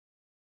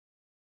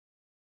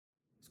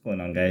Going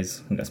on,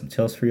 guys? We got some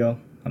tales for y'all.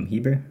 I'm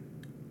Heber.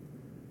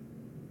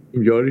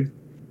 Jody.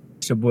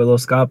 It's your boy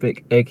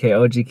Loscopic, aka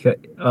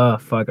OGK. Oh,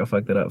 fuck, I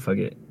fucked it up. Fuck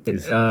it.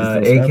 He's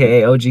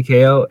AKA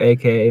OGKO,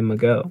 aka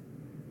Miguel.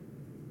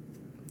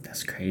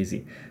 That's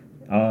crazy.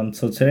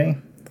 So today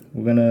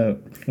we're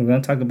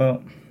gonna talk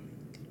about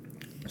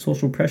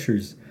social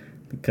pressures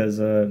because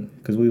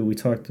we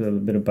talked a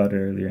bit about it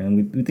earlier, and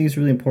we think it's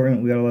really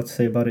important. We got a lot to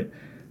say about it.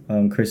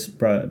 Chris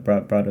brought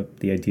up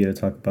the idea to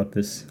talk about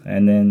this,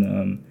 and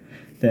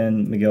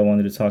then Miguel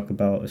wanted to talk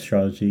about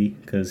astrology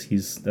because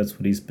that's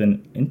what he's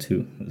been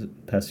into the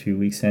past few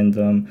weeks,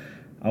 and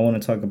I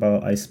want to talk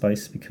about Ice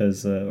Spice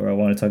because or I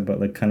want to talk about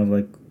like kind of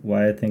like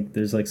why I think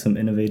there's like some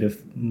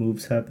innovative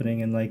moves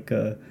happening,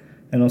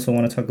 and also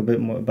want to talk a bit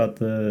more about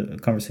the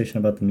conversation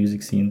about the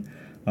music scene.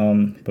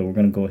 But we're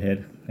gonna go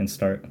ahead and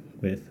start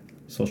with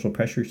social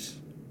pressures.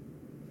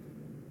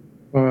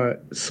 All right,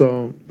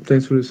 so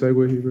thanks for the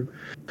segue, Huber.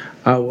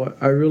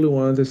 I really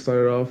wanted to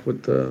start off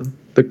with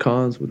the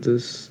cons with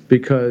this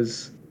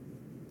because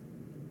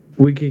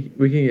we can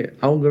get.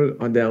 I'm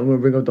gonna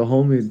bring up the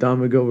homie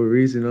Don Miguel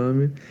Ruiz. You know what I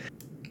mean?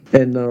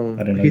 And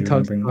I didn't know he you were gonna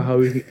talks bring about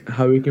that.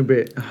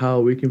 how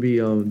we can be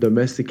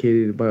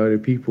domesticated by other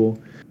people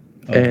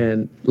Oh,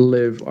 and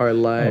live our oh,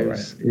 right,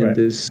 lives in right.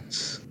 this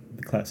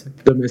The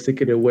classic.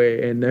 domesticated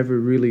way and never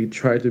really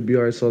try to be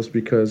ourselves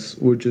because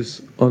we're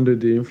just under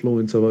the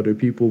influence of other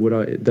people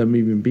without them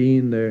even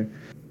being there.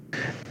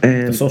 The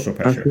And social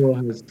I pressure. feel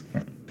has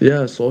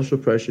yeah, social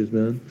pressures,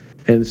 man,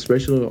 and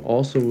especially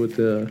also with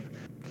the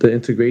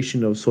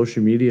integration of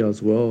social media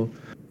as well.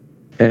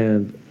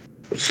 And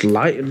it's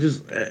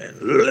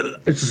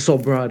just so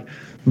broad,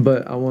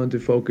 but I wanted to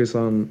focus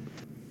on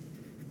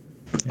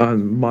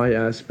my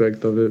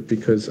aspect of it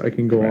because I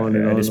can go Right, on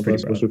and it on is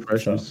pretty about broad. social So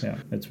pressures. yeah,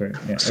 it's very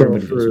yeah. So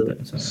Everybody deals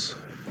with for it. So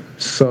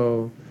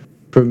so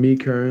for me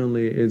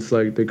currently, it's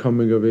like the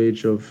coming of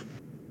age of,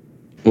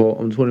 well,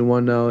 I'm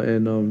 21 now,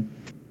 and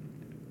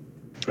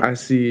I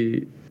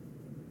see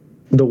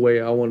the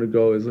way I want to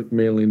go is like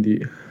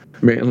mainly.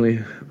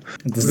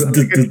 does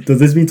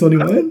this mean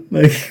 21?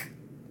 Like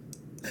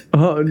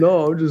Oh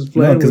no, I'm just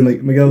no, playing because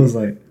with Miguel was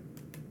like,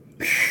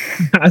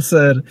 I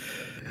said,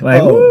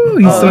 like, oh, woo,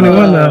 he's oh, 21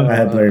 I now.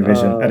 had blurry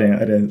vision.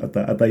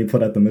 I thought you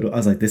put out the middle. I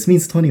was like, this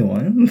means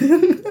 21.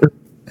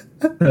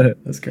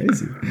 That's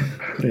crazy.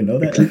 I didn't know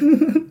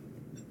that.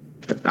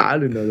 I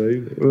didn't know that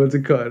either. What's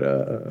it called?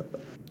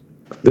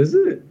 Does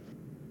it?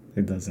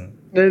 It doesn't.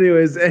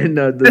 Anyways, and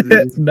does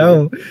it?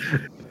 No.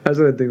 I was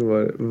gonna think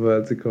about it.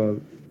 What's it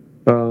called?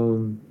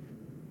 Um,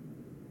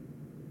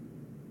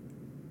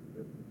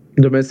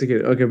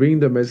 Domesticated. Okay, being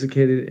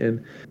domesticated,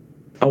 and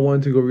I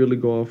wanted to really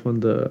go off on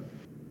the.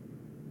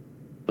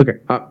 Okay,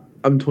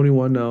 I'm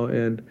 21 now,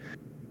 and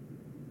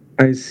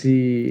I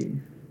see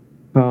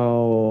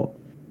how,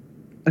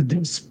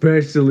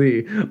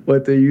 especially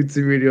with the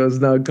YouTube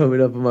videos now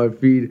coming up on my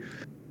feed,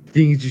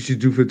 things you should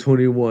do for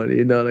 21.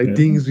 You know, like Yeah.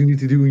 things you need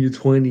to do in your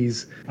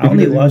 20s. I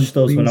only Because in your watched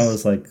those when I 20s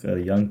was like a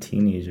young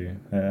teenager.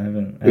 I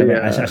haven't. I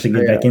Yeah, should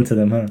get yeah. back into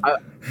them, huh?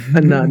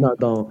 No,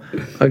 don't.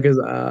 Because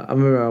I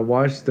remember I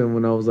watched them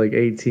when I was like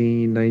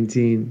 18,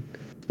 19,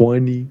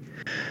 20.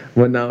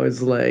 But now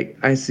it's like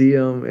I see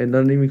them and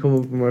doesn't even come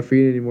up on my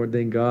feed anymore,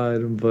 thank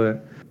God.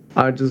 But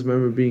I just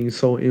remember being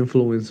so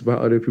influenced by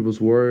other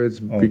people's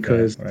words Okay,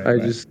 because right,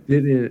 right.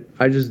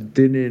 I just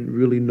didn't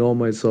really know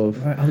myself.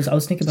 Right, I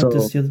was thinking about So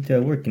this the other day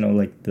at work. You know,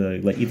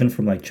 like even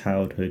from like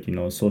childhood. You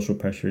know, social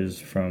pressures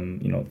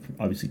from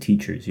obviously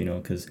teachers. You know,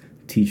 because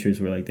teachers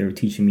were like they were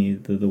teaching me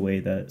the way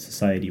that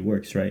society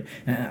works, right?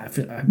 And I've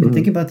been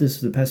thinking mhm. about this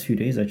the past few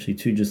days actually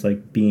too. Just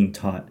like being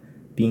taught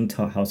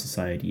how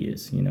society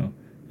is. You know,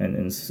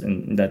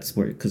 and that's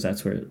where because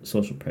that's where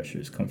social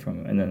pressures come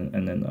from.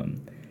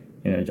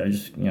 I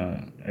just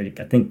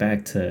I think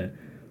back to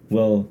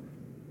well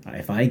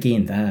if I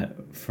gain that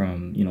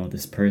from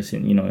this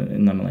person,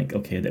 and I'm like,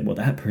 okay, that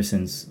that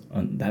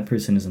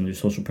person is under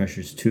social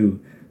pressures too.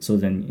 So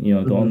then the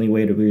Mhm. only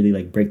way to really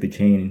like break the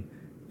chain,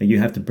 like you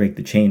have to break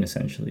the chain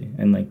essentially,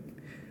 and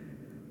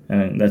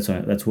that's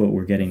what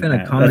we're I'm getting gonna at.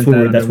 That's comment what that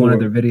we're under that's what one of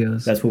we're their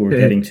videos. that's what we're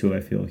getting to. I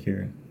feel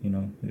here,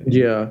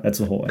 Yeah, that's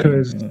the whole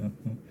aim.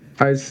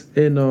 because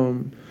and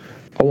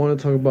I want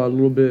to talk about a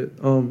little bit.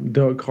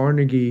 Dale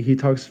Carnegie, he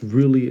talks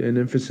really an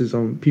emphasis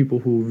on people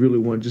who really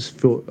want to just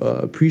feel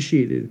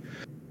appreciated,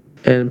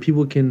 and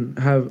people can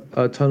have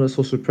a ton of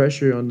social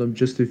pressure on them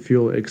just to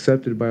feel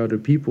accepted by other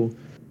people.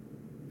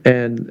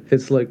 And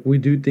it's like we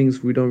do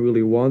things we don't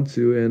really want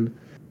to, and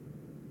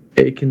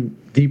it can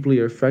deeply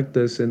affect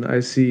us. And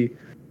I see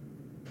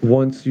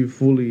once you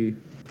fully,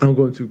 I'm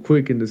going too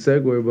quick in the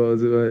segue,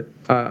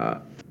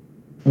 but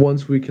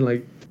once we can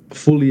like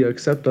fully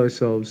accept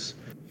ourselves,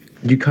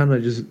 you kind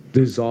of just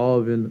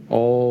dissolve in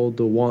all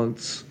the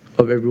wants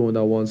of everyone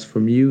that wants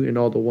from you and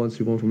all the wants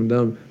you want from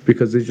them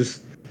because it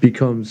just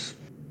becomes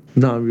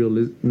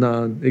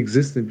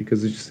non-existent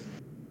because it's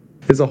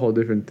a whole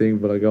different thing,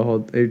 but like a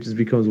whole it just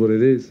becomes what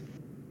it is.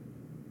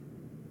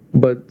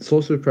 But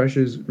social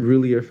pressures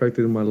really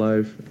affected my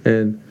life,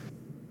 and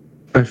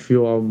I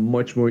feel I'm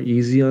much more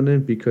easy on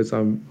it because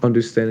I'm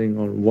understanding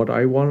on what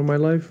I want in my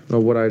life or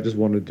what I just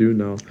want to do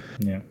now.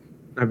 Yeah.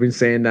 I've been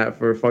saying that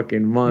for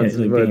fucking Yeah, months,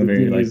 it's like but being the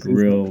very thing like is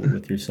real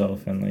with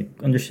yourself and like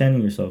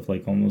understanding yourself,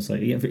 like almost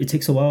like yeah, it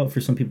takes a while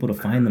for some people to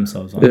find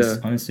themselves. yeah,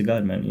 Honest to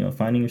God, man, you know,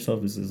 finding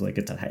yourself is like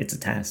it's a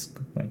task.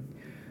 Like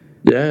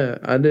yeah.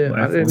 I didn't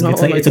Lifelong. know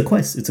it's like like it's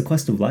a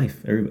quest of life.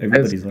 it's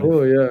Everybody's life.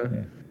 cool, yeah.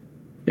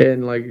 Yeah.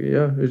 And like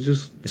yeah, it's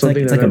just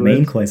something It's that like a never main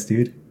ends. quest,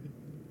 dude.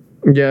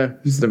 Yeah,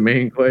 it's the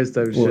main quest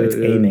type Well, it's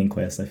shit. a Yeah, main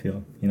quest. I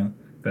feel because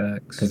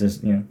Facts.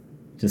 there's you know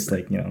just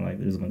like you know like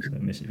there's a bunch of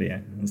missions. But yeah,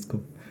 that's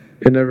cool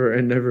it never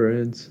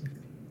ends.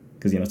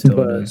 because you know So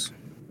till it is.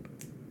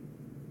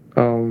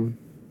 Um,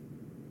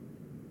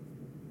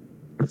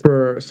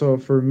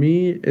 for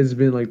me, it's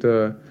been like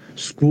the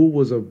school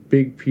was a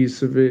big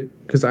piece of it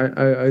because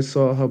I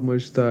saw how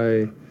much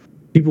I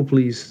people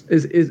please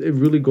it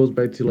really goes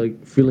back to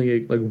like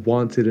feeling like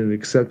wanted and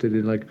accepted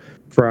in like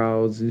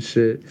crowds and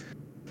shit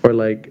or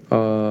like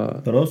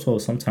but also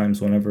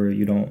sometimes whenever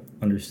you don't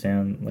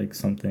understand like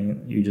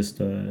something, you just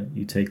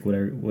you take what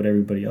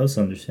everybody else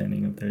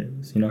understanding of there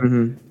is, you know,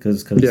 mhm.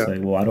 because it's Yeah,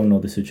 like well I don't know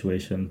the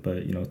situation,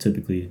 but you know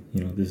typically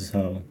you know this is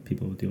how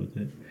people would deal with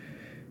it,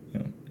 you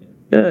know.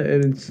 yeah,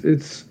 and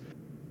it's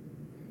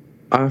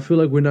I feel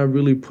like we're not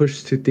really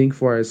pushed to think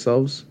for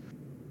ourselves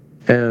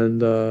and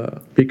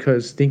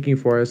because thinking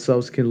for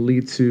ourselves can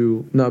lead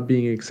to not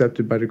being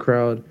accepted by the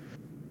crowd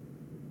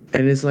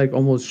and it's like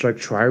almost like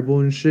tribal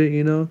and shit,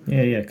 you know?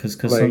 Yeah, because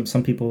Like,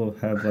 some people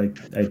have like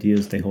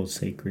ideas they hold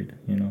sacred,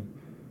 you know,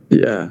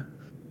 yeah,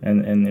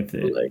 and if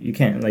like, you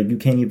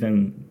can't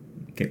even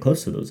get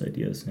close to those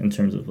ideas in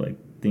terms of like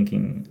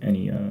thinking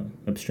any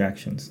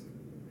abstractions.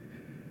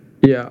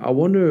 yeah. I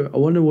wonder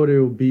what it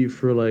will be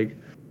for like,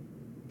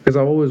 because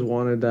I've always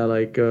wanted that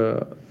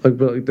but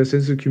like the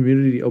sense of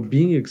community of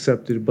being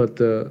accepted, but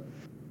the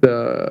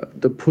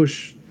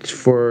push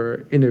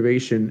for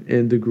innovation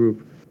in the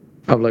group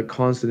of like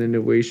constant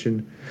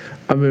innovation.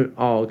 I mean,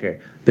 oh, okay.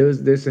 There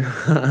was this.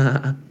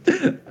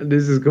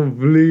 This is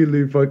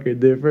completely fucking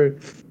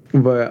different,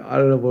 but I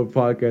don't know what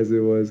podcast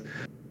it was.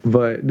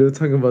 But they were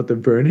talking about the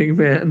Burning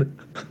Man,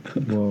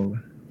 Whoa.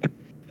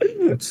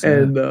 What's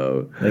that? and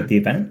Like the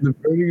event? the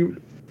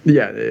Burning,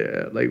 yeah,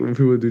 like when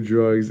people do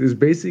drugs, it's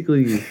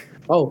basically.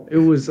 Oh, it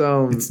was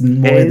It's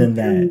more than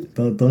Andrew.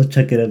 that. Don't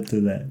check it up to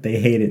that. They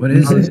hate it. What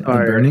is I'm it? The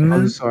sorry. Burning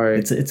I'm Man? sorry.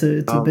 It's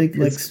a big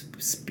like It's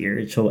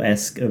spiritual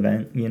esque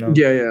event, you know.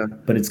 yeah, yeah.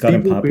 But it's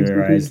gotten People basically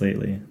popularized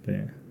lately. But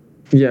yeah.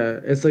 yeah,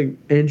 it's like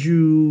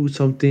Andrew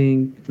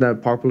something,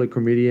 that popular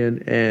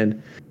comedian,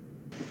 and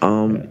Yeah,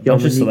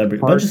 Yamaneek bunch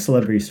Park. of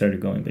celebrities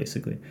started going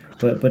basically,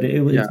 but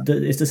Yeah,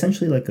 it's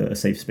essentially like a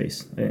safe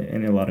space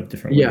in a lot of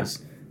different yeah. ways.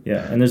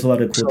 Yeah, and there's a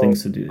lot of cool So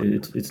things to do.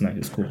 It's nice.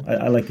 It's cool.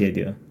 I like the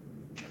idea.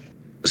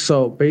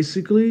 so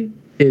basically,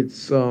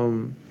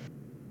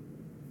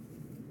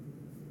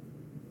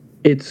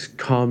 it's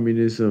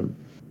communism.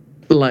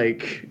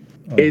 Like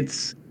Oh,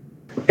 it's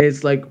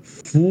it's like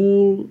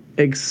full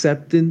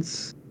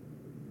acceptance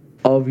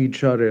of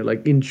each other,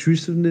 like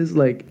intrusiveness.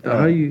 Like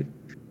how oh, you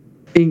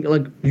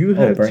like you oh,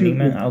 have Burning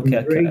Man. to Okay,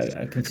 embrace.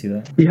 I can see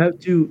that.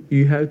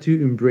 You have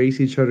to embrace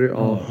each other a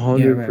Oh, yeah,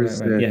 hundred right. Yeah,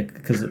 percent.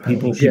 because Yeah,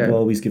 people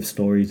always give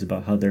stories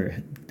about how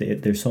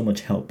there's so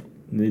much help.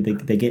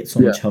 They get so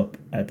yeah. much help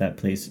at that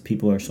place.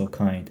 People are so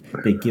kind.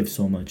 They give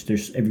so much.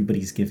 There's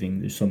everybody's giving.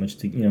 There's so much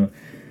to you know.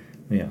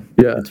 Yeah,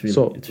 Yeah,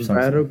 so it's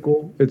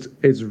something.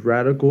 it's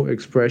radical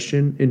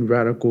expression in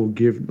radical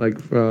give like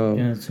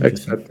Yeah, it's interesting.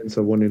 acceptance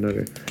of one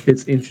another.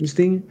 It's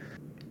interesting,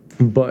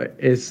 but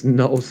it's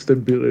no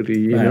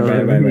stability. You know what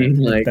I Right. mean?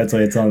 Like, That's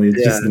why it's only it's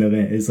yeah, just an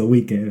event. It's a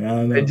weekend. I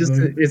don't it just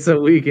know. it's a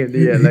weekend.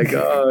 Yeah, like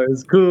oh,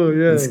 it's cool.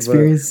 Yeah, but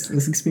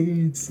Let's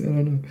experience. I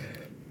don't know.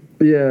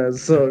 yeah,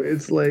 so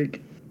it's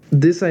like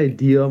this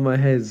idea in my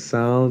head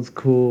sounds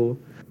cool,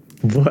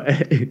 but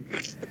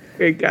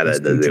it kind Let's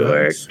of do doesn't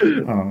work.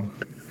 drugs. Oh,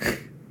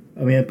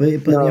 I mean, but I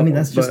mean No,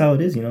 that's just how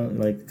it is, you know.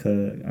 Like,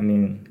 I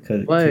mean,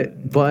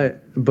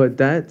 but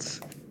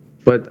that's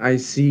but I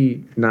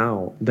see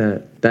now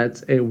that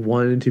that's a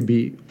wanting to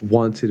be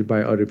wanted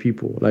by other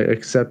people, like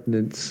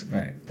acceptance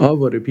right.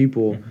 of other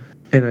people. Mhm.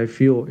 And I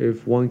feel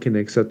if one can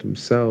accept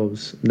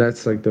themselves,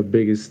 that's like the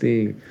biggest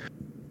thing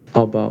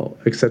about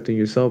accepting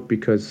yourself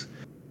because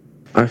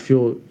I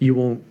feel you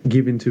won't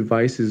give into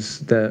vices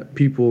that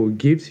people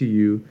give to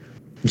you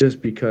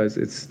just because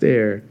it's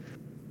there.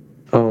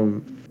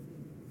 Um,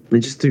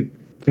 and just to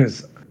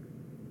because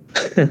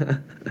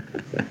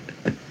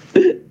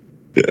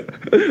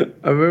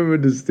I remember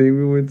this thing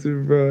we went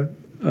to, bro,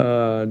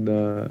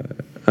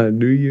 on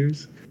New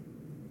Year's,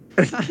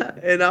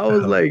 and I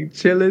was Oh, like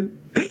chilling,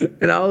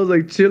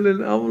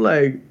 I'm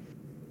like,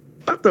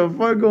 what the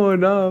fuck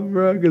going on,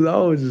 bro? Because I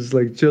was just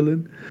like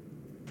chilling,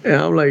 and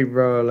I'm like,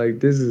 bro, like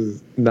this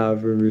is not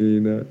for me, you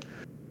know.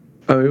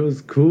 I mean, it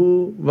was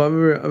cool, but I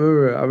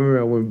remember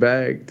I went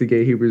back to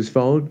get Heber's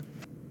phone.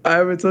 I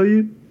ever tell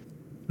you?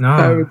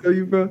 I ever no. tell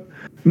you, bro?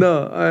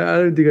 No, I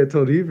didn't think I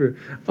told Heber.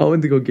 I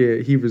went to go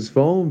get Heber's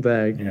phone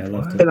back, Yeah, I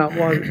left What? it. and I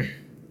want.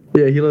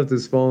 Yeah, he left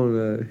his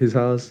phone at his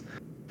house,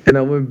 and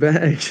I went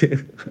back.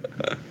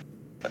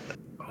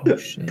 Oh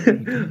shit. You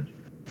did.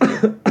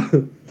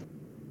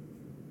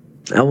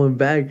 I went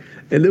back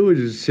and they were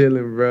just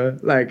chilling, bro.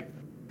 Like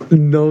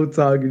no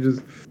talking,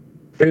 just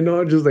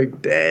just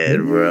like dead,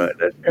 bro. Really?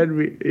 That had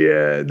me.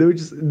 Yeah, they were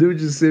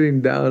just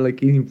sitting down,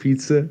 like eating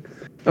pizza.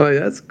 I'm like,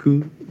 that's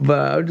cool, but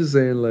I'm just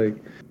saying, like,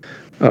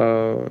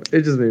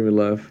 it just made me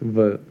laugh.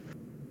 But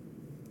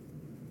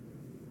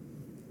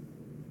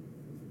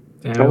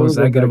I Damn, want was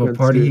to go that good of back a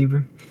party,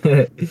 onto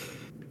Heber?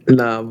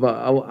 nah, but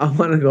I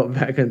want to go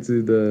back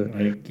into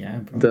Like, yeah,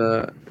 bro.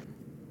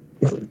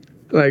 the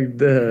like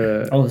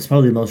the Oh, it's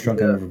probably the most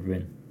drunk I've ever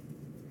been.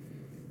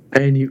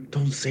 and you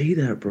don't say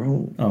that,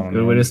 bro. Oh,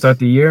 Good way man. to start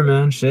the year,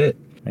 man. Shit.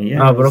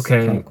 Yeah, Oh, it but was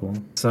kind okay. of cool.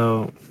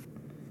 So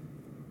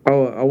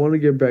Oh, I want to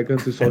get back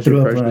into I social threw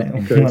up pressures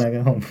when because I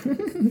got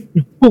home.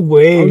 oh, you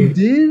way.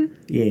 did?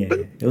 Yeah,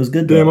 it was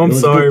good Damn, though. It I'm was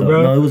good sorry, though.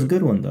 bro. No, it was a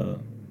good one though.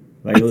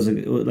 Like it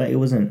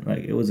wasn't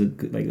like it was a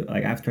good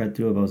like after I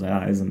threw up, I was like,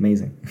 ah, it's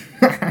amazing.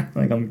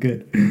 Like I'm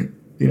good.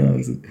 You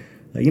know,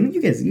 like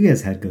you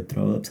guys had good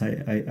throw ups.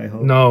 I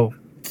hope. No.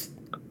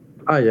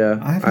 Oh yeah,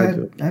 I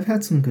do. I've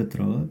had some good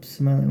throw ups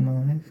in my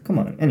life. Come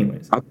on.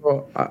 Anyways. I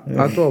throw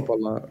up a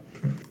lot.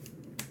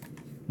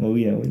 Well,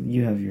 yeah,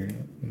 you have your.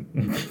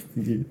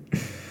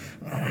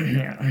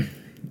 Yeah.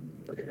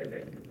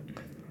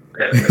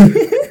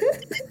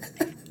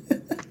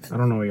 I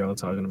don't know what y'all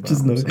talking about.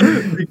 Just no, I'm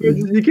sorry.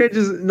 You can't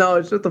just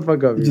no. Shut the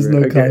fuck up. just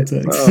man. no Okay.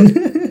 context.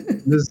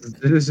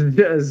 This is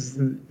just.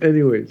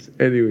 Anyways,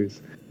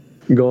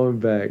 going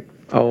back,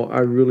 I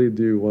really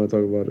do want to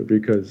talk about it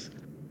because,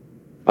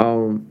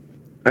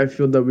 I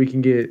feel that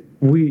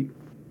we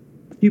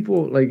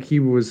people like he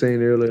was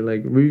saying earlier,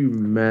 like we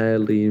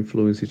madly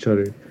influence each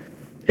other,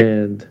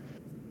 and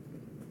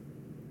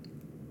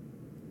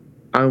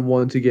I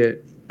want to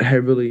get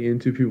heavily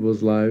into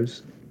people's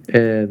lives,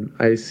 and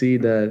I see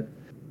that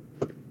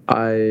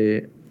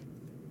I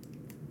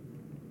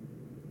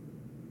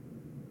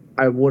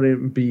I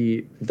wouldn't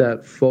be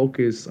that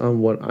focused on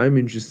what I'm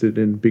interested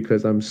in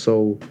because I'm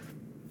so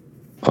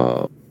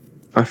uh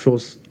I feel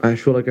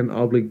like an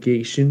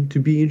obligation to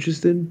be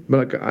interested,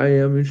 but like I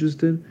am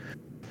interested,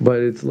 but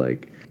it's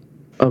like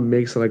a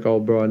mix like, oh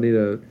bro, I need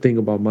to think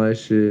about my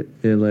shit,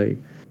 and like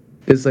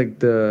it's like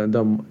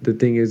the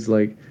thing is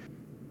like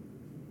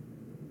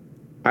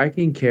I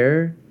can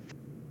care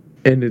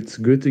and it's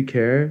good to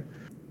care,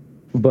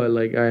 but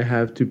like I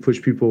have to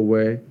push people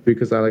away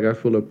because I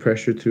feel a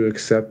pressure to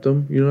accept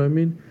them, you know what I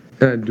mean?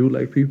 And I do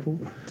like people,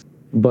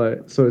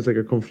 but so it's like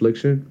a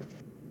confliction.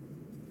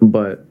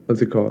 But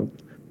what's it called?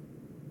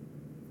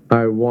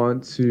 I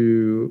want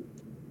to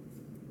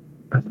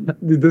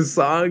the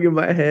song in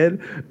my head.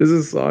 There's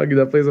a song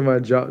that plays on my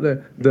job.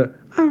 The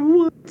I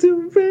want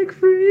to break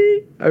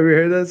free. Have you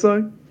heard that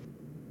song?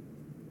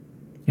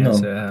 No,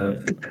 Yes, I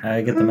have. but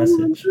I get the I want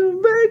message.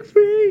 to break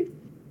free.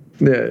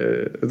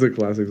 Yeah, it's a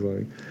classic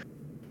song.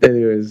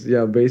 Anyways,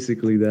 yeah,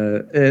 basically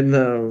that.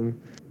 And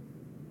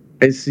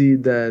I see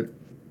that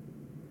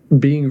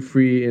being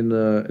free in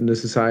a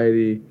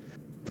society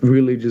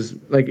really just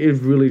like it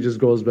really just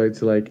goes back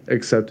to like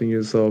accepting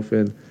yourself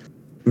and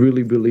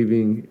really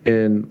believing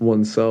in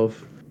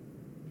oneself,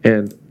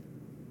 and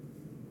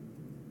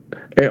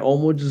it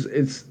almost just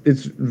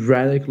it's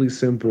radically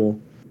simple,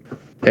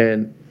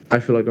 and I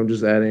feel like I'm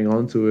just adding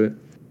on to it,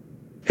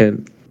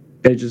 and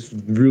it's just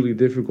really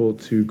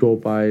difficult to go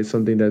by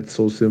something that's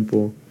so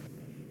simple.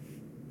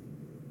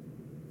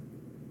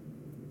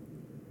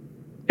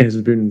 It's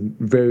been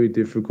very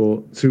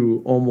difficult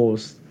to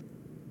almost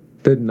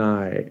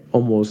deny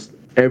almost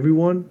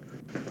everyone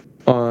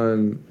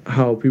on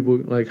how people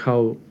like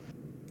how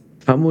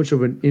much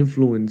of an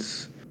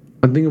influence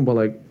I'm thinking about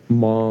like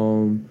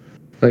mom,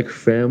 like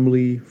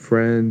family,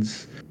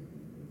 friends,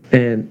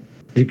 and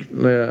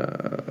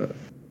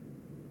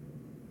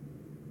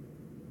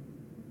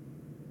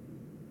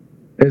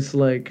it's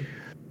like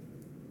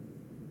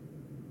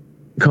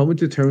coming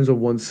to terms with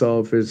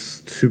oneself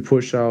is to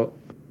push out.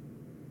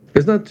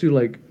 It's not to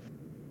like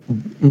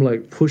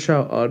push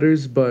out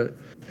others, but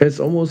it's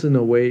almost in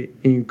a way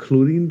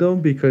including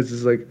them because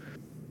it's like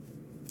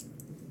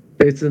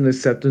it's an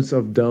acceptance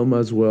of them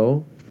as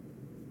well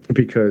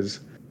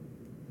because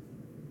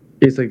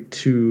it's like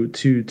to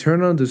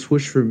turn on the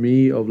switch for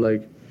me of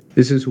like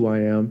this is who I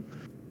am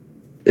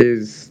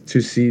is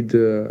to see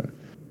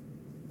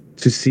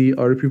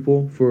other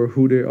people for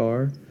who they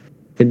are,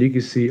 and you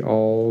can see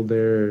all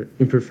their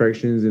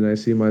imperfections and I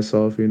see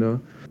myself,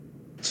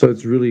 so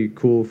it's really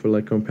cool for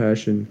like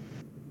compassion.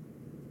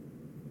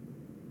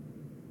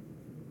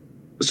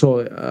 So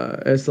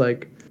it's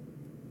like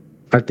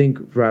I think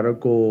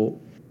radical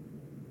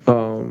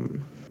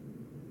um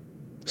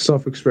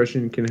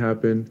self-expression can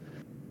happen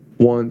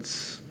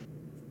once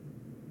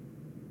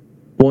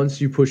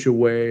once you push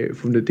away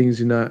from the things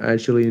you're not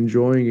actually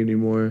enjoying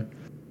anymore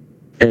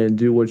and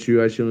do what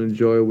you actually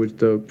enjoy with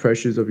the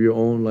pressures of your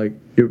own, like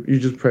you're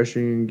just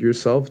pressuring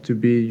yourself to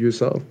be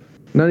yourself,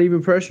 not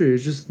even pressure,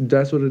 it's just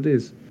that's what it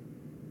is.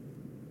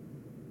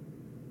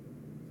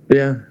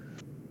 Yeah.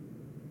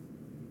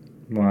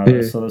 Wow,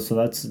 Yeah, so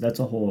that's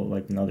a whole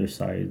like another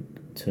side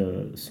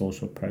to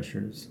social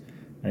pressures,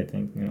 I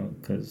think,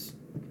 because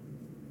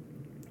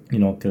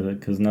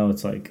cause now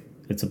it's like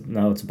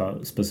now it's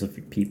about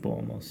specific people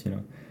almost,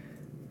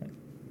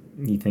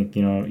 you think,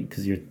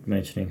 because you're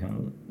mentioning how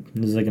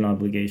there's like an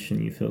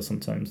obligation you feel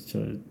sometimes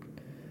to,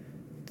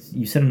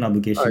 you said an oh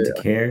obligation to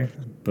yeah. care,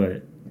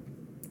 but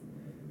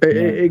It,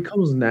 yeah. it, it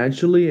comes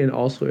naturally, and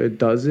also it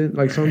doesn't.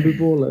 Like some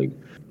people, like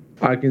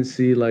I can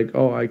see, like,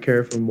 oh, I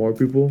care for more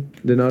people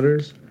than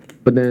others,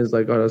 but then it's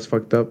like, oh, that's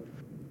fucked up.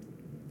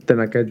 Then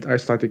like I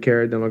start to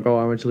care. Then like, oh,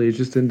 I'm actually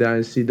interested. Then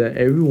I see that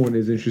everyone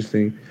is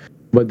interesting,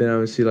 but then I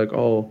would see like,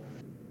 oh,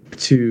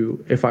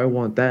 to if I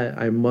want that,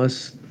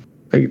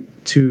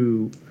 like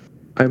to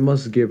I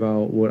must give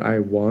out what I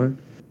want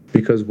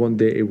because one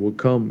day it will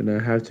come, and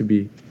I have to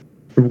be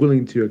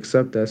willing to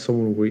accept that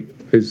someone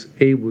is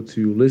able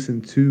to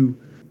listen to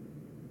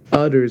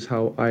others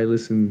how I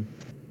listen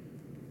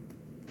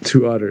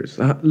to others.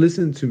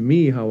 Listen to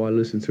me how I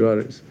listen to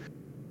others.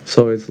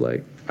 So it's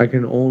like I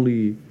can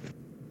only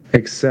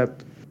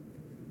accept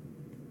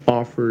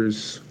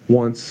offers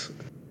once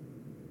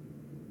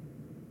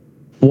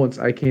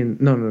I can.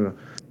 No.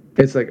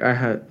 It's like I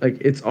had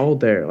like it's all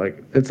there.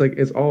 Like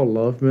it's all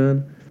love,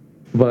 man.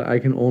 But I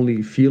can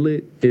only feel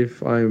it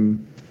if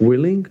I'm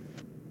willing.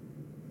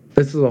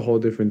 This is a whole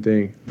different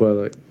thing. But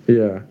like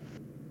yeah,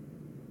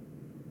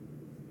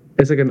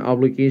 it's like an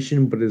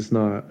obligation, but it's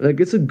not. Like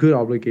it's a good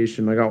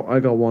obligation. Like I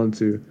want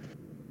to.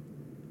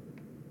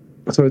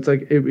 So it's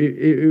like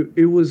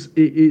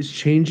it's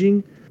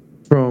changing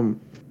from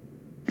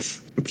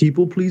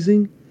people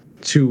pleasing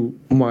to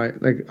my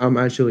like I'm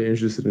actually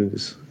interested in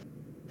this.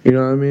 You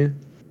know what I mean?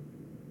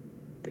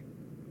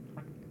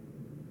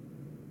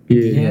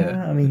 Yeah, Yeah,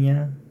 Yeah, I mean,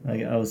 yeah.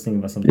 I was thinking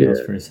about something else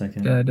yeah. for a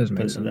second, yeah, it does make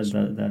but sense.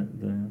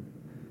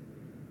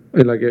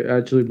 And like it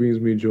actually brings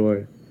me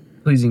joy.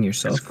 Pleasing It's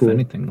yourself, if cool.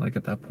 anything, like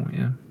at that point,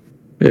 yeah.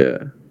 Yeah,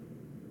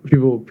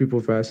 people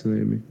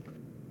fascinate me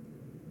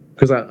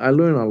because I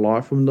learn a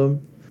lot from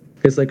them.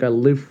 It's like I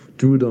live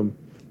through them,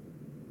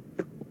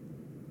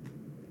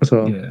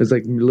 so Yeah. it's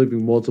like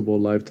living multiple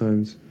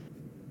lifetimes.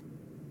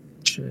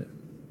 Shit.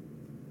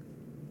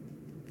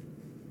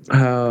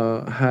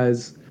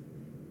 Has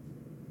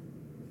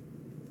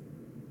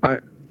I?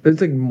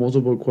 It's like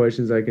multiple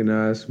questions I can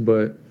ask,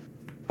 but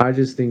I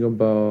just think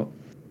about: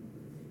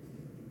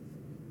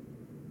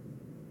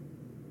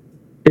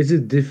 is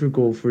it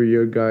difficult for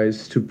your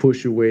guys to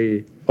push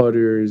away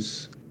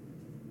others'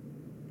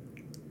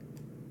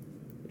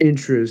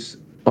 interests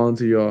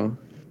onto y'all?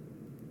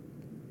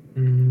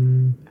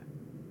 Mm,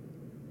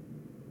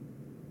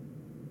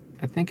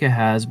 I think it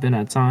has been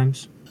at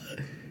times,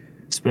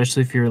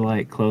 especially if you're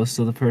like close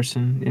to the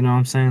person. You know what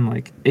I'm saying?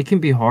 Like it can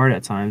be hard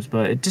at times,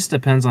 but it just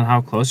depends on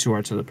how close you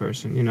are to the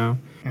person. You know?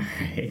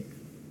 right.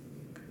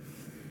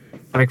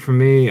 Like for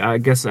me, I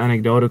guess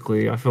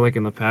anecdotally, I feel like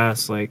in the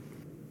past, like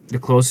the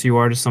closer you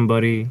are to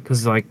somebody,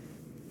 because like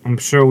I'm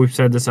sure we've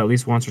said this at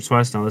least once or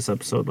twice now this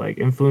episode, like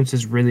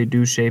influences really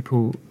do shape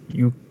who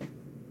you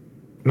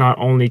not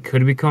only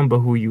could become, but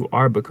who you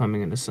are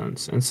becoming in a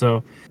sense. And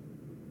so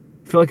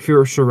I feel like if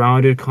you're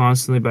surrounded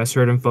constantly by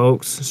certain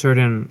folks,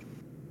 certain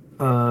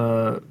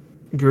uh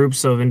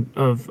groups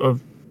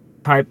of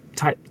type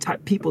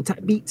people,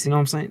 type beats, you know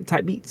what I'm saying?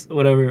 Type beats,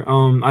 whatever.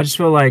 I just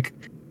feel like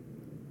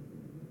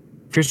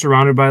if you're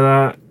surrounded by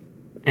that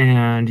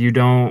and you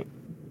don't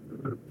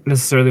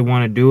necessarily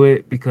want to do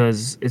it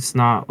because it's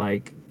not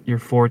like your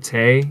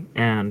forte,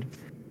 and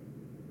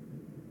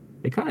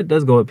it kind of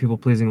does go with people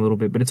pleasing a little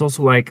bit, but it's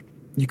also like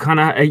you kind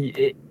of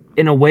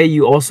in a way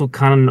you also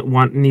kind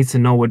of need to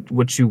know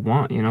what you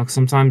want, you know. 'Cause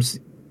sometimes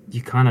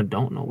you kind of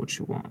don't know what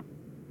you want,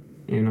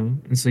 you know,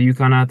 and so you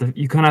kind of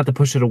have to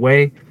push it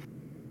away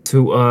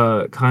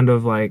to kind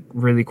of like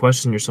really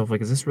question yourself,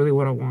 like, is this really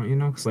what I want, you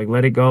know? Because like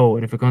let it go,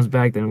 and if it comes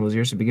back then it was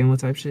yours to begin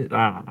with type shit.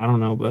 I don't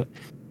know, but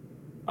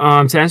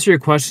to answer your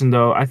question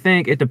though, I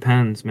think it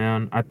depends,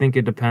 man. I think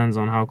it depends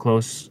on how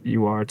close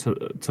you are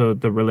to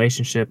the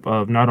relationship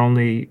of not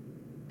only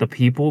the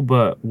people,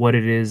 but what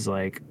it is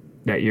like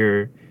that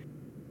you're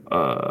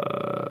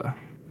uh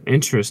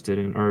interested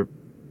in, or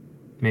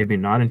maybe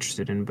not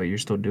interested in, but you're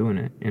still doing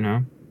it, you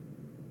know?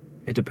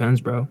 It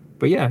depends, bro.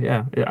 But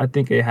yeah, I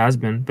think it has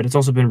been, but it's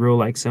also been real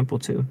like simple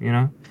too, you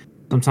know?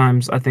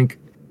 Sometimes I think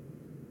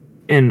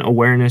in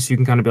awareness you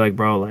can kind of be like,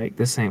 bro, like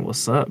this ain't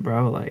what's up,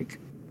 bro, like,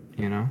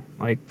 you know,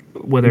 like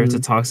whether it's a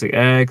Hmm. toxic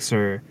ex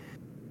or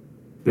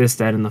this,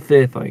 that, and the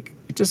fifth, like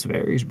it just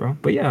varies, bro.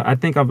 But yeah, I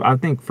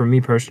think for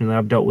me personally,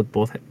 I've dealt with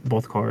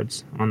both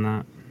cards on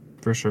that,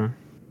 for sure,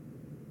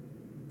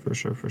 for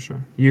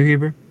sure. You,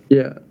 Heber?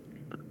 Yeah,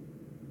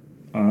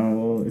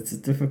 Well, it's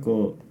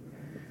difficult.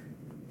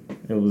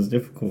 It was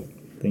difficult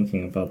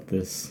thinking about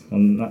this. Well,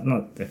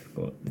 not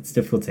difficult. It's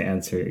difficult to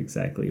answer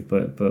exactly,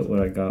 but what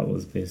I got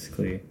was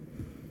basically,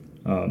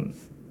 um,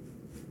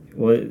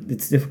 well,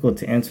 it's difficult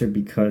to answer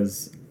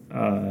because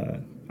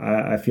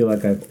I feel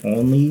like I've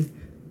only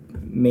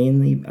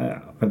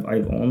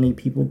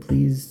people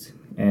pleased,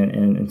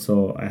 and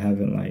so I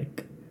haven't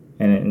like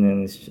and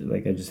then it's just,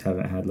 like I just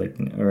haven't had like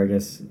or I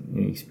guess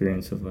the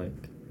experience of like,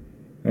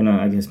 or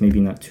not, I guess maybe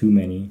not too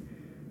many,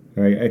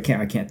 or I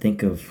can't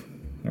think of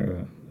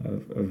or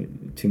of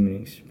too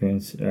many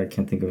experience. I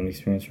can't think of an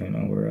experience right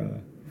now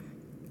where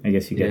I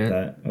guess you get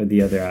that or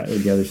the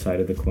other side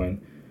of the coin.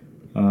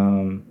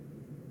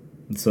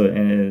 So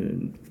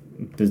and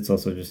it's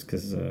also just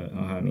because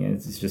I mean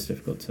it's just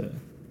difficult to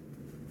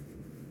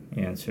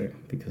answer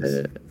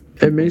because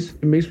it makes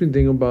me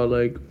think about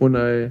like when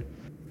it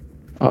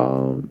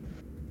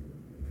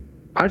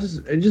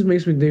just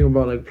makes me think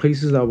about like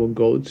places I will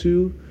go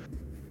to.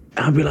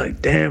 And I'll be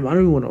like, damn, I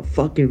don't even want to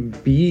fucking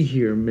be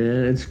here,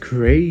 man. It's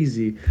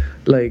crazy.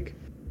 Like,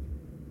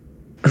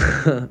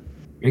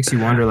 Makes you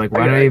wonder, like,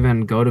 why did I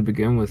even go to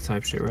begin with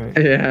type shit, right?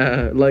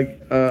 yeah,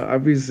 like,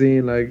 I've been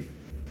seeing, like,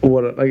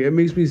 what, like, it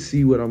makes me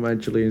see what I'm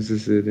actually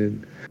interested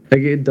in.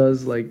 Like, it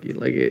does, like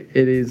it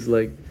is,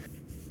 like,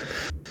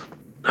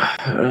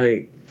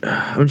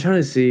 I'm trying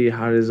to see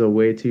how there's a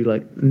way to,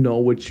 like, know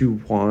what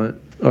you want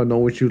or know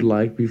what you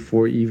like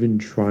before even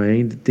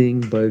trying the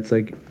thing, but it's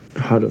like,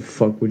 how the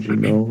fuck would you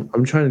know?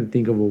 I'm trying to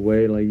think of a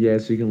way, like, yeah,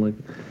 so you can like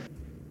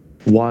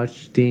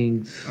watch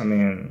things. I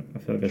mean, I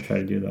feel like I try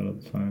to do that all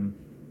the time.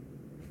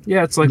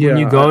 Yeah, it's like when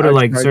you go to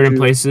like certain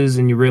places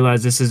and you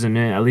realize this isn't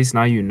it. At least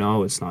now you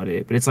know it's not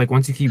it. But it's like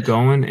once you keep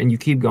going and you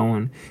keep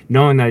going,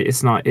 knowing that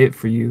it's not it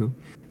for you,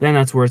 then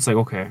that's where it's like,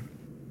 okay,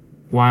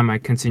 why am I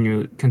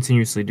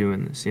continuously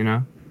doing this? You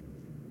know,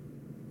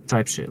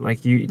 type shit.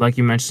 Like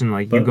you mentioned,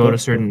 like you go to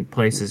certain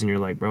places and you're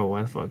like, bro,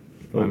 why the fuck?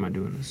 Why am I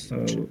doing this?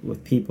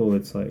 With people,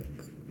 it's like,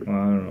 well,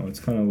 I don't know.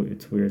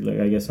 It's weird. Like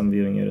I guess I'm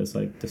viewing it as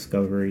like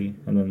discovery,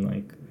 and then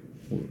like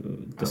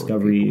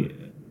discovery,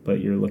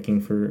 but you're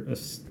looking for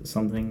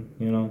something.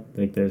 You know,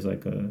 like there's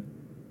like a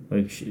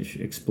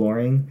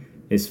exploring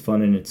is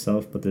fun in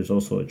itself, but there's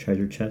also a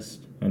treasure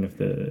chest, and if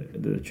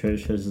the treasure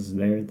chest is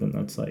there, then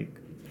that's like,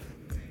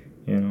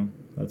 you know,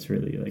 that's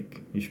really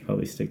like you should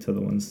probably stick to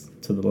the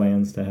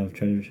lands that have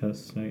treasure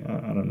chests. Like,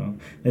 I don't know.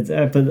 It's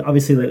but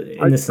obviously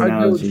in this analogy,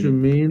 I know what you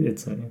mean.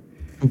 It's like,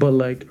 but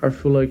like I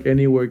feel like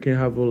anywhere can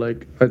have a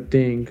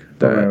thing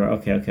that.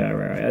 Okay,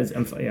 right.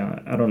 Yeah,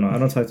 I don't know. I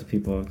don't talk to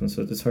people often,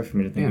 so it's hard for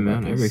me to think. Yeah,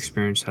 man. Every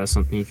experience has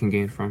something you can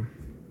gain from.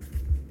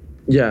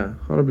 Yeah,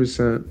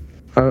 100%.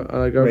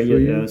 I feel you.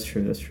 Yeah, that's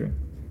true.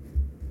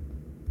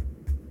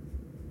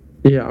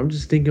 Yeah, I'm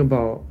just thinking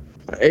about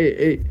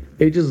it.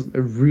 It just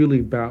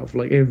really baffles.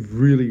 Like it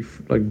really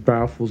like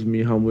baffles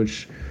me how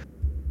much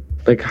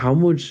I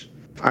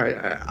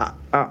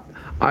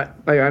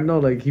know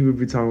like he would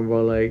be talking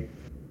about like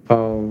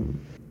the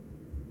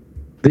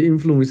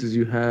influences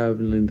you have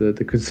and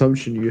the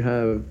consumption you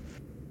have,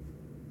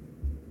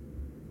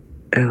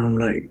 and I'm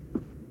like,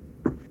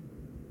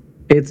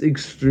 it's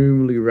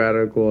extremely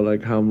radical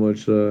like how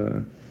much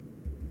I'm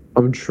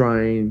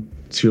trying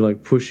to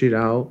like push it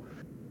out.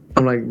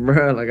 I'm like,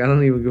 bruh, like I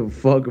don't even give a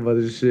fuck about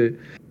this shit.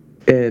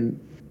 And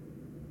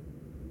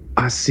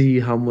I see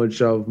how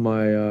much of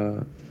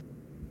my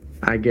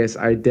I guess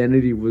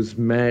identity was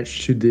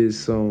matched to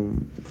this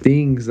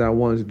things that I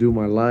wanted to do in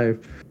my life.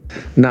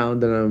 Now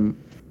that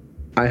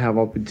I have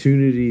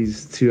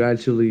opportunities to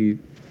actually,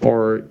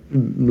 or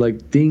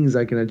like things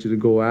I can actually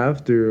go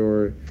after,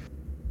 or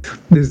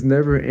this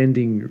never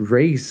ending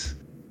race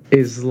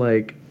is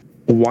like,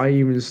 why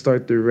even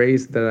start the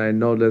race that I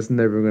know that's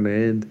never gonna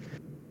end?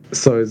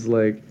 So it's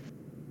like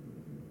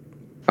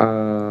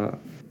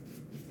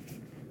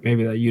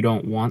maybe that you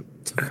don't want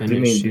to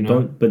finish.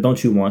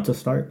 Don't you want to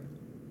start?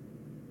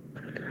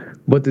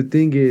 But the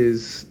thing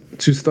is,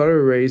 to start a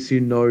race, you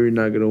know you're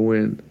not gonna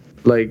win.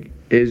 Like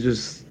it's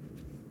just,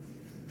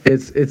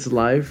 it's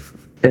life,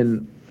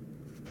 and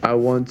I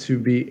want to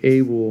be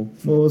able.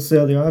 Well, what's the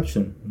other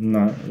option?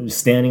 Not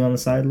standing on the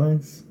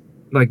sidelines.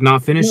 Like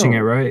not finishing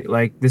it, right?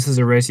 Like this is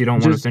a race you don't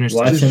want to finish.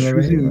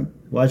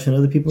 Watching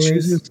other people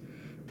race.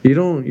 You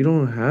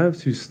don't have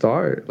to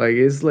start. Like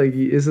it's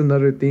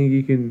another thing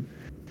you can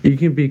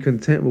be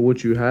content with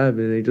what you have,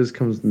 and it just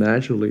comes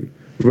naturally.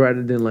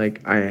 Rather than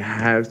like I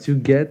have to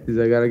get this,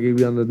 I gotta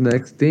get on the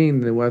next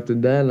thing. Then after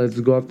that, let's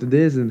go after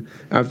this, and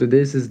after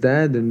this is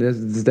that, and this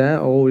is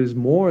that. Always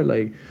more.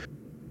 Like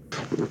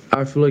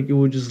I feel like it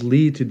would just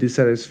lead to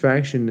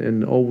dissatisfaction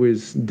and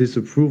always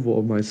disapproval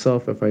of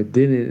myself if I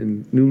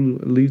didn't,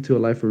 and lead to a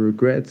life of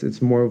regrets. It's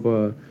more of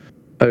a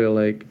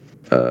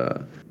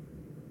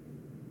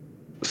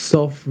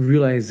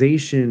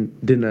self-realization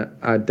than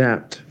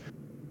adapt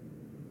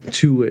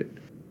to it,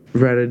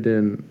 rather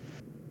than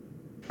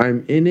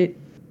I'm in it,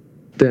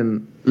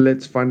 then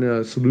let's find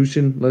a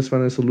solution to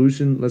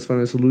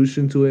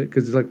it,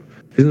 because it's like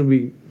there's gonna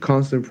be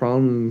constant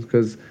problems,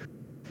 because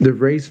the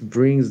race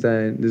brings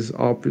that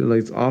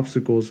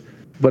obstacles,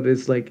 but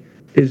it's like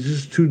it's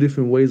just two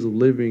different ways of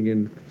living,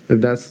 and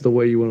if that's the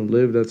way you want to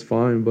live, that's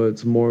fine, but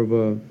it's more of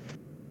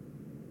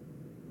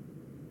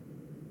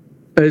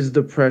is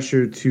the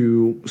pressure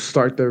to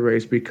start the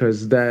race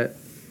because that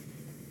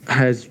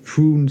has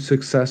proven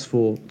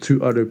successful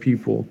to other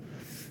people.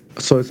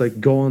 So it's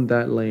like go on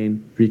that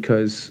lane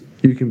because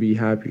you can be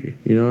happy.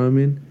 You know what I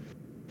mean?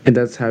 and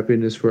that's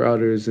happiness for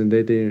others, and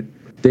they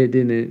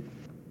didn't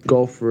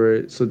go for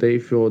it, so they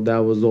feel that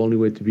was the only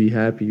way to be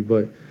happy.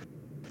 But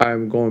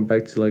I'm going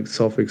back to like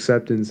self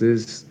acceptance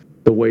is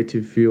the way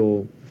to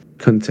feel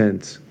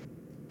content,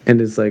 and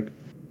it's like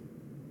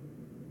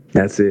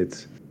that's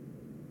it.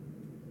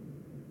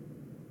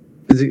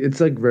 It's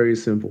like very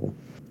simple.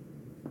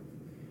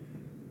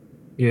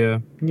 Yeah.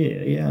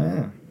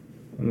 Yeah.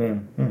 I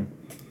mean,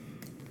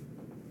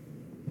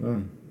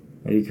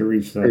 you can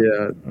reach that.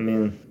 Yeah, I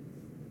mean,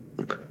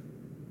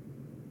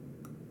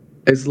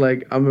 it's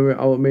like I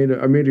made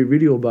a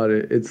video about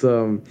it. It's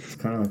it's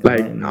kind of like like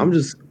I'm enlightenment.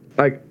 just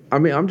like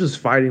I'm just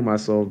fighting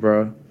myself,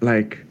 bro.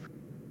 Like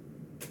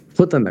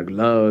put on the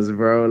gloves,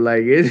 bro.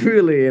 Like it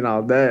really ain't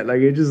all that.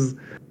 Like it just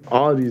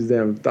all these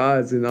damn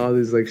thoughts and all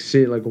this like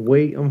shit, like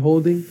weight I'm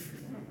holding.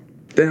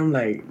 Then I'm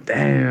like,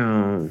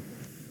 damn,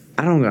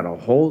 I don't got to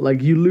hold.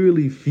 Like you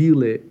literally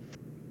feel it.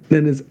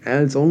 Then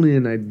it's only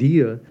an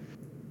idea.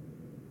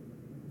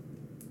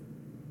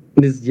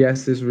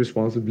 There's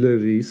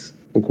responsibilities,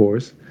 of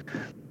course,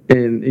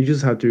 and you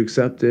just have to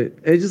accept it.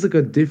 It's just like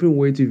a different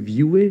way to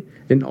view it,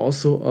 and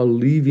also a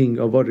leaving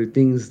of other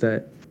things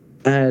that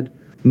add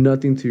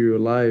nothing to your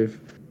life,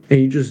 and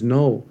you just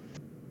know.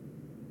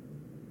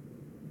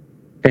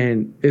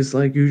 And it's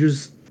like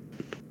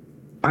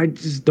I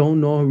just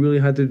don't know really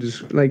how to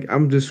like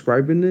I'm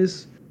describing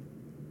this,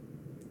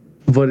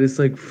 but it's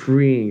like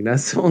freeing.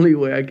 That's the only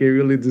way I can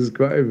really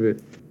describe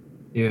it.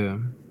 Yeah.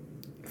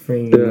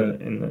 Freeing Yeah,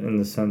 in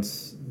the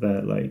sense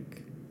that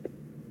like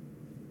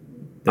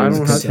I there's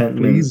don't have to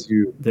contentment. please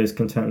you. There's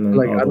contentment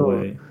Like all I the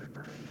don't. way.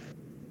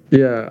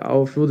 Yeah,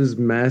 I'll feel this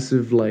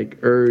massive like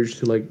urge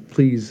to like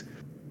please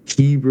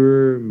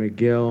Heber,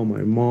 Miguel,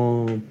 my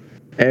mom,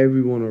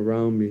 everyone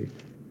around me.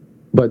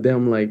 But then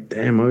I'm like,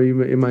 damn,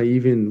 am I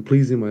even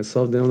pleasing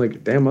myself? Then I'm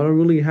like, damn, I don't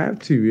really have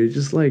to. It's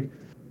just like,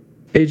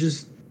 it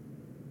just,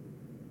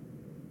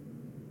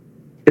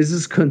 it's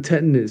just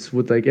contentness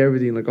with like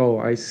everything. Like, oh,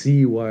 I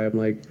see why I'm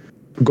like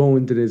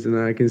going to this, and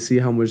I can see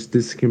how much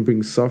this can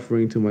bring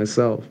suffering to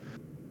myself.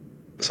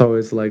 So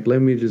it's like,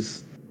 let me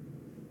just.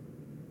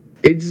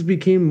 It just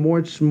became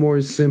much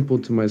more simple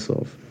to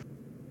myself,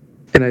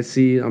 and I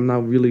see I'm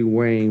not really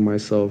weighing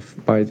myself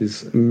by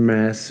this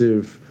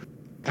massive.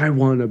 I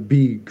want to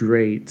be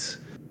great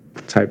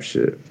type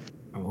shit.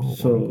 Oh, wow.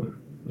 So,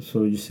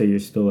 so you say you're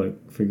still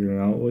like figuring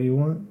out what you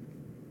want,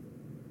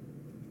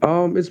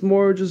 It's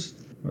more just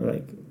or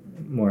like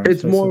more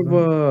it's aspects more of of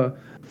that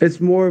a it's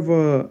more of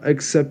a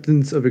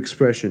acceptance of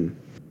expression.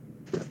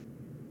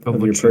 Of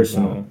of your what you want.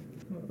 personal,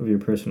 of your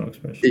personal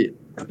expression.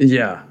 Y-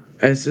 Yeah,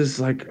 it's just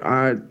like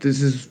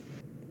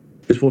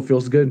this what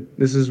feels good.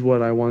 This is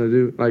what I want to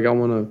do. Like I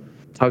want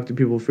to talk to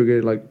people, figure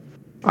it. Like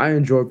I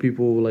enjoy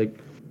people like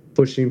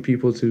pushing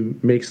people to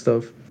make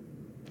stuff.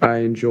 I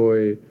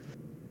enjoy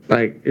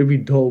like it'd be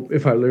dope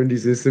if I learned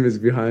these instruments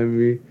behind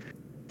me.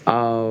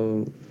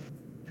 Um,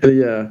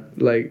 yeah,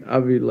 like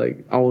I'd be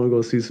like I want to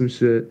go see some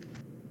shit.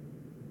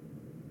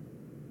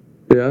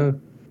 Yeah,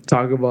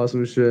 talk about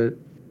some shit,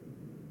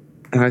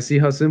 and I see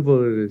how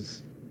simple it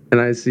is, and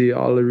I see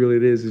all it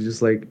really is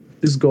just like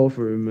just go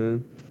for it,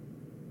 man,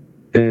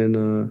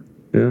 and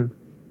yeah,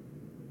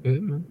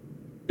 Good, man.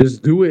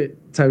 just do it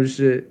type of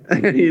shit,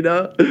 you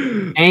know.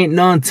 Ain't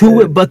none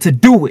to it but to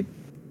do it.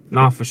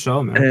 Nah, for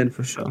sure, man. And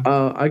For sure.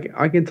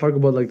 I can talk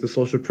about like the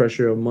social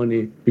pressure of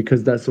money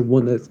because that's the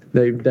one that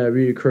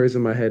reoccurs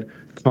in my head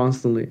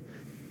constantly.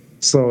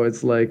 So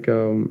it's like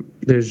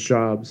there's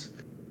jobs,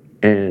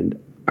 and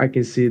I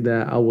can see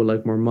that I would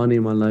like more money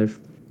in my life.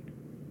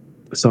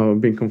 So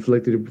I've been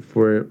conflicted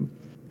for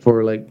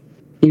like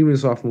even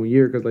sophomore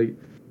year because like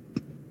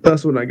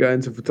that's when I got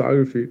into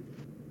photography.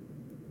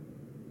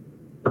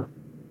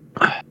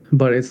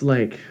 But it's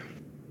like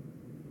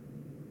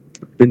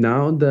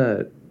now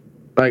that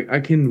like I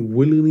can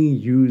willingly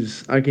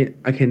use I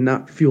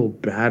cannot feel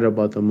bad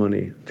about the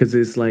money because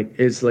it's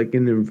like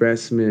an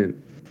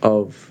investment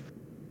of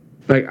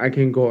like I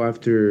can go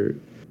after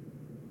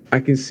I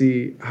can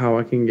see how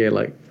I can get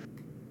like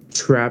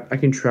trapped I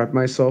can trap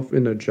myself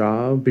in a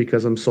job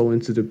because I'm so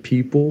into the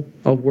people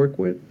I work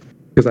with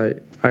because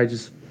I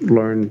just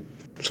learn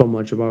so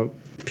much about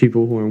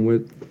people who I'm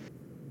with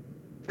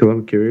because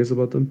I'm curious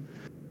about them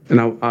and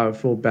I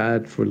feel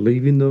bad for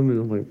leaving them and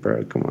I'm like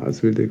bro come on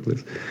it's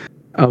ridiculous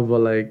but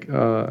like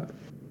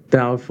then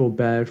I would feel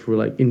bad for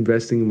like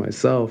investing in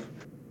myself.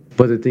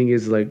 But the thing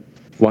is like,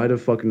 why the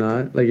fuck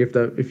not? Like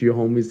if your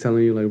homie's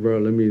telling you like, bro,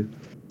 let me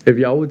if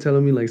y'all were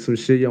telling me like some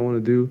shit y'all want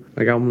to do,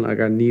 like I'm like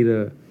I need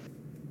a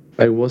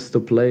like what's the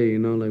play, you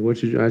know, like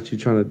what you actually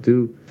trying to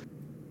do,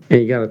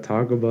 and you gotta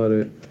talk about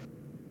it.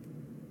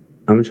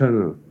 I'm trying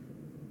to.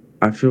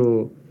 I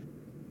feel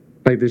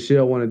like the shit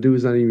I want to do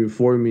is not even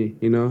for me,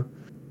 you know.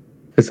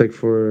 It's like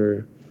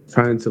for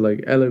trying to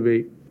like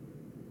elevate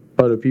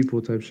other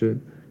people type shit.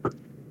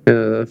 Yeah,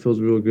 that feels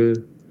real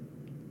good.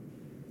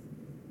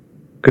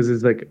 Because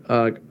it's like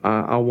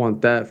I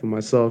want that for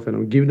myself and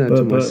I'm giving that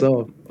to But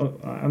myself.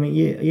 I mean,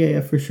 yeah,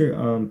 for sure.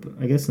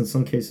 I guess in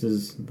some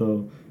cases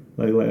though,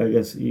 like I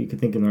guess you could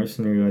think in our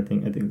scenario. I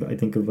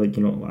think of like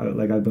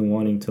like I've been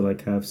wanting to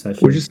like have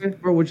sessions. What'd you say,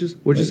 bro? What'd you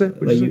say?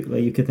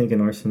 Like you could think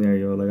in our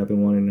scenario, like I've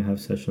been wanting to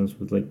have sessions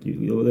with like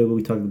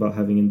we talked about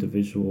having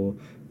individual,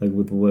 like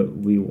with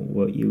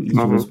what you each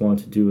of us want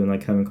to do, and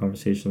like having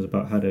conversations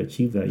about how to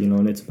achieve that,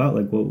 and it's about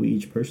like what we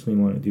each personally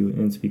want to do,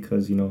 and it's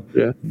because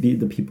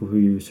the people who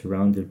you're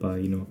surrounded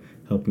by,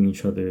 helping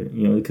each other,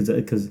 because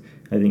I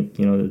think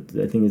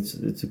I think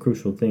it's a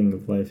crucial thing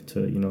of life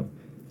to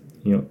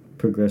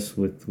progress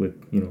with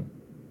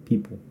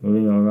people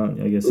around,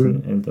 I guess,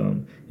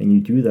 and you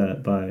do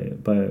that by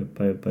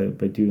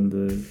doing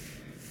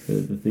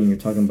the thing you're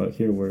talking about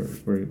here,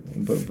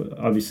 but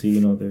obviously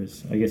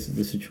there's, I guess,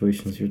 the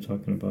situations you're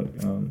talking about.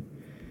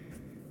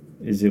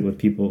 Is it with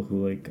people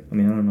who, like, I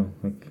mean, I don't know,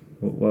 like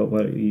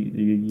what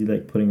you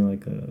like putting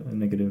like a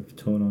negative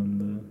tone on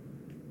the.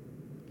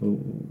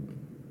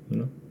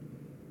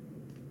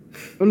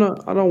 No,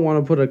 I don't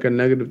want to put like a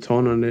negative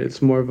tone on it.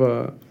 It's more of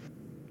a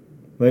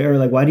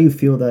like why do you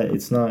feel that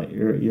it's not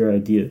your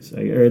ideas,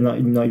 like, or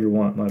not your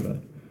want? My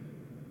bad.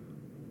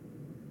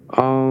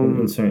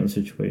 In certain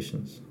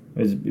situations,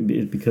 it's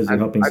because you're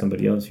helping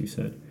somebody else. You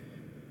said.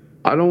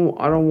 I don't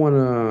want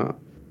to.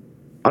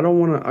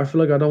 I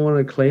feel like I don't want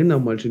to claim that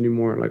much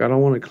anymore. Like I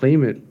don't want to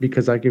claim it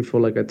because I can feel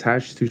like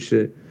attached to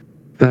shit.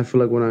 And I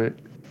feel like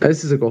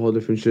this is like a whole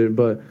different shit.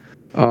 But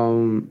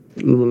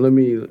let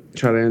me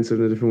try to answer it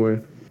in a different way.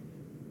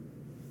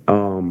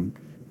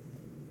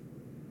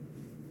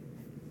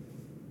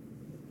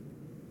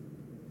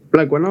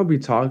 Like when I'll be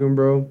talking,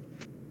 bro,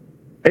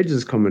 it's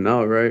just coming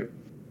out, right?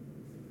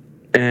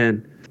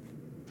 And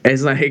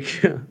it's like,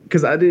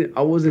 cause I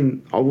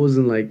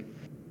wasn't like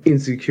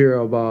insecure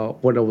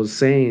about what I was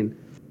saying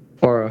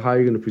or how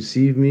you're gonna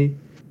perceive me.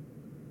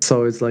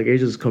 So it's like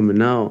it's just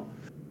coming out.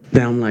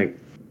 Then I'm like,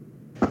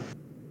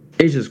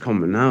 it's just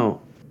coming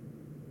out,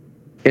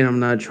 and I'm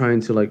not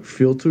trying to like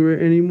filter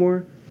it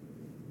anymore.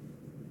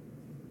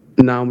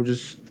 Now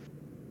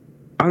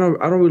I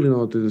don't really know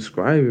how to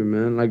describe it,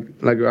 man.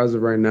 Like as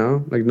of right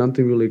now, like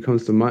nothing really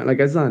comes to mind. Like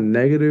it's not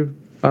negative.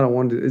 I don't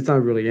want it. It's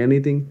not really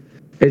anything.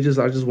 I just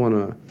want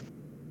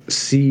to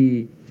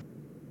see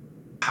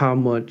how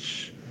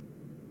much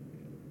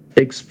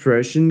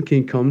expression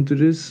can come to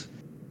this,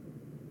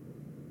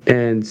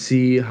 and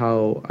see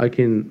how I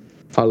can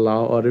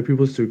allow other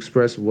people to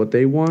express what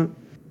they want,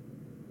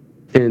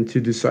 and to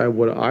decide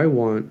what I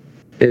want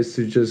is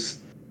to just.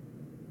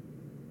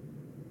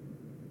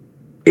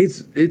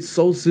 It's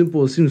so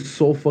simple. It seems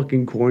so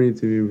fucking corny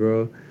to me,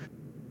 bro.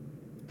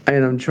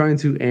 And I'm trying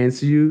to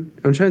answer you.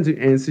 I'm trying to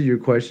answer your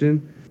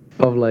question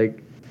of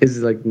like, is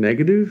it like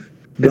negative?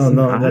 No,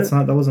 that's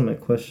not. That wasn't my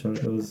question.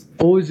 It was.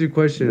 What was your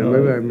question? No,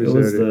 maybe I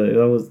misheard it.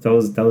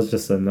 That was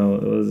just a no.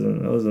 It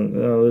wasn't. That wasn't.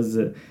 That was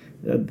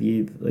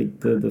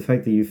the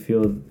fact that you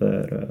feel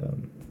that.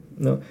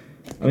 No,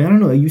 I mean, I don't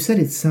know. You said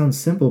it sounds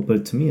simple,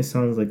 but to me it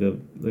sounds like a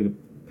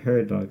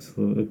paradox,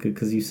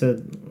 because you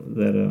said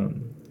that.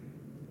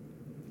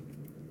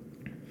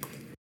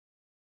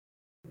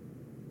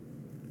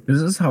 This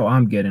is how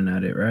I'm getting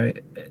at it,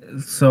 right?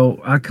 So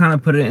I kind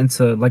of put it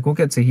into, like, we'll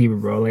get to Hebrew,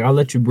 bro. Like, I'll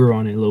let you brew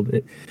on it a little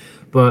bit.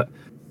 But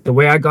the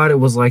way I got it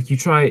was, like,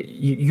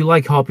 you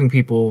like helping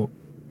people.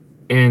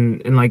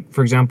 And like,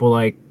 for example,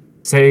 like,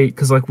 say,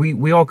 because, like,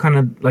 we all kind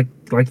of,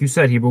 like you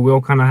said, Hebrew, we all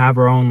kind of have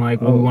our own,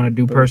 like, what we want to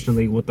do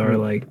personally with our,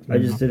 like, I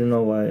just didn't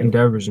know why.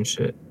 Endeavors and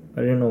shit.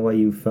 I didn't know why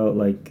you felt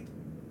like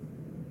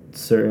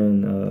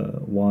certain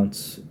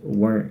wants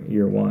weren't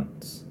your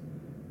wants.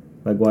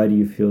 Like, why do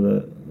you feel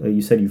that? Like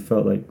you said, you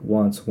felt like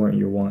wants weren't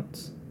your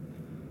wants.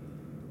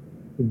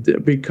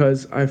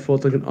 Because I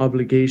felt like an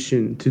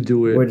obligation to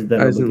do it. Where did that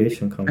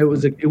obligation come from?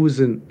 It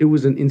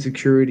was an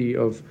insecurity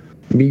of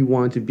me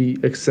wanting to be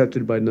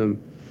accepted by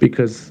them,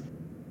 because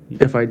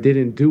if I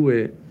didn't do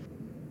it,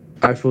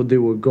 I felt they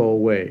would go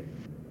away.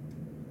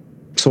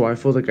 So I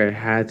felt like I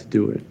had to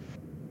do it.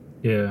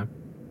 Yeah.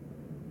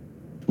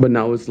 But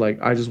now it's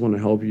like I just want to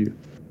help you.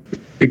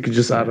 It could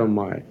just out of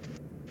my.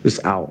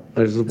 Just out.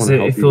 I just want to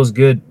help you. It feels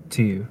good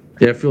to you.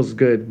 Yeah, it feels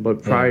good.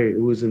 But prior,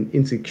 it was an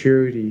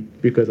insecurity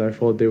because I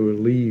thought they would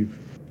leave.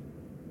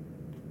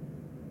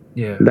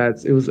 Yeah.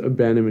 It was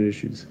abandonment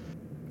issues.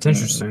 It's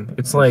interesting.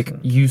 It's like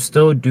you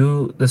still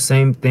do the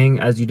same thing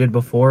as you did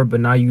before, but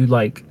now you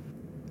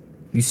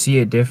see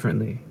it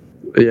differently.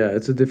 Yeah,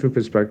 it's a different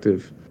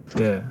perspective.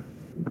 Yeah.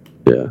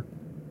 Yeah.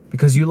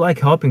 Because you like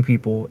helping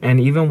people, and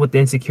even with the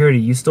insecurity,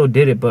 you still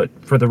did it, but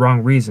for the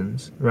wrong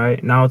reasons,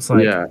 right? Now it's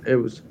like... Yeah, it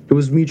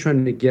was me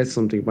trying to get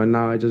something, but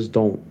now I just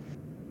don't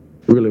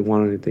really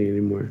want anything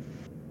anymore.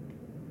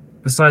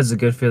 Besides the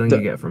good feeling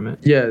you get from it.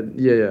 Yeah.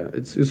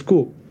 It's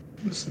cool.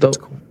 It's dope. It's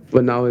cool.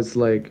 But now it's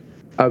like,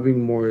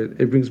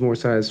 it brings more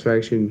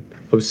satisfaction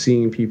of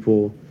seeing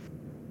people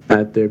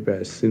at their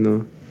best, you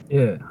know?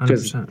 Yeah,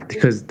 100%.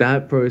 Because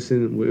that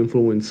person will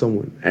influence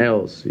someone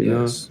else, you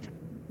know? Yes.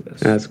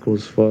 That's cool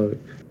as fuck.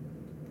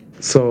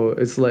 So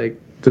it's like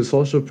the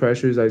social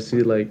pressures I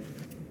see, like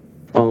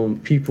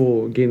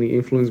people getting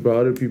influenced by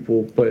other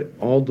people, but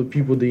all the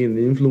people they get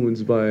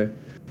influenced by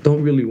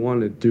don't really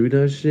want to do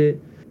that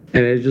shit.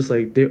 and it's just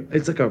like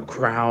it's like a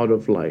crowd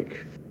of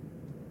like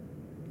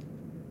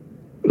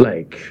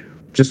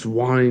just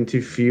wanting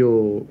to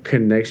feel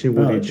connection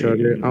with Oh, each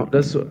other. dude.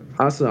 That's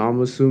what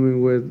I'm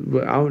assuming with,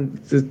 but I don't.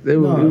 It No,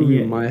 would be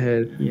yeah, in my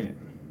head. yeah.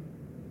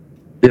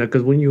 Yeah,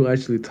 because when you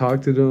actually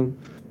talk to them,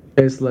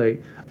 it's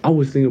like I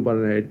was thinking about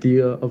an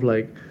idea of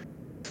like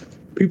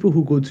people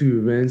who go to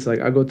events. Like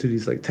I go to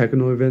these like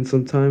techno events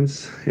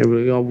sometimes, and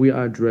we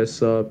all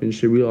dress up and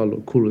shit. We all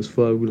look cool as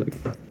fuck. We like,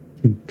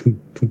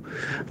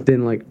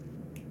 then like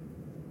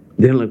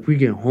we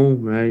get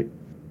home, right?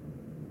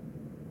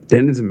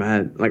 Then it's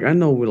mad. Like I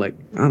know we're like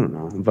I don't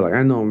know, but like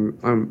I know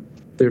I'm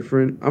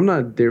different. I'm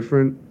not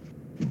different,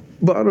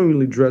 but I don't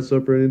really dress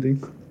up or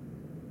anything.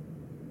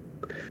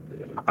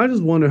 I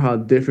just wonder how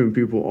different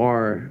people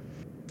are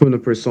from the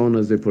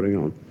personas they're putting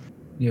on.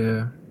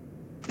 Yeah.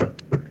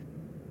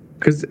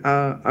 Because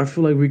I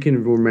feel like we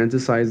can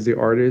romanticize the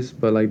artist,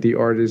 but like the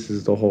artist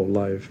is the whole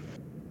life.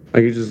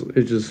 Like it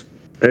just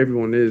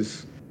everyone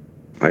is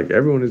like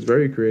everyone is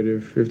very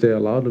creative if they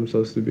allow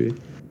themselves to be.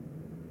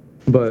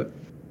 But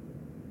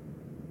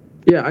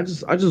yeah, I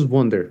just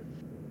wonder.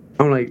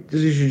 I'm like,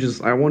 you should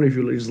just. I wonder if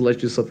you just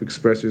let yourself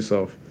express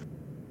yourself,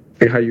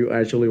 like how you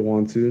actually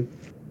want to,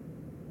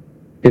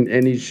 in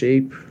any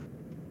shape,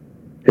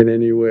 in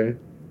any way.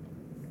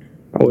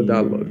 How would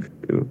that Yeah. look?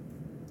 You know,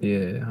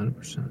 Yeah,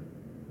 100%.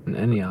 In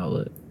any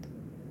outlet.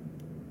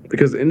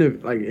 because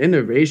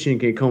innovation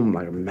can come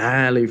like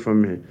madly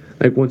from it.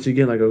 Like once you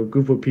get like a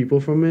group of people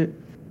from it,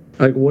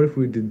 like what if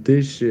we did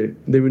this shit?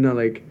 Then we're not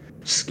like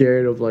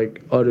scared of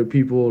like other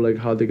people, like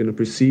how they're gonna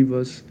perceive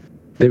us.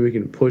 Then we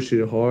can push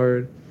it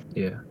hard.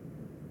 Yeah.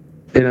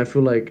 And I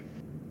feel like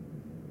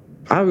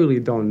I really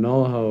don't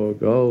know how it'll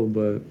go,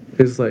 but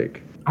it's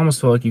like I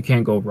almost feel like you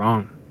can't go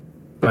wrong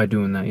by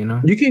doing that, you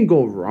know? you can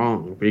go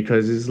wrong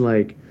because it's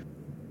like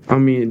I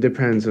mean it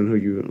depends on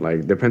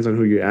depends on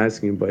who you're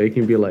asking, but it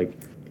can be like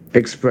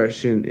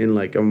expression in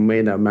like a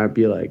way that might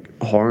be like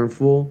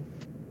harmful.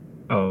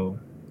 Oh.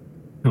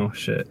 Oh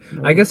shit.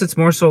 I guess it's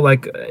more so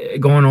like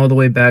going all the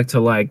way back to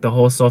like the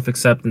whole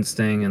self-acceptance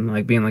thing and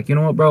like being like, you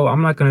know what, bro,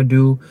 I'm not gonna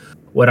do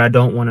what I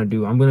don't want to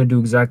do. I'm gonna do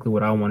exactly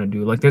what I want to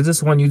do. Like there's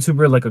this one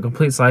YouTuber, like a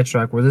complete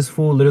sidetrack, where this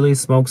fool literally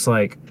smokes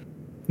like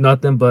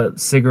nothing but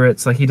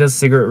cigarettes. Like he does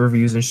cigarette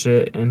reviews and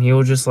shit, and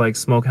he'll just like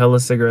smoke hella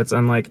cigarettes.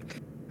 And like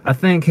I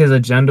think his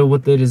agenda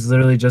with it is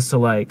literally just to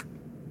like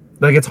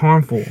it's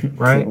harmful,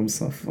 right? Kill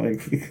himself,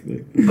 like.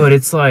 But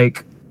it's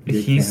like Get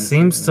he cancer,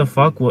 seems to man.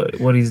 fuck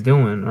what he's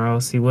doing, or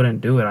else he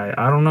wouldn't do it.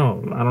 I don't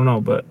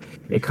know, but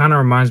it kind of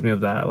reminds me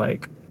of that.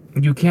 Like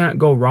you can't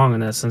go wrong in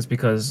that sense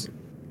because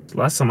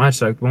last time I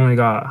checked, we only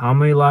got how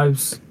many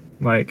lives?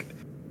 Like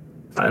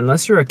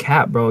unless you're a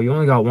cat, bro, you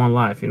only got one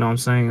life. You know what I'm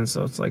saying? And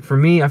so it's like for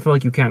me, I feel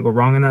like you can't go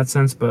wrong in that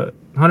sense. But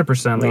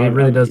 100%, like No, it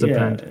really does yeah,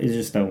 depend. it's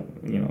just that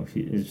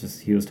it's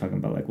just he was talking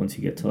about like once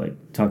you get to like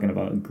talking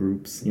about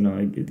groups,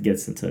 it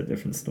gets into a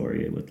different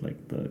story with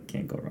like the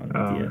can't go wrong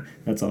idea.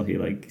 That's all he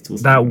like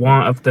was That talking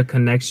want about. of the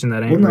connection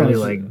that ain't Well, no, really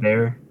it's like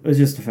there. It's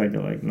just the fact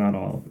that like not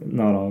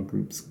all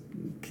groups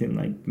can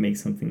like make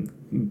something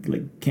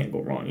like can't go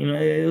wrong.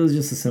 It was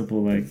just a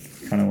simple like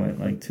kind of went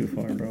like too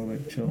far, bro.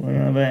 Like chill. But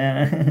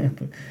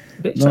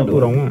Bitch, I do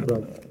what I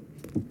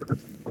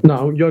want.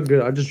 No, you're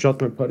good. I just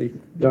dropped my putty.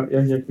 Yeah,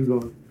 keep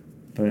going.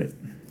 But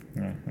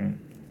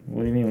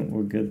what do you mean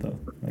we're good though?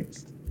 Like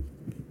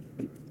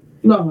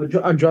No,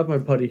 I dropped my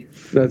putty.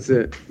 That's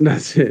it.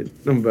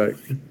 I'm back.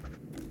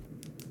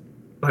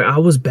 Like I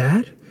was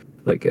bad,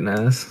 like an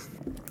ass.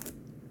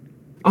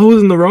 I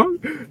was in the wrong,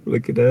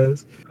 like an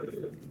ass.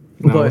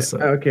 No, But what's up?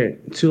 okay,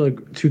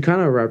 to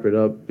kind of wrap it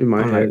up in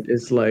my Alright. head,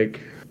 it's like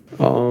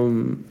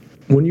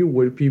when you're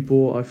with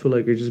people, I feel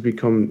like it just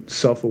become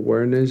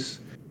self-awareness.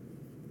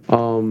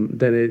 Then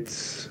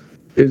it's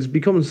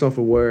becoming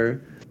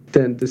self-aware.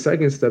 Then the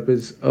second step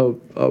is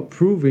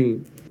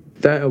proving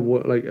that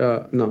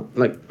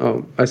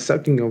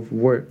accepting of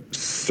what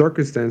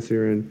circumstance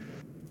you're in,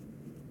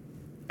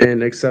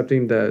 and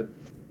accepting that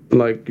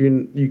like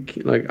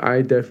like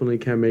I definitely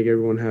can't make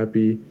everyone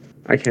happy.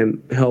 I can't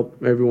help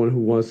everyone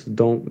who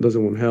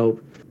doesn't want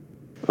help.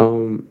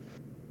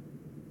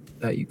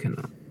 That you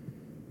cannot.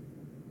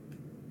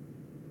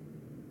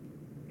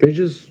 It's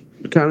just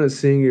kind of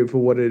seeing it for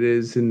what it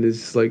is, and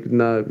it's like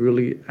not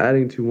really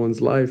adding to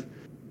one's life.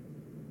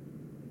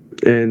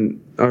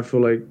 And I feel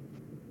like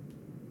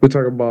we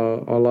talk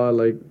about a lot,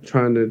 like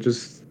trying to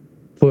just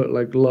put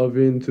like love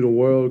into the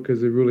world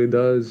because it really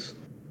does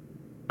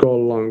go a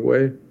long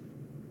way.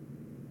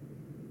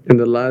 And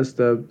the last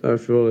step I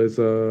feel is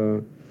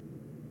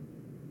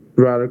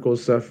radical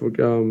self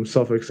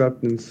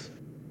acceptance,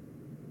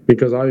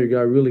 because all you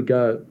got really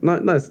got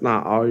not that's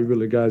not all you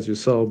really got is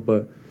yourself,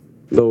 but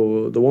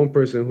the one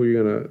person who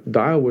you're gonna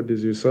die with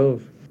is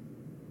yourself.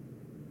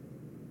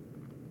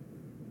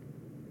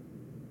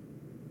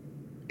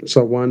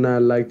 So why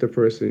not like the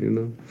person, you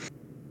know?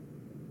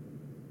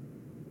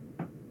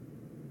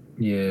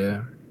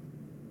 Yeah.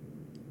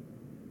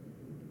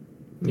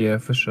 Yeah,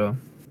 for sure.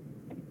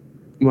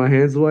 My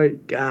hands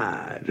white,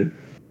 God,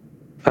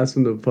 that's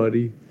from the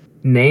putty.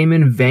 Name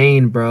in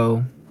vain,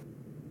 bro.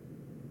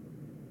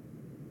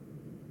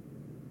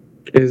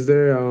 Is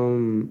there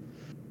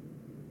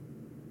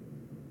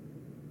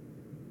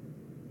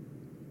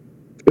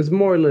it's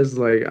more or less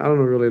like I don't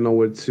really know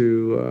what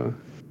to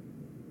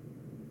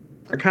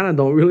I kind of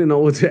don't really know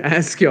what to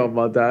ask y'all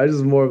about that. I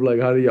just more of like,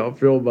 how do y'all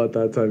feel about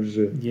that type of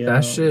shit? Yeah,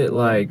 That shit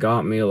like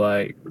got me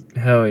like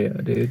hell yeah,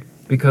 dude.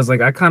 Because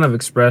like I kind of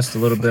expressed a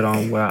little bit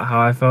on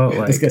how I felt this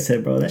like guy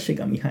said, bro, that shit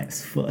got me high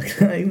as fuck.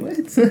 Like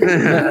what?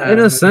 in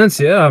a sense,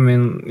 yeah. I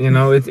mean, you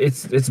know, it's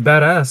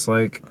badass.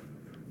 Like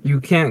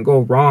you can't go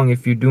wrong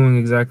if you're doing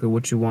exactly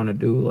what you want to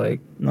do. Like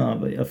No,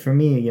 but for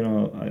me, you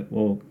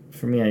know,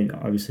 for me, I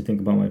obviously think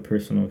about my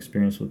personal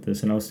experience with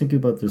this, and I was thinking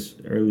about this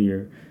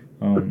earlier,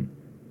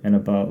 and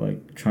about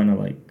like trying to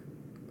like,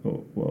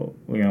 well,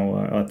 you know,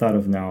 I thought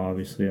of now,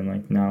 obviously, and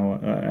like now,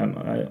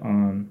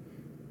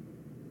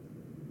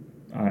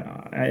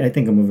 I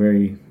think I'm a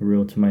very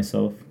real to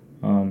myself.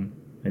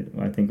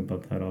 I think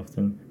about that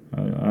often.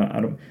 I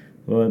don't,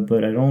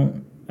 but I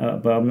don't.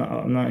 But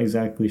I'm not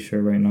exactly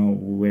sure right now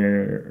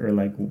where or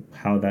like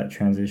how that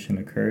transition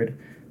occurred,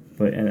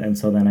 but and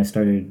so then I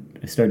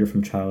started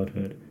from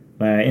childhood.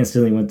 Like I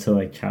instantly went to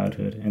like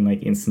childhood and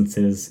like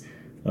instances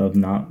of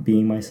not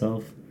being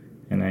myself,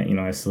 and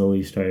I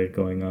slowly started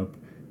going up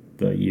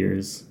the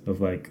years of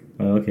like,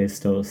 well, okay, there's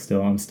still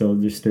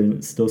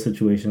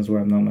situations where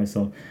I'm not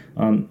myself,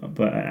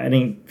 but I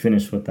didn't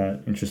finish with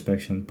that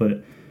introspection,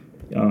 but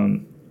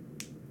um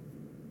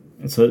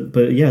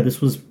but yeah, this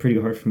was pretty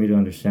hard for me to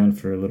understand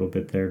for a little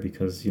bit there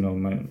because you know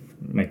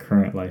my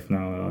current life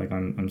now, like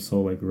I'm so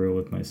like real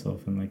with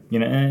myself, and like, you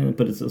know,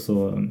 but it's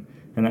also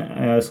and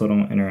I also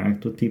don't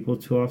interact with people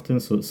too often,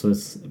 so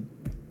it's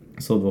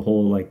so the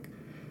whole like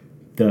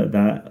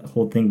that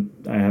whole thing,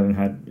 I haven't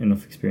had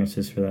enough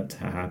experiences for that to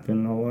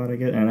happen a lot, I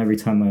guess. And every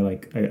time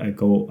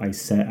I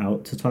set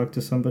out to talk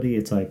to somebody,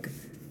 it's like,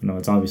 you know,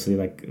 it's obviously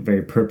like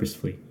very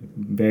purposefully,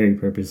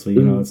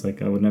 you know, it's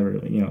like I would never,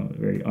 you know,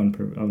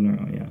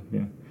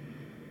 yeah,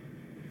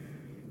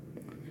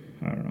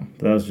 I don't know,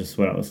 but that was just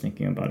what I was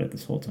thinking about it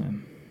this whole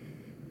time.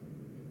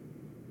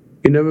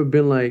 You never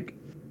been like,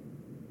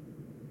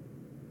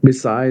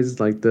 besides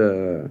like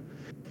the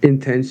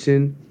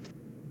intention,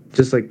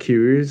 just like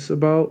curious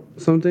about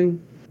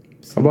something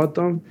about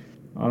them?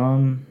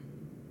 um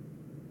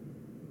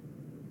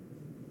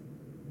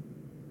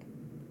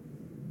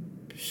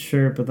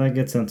sure, but that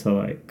gets into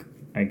like,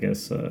 I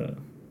guess,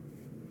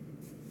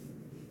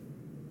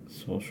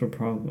 social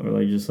problem, or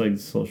like just like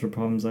social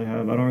problems I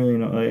have. I don't really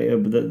know,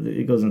 like, but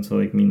it goes into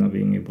like me not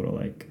being able to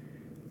like,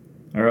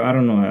 or I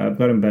don't know, I've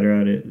gotten better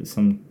at it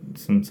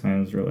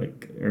sometimes, or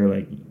like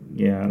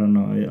yeah, I don't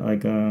know,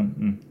 like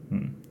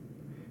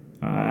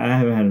I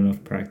haven't had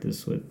enough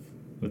practice with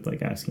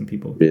like asking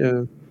people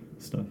Yeah,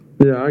 stuff.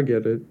 yeah, I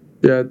get it.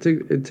 Yeah,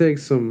 it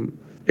takes some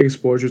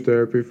exposure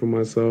therapy for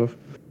myself.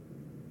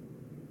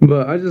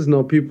 But I just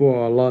know people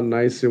are a lot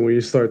nicer when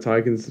you start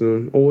talking to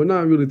them. Or well,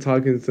 not really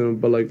talking to them,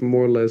 but like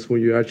more or less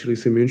when you actually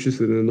seem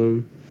interested in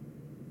them.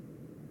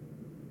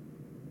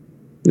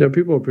 Yeah,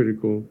 people are pretty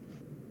cool.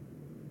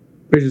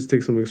 They just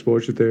take some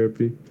exposure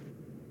therapy.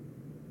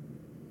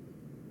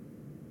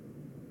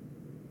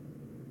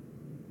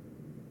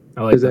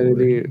 I like Is there that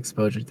word, anything?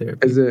 exposure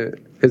therapy. Is there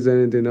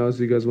anything else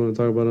you guys want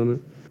to talk about on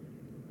it?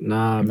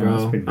 Nah, No,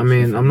 it's bro. pretty I good shit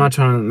mean, for I'm me. not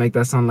trying to make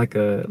that sound like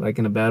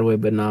in a bad way,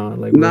 but nah,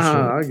 like real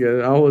Nah, shit. I get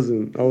it. I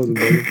wasn't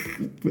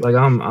bugging. Like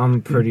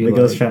I'm pretty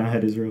Miguel's like trying to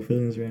hide his real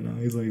feelings right now.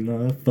 He's like,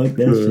 nah, fuck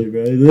that Yeah. shit,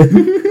 bro.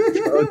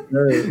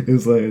 Okay.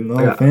 It's like, no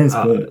like, offense,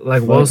 but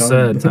like fuck well on.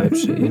 said type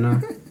shit, you know?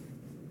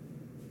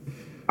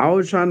 I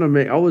was trying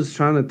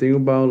to think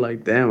about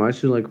like, damn, I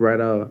should like write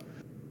a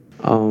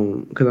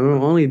because I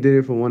only did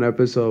it for one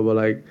episode, but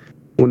like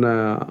when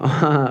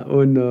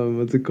when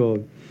what's it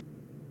called,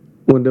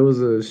 when there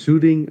was a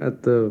shooting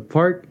at the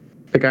park,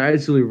 like I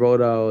actually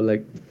wrote out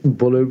like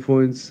bullet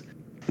points,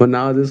 but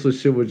now this was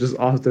shit was just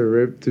off the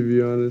rip, to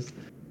be honest.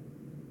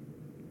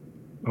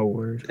 Oh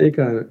word. It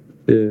kind of,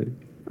 yeah.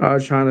 I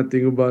was trying to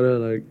think about it,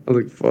 like I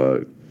was like,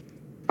 fuck,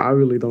 I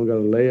really don't got a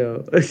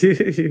layout,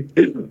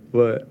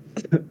 but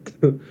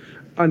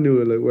I knew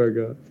it like where I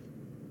got.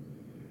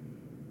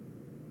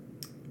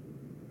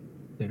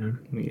 Damn.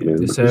 Yeah, They Man,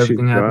 say this shit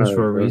everything happens dry,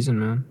 for a bro. reason,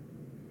 man.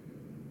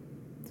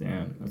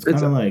 damn, it's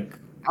It's kind of like,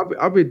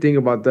 I'll be thinking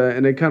about that,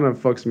 and it kind of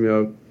fucks me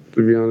up,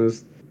 to be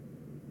honest.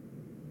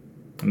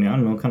 I mean, I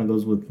don't know, it kind of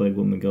goes with like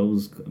what Miguel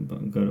was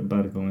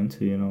about to go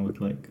into, you know,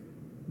 with like,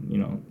 you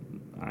know,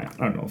 I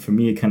don't know. For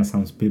me, it kind of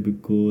sounds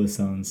biblical. It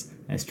sounds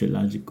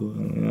astrological.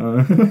 You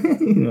know,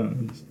 you know.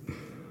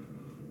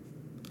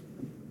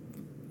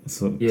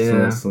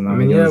 Yeah. So now I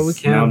mean, yeah, we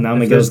can. Now If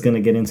Miguel's there's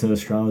gonna get into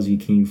astrology.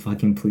 Can you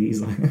fucking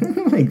please?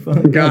 Like, fuck,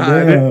 God.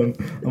 goddamn.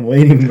 I'm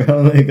waiting,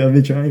 bro. Like, I've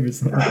been trying for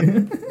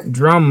something.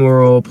 drum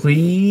roll,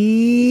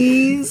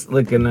 please.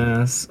 Looking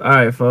ass. All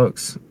right,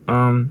 folks.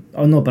 Oh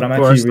no, but I'm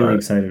Before I actually really start.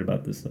 excited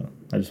about this though.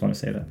 I just want to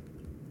say that.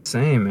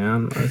 Same,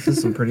 man. This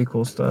is some pretty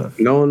cool stuff.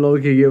 No one low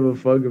can give a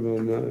fuck about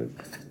mine.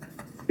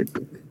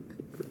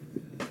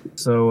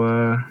 So,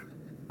 all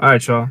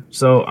right, y'all.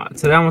 So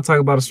today I'm gonna talk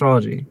about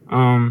astrology.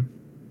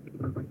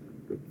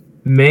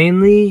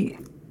 Mainly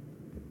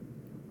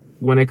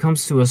when it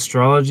comes to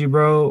astrology,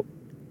 bro,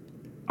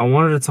 I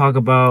wanted to talk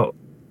about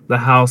the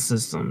house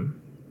system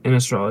in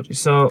astrology.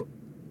 So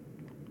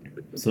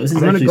So this is I'm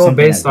gonna actually go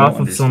something I based don't off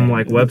of some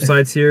like understand.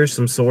 websites here,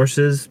 some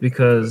sources,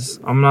 because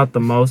I'm not the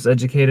most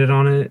educated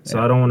on it. So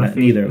I don't want to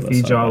Neither of us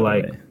feed are, y'all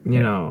by the like, way.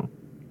 you know,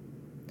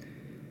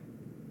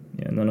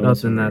 Yeah, none of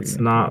us are nothing very that's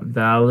good. not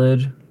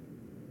valid.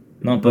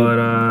 No, But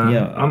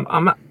yeah,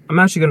 I'm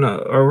actually gonna,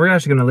 or we're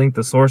actually gonna link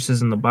the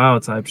sources in the bio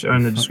type shit or I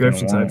in the fucking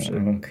description type won't. I shit.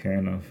 don't care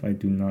enough. I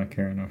do not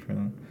care enough for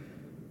that.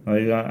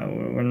 Like,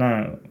 we're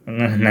not an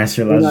We're not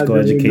astrological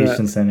doing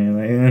education that. center.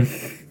 Like,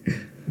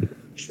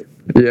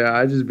 Yeah,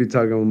 I just be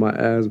talking with my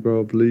ass,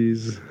 bro.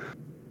 Please.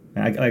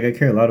 I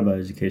care a lot about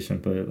education,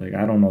 but like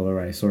I don't know the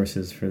right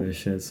sources for this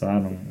shit, so I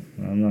don't.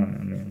 I'm not.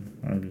 I mean,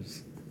 I'm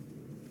just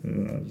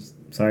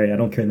sorry. I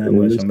don't care that Yeah,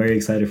 much. this I'm very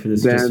excited for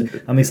this. Just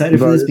damn, I'm excited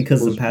for bro. this This because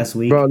the was, past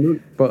week bro.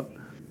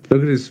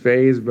 Look at his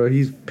face, bro.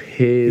 He's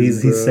pissed,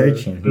 he's bro.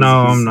 searching. No,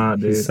 I'm not,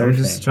 He's dude. I'm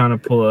just surfing. trying to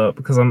pull up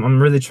because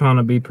I'm really trying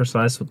to be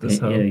precise with this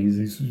Yeah, hoe.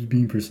 he's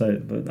being precise.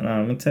 But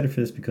I'm excited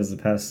for this because the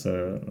past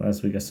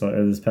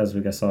this past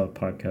week I saw a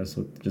podcast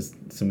with just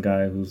some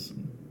guy who's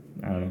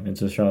I don't know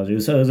into astrology. It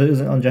was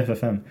on Jeff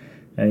FM,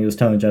 and he was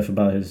telling Jeff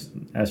about his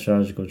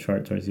astrological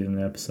chart towards the end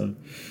of the episode.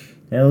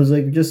 And it was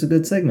like just a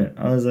good segment.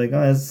 I was like,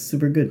 oh, that's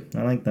super good.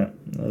 I like that.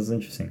 That was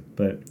interesting.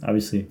 But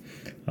obviously,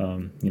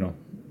 you know,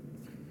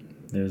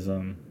 there's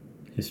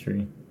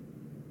history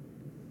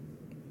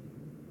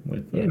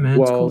with Yeah, man,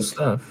 it's cool Well,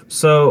 stuff.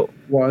 So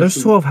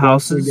there's 12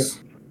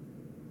 houses,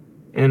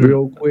 and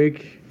real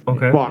quick.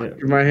 okay, Fuck, Yeah.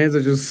 my hands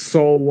are just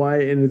so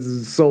white and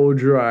it's so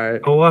dry.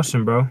 go wash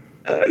them, bro.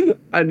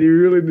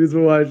 Really need to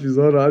wash these.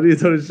 Hold on, I need to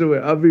tell the show.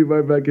 I'll be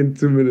right back in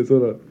 2 minutes.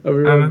 Hold on, I'll be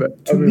right back.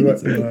 I'll 2 be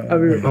minutes. right. I'll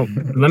be right. Oh,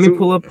 let me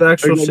pull up the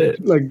actual like,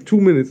 shit. Like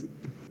 2 minutes.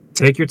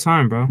 Take your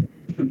time, bro.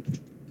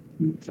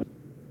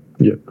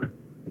 Yeah.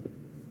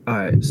 All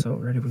right, so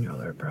ready when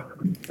y'all are, bro.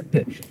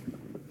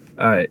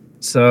 All right,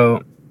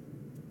 so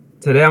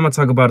today I'm gonna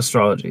talk about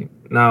astrology.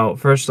 Now,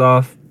 first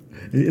off,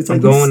 It's I'm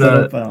like going he's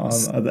to.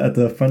 set up at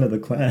the front of the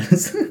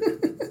class.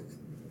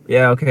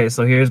 Yeah, okay,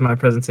 so here's my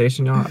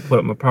presentation, y'all. I put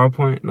up my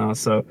PowerPoint. No,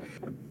 so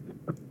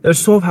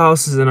there's 12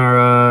 houses in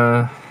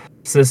our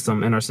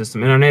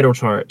in our natal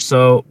chart.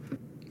 So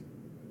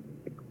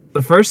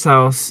the first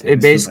house, it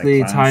This was like basically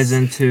class. ties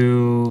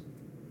into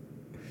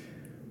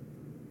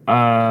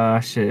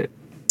shit.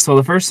 So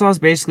the first house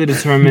basically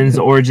determines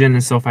the origin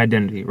and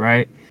self-identity,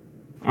 right?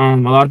 A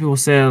lot of people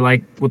say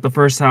like with the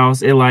first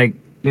house, it like,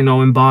 you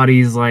know,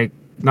 embodies like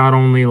not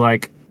only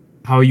like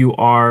how you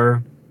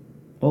are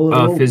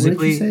physically. What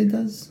did you say it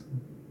does?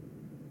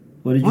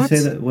 What did you What? say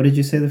that? What did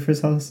you say the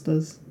first house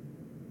does?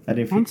 I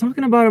didn't. I'm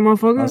talking about it,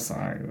 motherfucker. I'm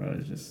sorry, bro.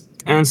 It's just.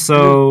 And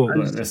so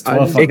There's I 12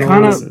 just- fucking it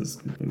kinda-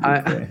 houses.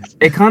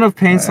 it kind of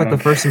paints I like the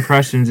don't- first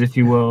impressions, if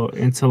you will,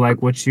 into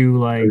like what you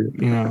like,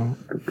 you know,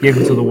 give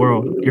into the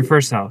world. Your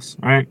first house,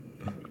 right?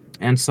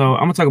 And so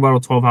I'm gonna talk about all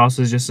 12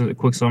 houses, just a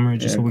quick summary,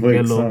 just so we can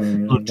get a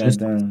little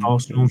gist of the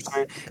house, you know what I'm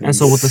saying? And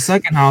so with the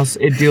second house,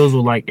 it deals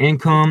with like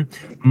income,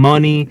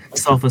 money,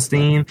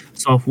 self-esteem,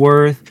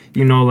 self-worth,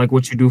 you know, like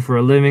what you do for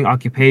a living,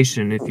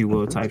 occupation, if you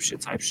will, type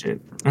shit.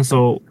 And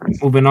so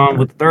moving on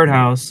with the third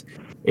house,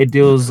 it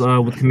deals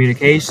with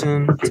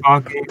communication,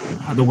 talking,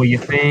 the way you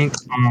think.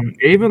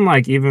 It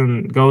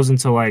even goes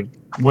into like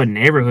what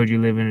neighborhood you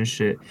live in and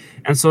shit.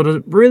 And so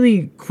to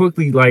really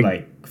quickly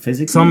like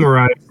physically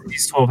summarize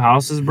these 12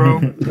 houses, bro.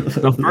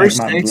 The first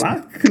like my six.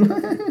 block.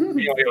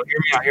 Yo,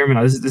 hear me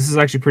out. This is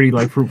actually pretty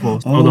like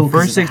fruitful. So Oh, the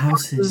first six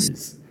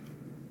houses,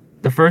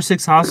 the first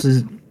six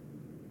houses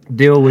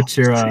deal with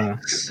your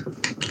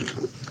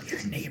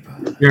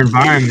neighborhood. your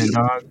environment,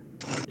 dog.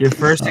 Your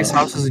first six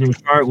houses in your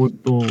chart will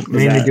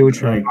mainly deal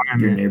with your like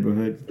your environment,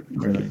 neighborhood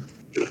or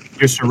like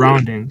your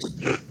surroundings.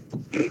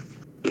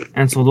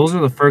 And so those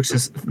are the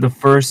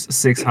first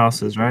six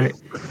houses, right?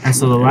 And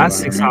so the last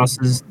six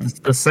houses,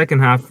 the second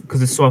half,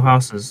 because it's 12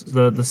 houses,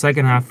 the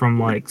second half from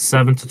like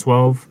 7 to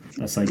 12,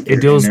 that's like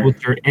it deals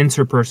with your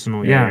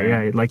interpersonal.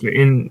 Yeah, like your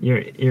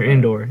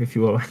indoor, if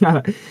you will.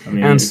 I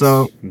mean, and it's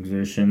so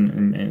exertion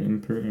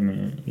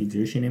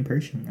in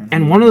person.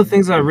 and one of the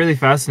things that really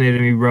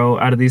fascinated me, bro,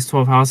 out of these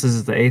 12 houses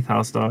is the eighth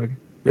house, dog.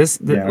 I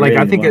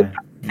think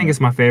it's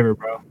my favorite,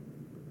 bro.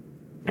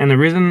 And the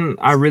reason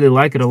I really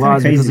like it a lot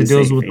is because it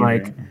deals with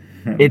like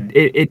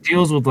it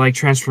deals with like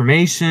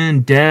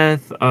transformation,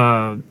 death,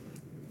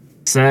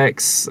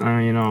 sex,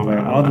 you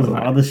know,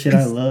 all the shit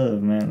I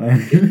love,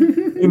 man.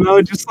 you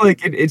know, just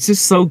like it's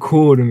just so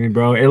cool to me,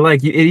 bro.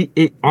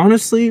 It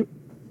honestly,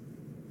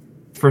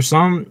 for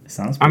some,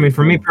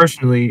 for me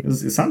personally,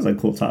 it sounds like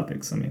cool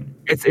topics. I mean,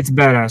 it's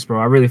badass, bro.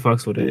 I really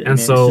fucks with it. And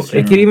it's so just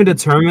it can even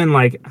determine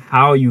like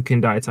how you can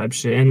die type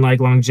shit, and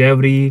like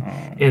longevity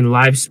and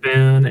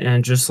lifespan,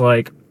 and just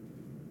like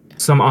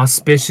some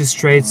auspicious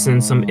traits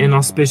and some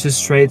inauspicious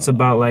traits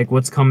about like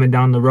what's coming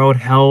down the road,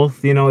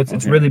 health, you know,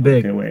 it's really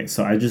big. Okay, wait.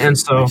 So I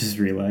just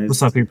realized.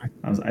 What's up, people?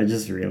 I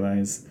just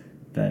realized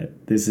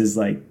that this is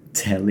like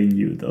telling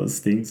you those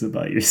things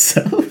about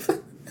yourself.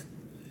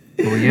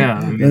 Well, yeah,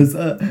 I mean, That's,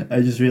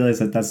 I just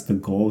realized that that's the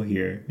goal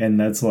here, and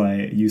that's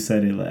why you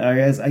said it. Like, I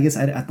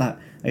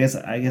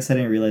guess I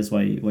didn't realize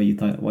why you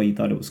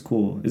thought it was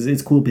cool.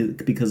 It's cool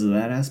because of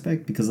that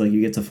aspect, because like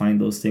you get to find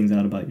those things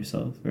out about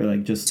yourself, or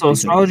like just so because.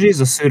 astrology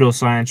is a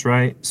pseudoscience,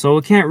 right? So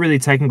it can't really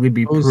technically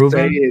be Don't proven.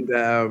 say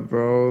that,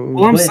 bro.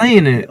 Well, I'm But-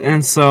 saying it,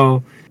 and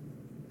so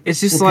it's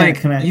just Well,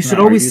 like can I you should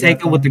argue always that,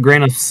 take it with though? a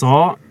grain of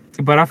salt.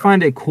 But I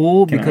find it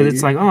cool Can I because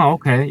it's like, argue? oh,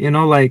 okay, you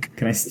know, like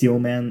Can I steel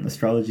man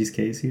astrology's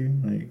case here?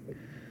 Like,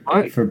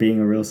 what? for being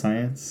a real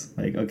science.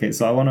 Like, okay,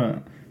 so I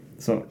wanna.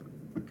 So,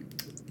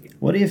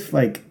 what if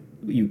like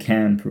you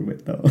can prove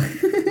it though?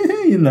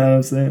 You know what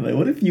I'm saying? Like,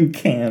 what if you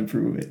can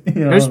prove it?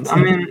 You know There's, what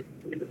I'm I saying?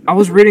 mean, I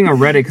was reading a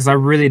Reddit because I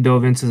really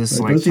dove into this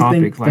Like, like don't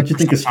you think- topic. Like, don't you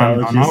think for some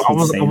time now.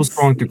 astrology is I was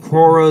insane? scrolling through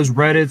Quora's,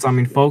 Reddits. I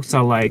mean, folks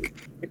are like,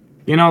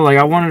 you know, like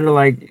I wanted to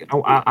like,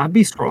 I'd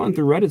be scrolling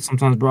through Reddit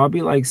sometimes, bro. I'd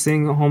be like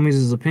seeing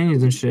homies'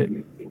 opinions and shit.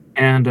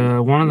 And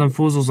one of them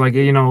fools was like,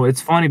 you know,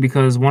 it's funny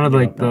because one of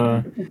like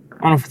the,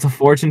 I don't know if it's a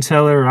fortune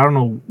teller, or I don't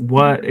know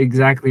what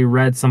exactly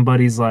read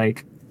somebody's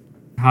like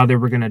how they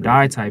were gonna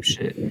die type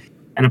shit.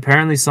 And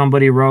apparently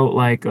somebody wrote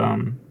like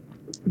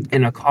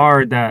in a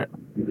card that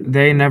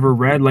they never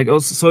read. Like it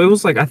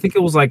was like I think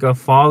it was like a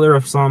father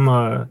of some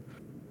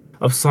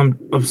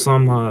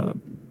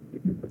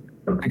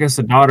I guess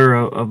a daughter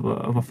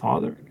of a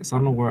father. I guess I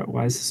don't know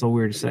why this is so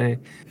weird to say.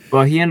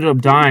 But he ended up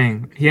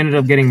dying. He ended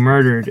up getting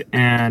murdered,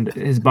 and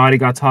his body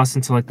got tossed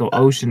into like the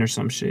ocean or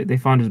some shit. They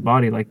found his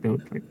body like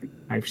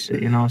type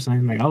shit. You know what I'm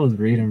saying? Like I was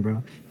reading,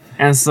 bro.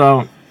 And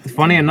so,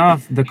 funny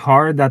enough, the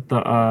card that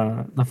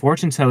the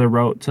fortune teller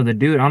wrote to the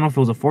dude, I don't know if it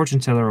was a fortune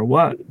teller or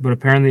what, but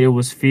apparently it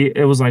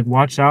was like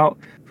watch out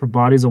for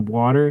bodies of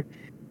water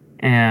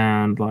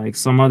and like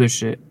some other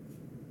shit.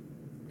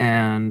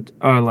 And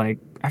like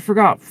I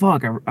forgot.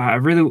 Fuck. I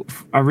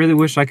really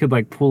wish I could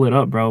like pull it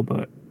up, bro.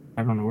 But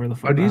I don't know where the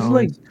fuck. Are these the hell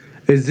like? it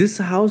Is this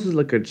house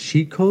like a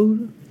cheat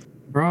code? is.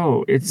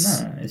 Bro?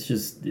 It's Nah,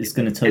 it's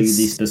gonna tell you these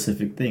it's-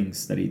 specific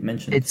things that he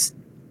mentioned. it's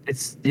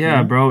yeah,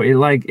 Yeah. bro. It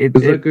like it.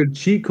 It's it like a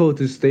cheat code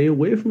to stay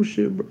away from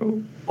shit,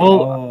 bro. well,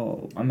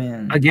 Oh, I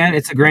mean, again,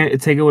 it's a grain.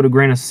 Take it with a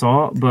grain of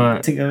salt,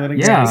 but take it with a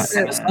yeah,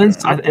 grain in a of sense,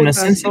 salt. in a Put that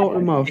sense, salt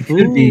in my it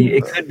could be. food.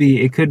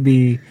 It could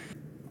be.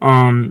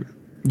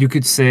 You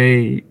could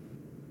say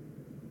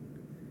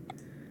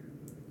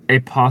a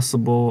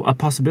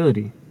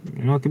possibility.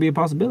 You know, it could be a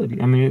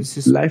possibility. I mean, it's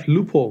just Life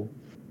loophole.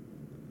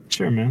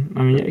 sure, man.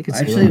 I mean, yeah, you could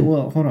say Actually, that.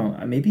 well, hold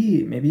on.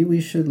 Maybe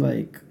we should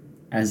like,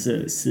 as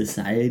a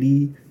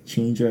society,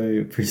 change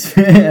our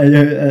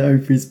our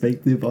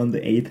perspective on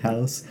the eighth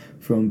house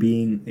from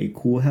being a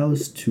cool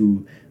house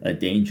to a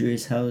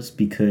dangerous house,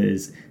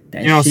 because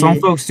that You know, some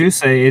shit- folks do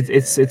say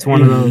it's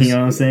one of those. You know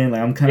what I'm saying?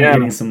 Like, I'm kind of Yeah.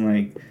 getting some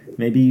like,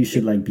 maybe you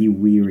should like be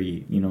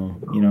weary. You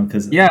know,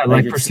 because Yeah,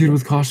 like it's- proceed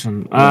with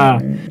caution. Yeah.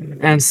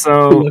 And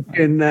so,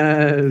 Looking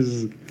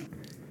ass.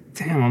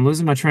 damn, I'm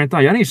losing my train of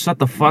thought. Y'all need to shut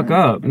the fuck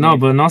Yeah. up. No,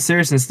 but in all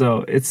seriousness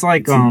though, it's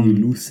like It's an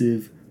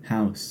elusive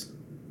house.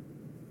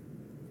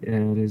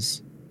 yeah, it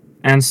is.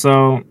 And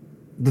so,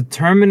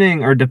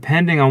 determining or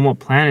depending on what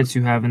planets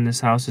you have in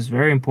this house is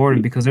very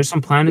important because there's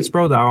some planets,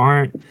 bro, that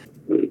aren't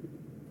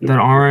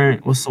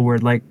what's the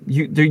word? Like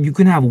you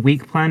can have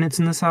weak planets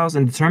in this house,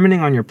 and determining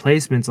on your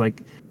placements,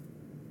 like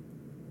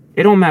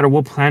it don't matter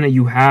what planet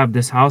you have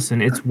this house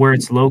in, it's where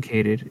it's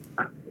located.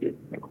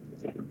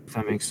 If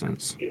that makes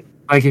sense.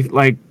 Like if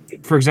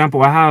for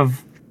example, I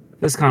have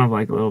this kind of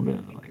like a little bit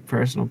like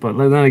personal, but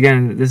then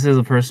again, this is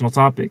a personal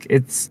topic.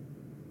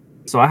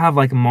 So I have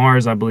like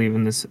Mars, I believe,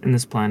 in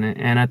this planet,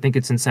 and I think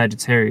it's in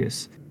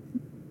Sagittarius,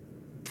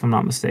 if I'm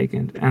not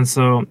mistaken. And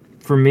so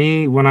for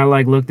me, when I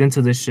like looked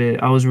into this shit,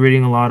 I was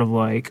reading a lot of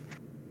like,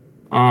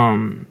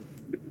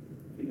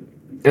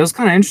 it was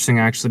kind of interesting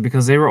actually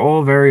because they were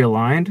all very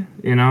aligned.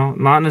 You know,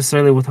 not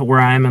necessarily with where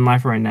I am in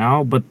life right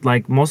now, but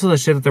like most of the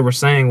shit that they were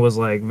saying was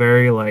like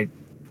very like,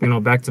 you know,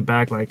 back to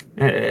back. Like,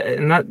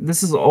 and that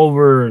this is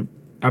over,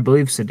 I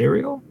believe,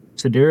 sidereal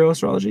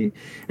astrology.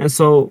 And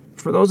so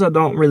for those that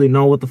don't really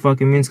know what the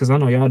fuck it means, because I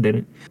know y'all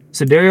didn't,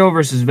 sidereal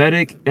versus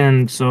Vedic.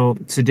 And so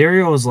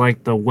sidereal is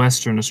like the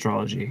Western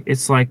astrology.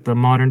 It's like the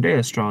modern day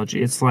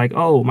astrology. It's like,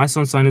 oh, my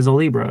sun sign is a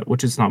Libra,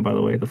 which it's not, by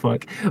the way, the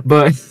fuck,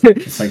 but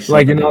It's like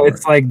like, you know, Schopenhauer.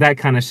 it's like that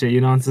kind of shit,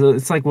 you know. And so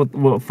it's like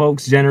what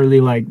folks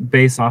generally like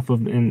base off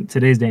of in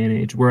today's day and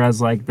age.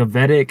 Whereas like the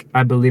Vedic,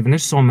 I believe, and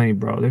there's so many,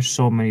 bro, there's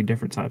so many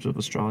different types of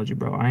astrology,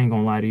 bro. I ain't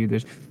gonna lie to you,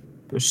 there's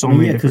so I mean,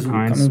 many yeah, 'cause- different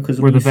I kinds. mean, 'cause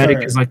where when the you Vedic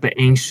start- is like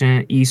the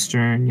ancient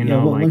Eastern, you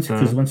know, well, like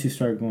because once you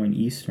start going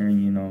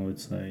Eastern, you know,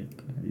 it's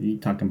like you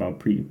talking about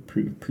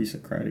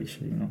pre-Socratic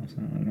shit. You know what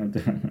I'm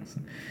saying? You know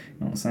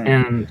what I'm saying?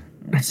 and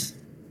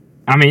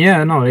I mean,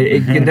 yeah, no,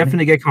 it can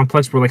definitely get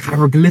complex for like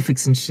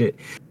hieroglyphics and shit.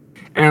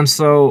 And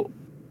so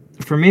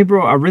for me,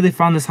 bro, I really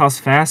found this house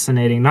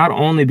fascinating. Not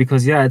only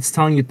because yeah, it's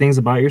telling you things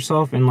about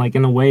yourself, and like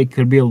in a way, it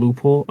could be a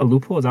loophole. A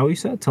loophole, is that what you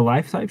said? To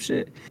life type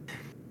shit.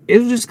 It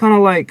was just kind of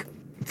like,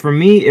 for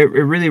me, it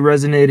really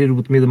resonated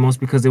with me the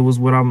most because it was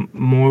what I'm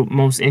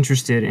most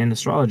interested in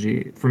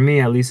astrology. For me,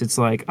 at least, it's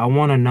like I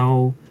want to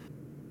know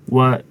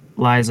what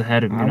lies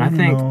ahead of me. I And I want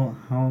to think, know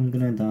how I'm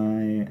gonna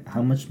die,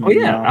 how much oh money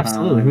yeah, I'll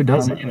absolutely. Who have, how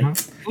doesn't? much You like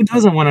know, who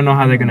doesn't want to know I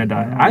how they're gonna know,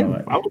 I die? know.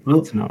 Like, I would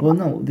love to know. No.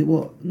 I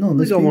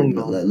think I want to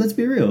know. Let's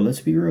be real. Let's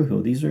be real,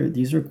 Hill. These are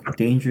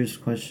dangerous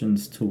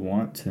questions to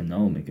want to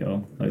know,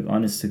 Miguel. Like,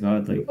 honest to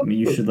God, like, I mean,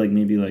 you should like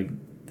maybe like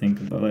think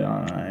about like,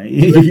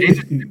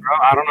 Bro,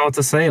 I don't know what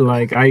to say.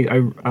 Like I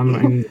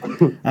mean,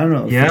 I don't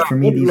know. yeah, For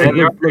me, these they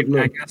are are, Look, I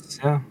look, guess.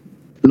 Yeah.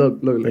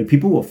 like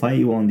people will fight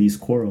you on these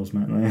quarrels,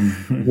 man.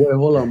 Like, wait,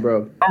 hold on,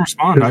 bro. I don't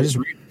respond. I just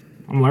read.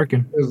 I'm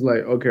lurking. It's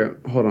like, okay,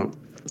 hold on.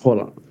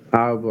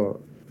 I have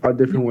a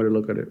different way to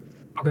look at it.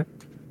 Okay.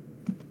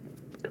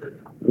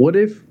 What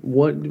if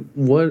what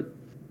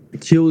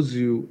kills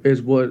you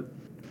is what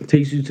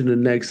takes you to the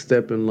next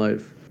step in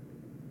life?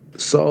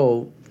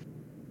 So,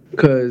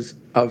 because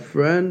a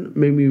friend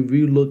made me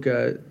relook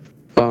at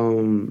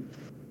oh,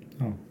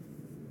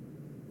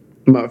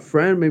 my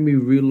friend made me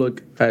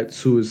relook at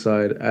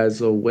suicide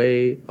as a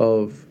way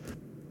of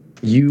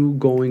you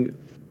going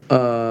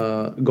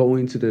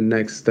to the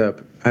next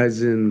step,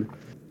 as in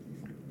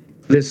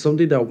there's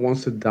something that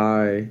wants to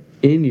die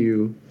in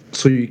you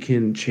so you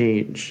can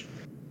change.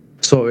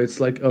 So it's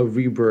like a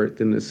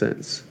rebirth in a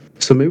sense.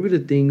 So maybe the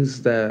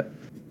things that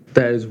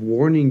is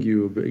warning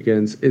you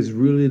against is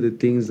really the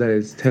things that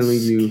is telling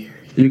you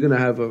you're gonna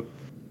have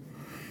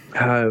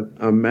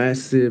a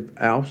massive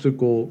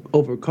obstacle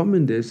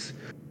overcoming this,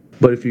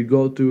 but if you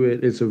go through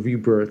it, it's a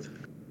rebirth.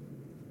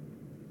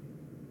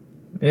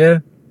 Yeah,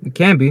 it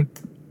can be.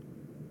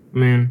 I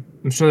mean,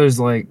 I'm sure there's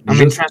like, I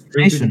mean, Just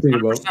transformation, think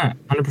about.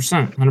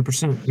 100%,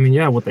 100%. I mean,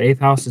 yeah, with the eighth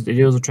house, it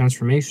deals with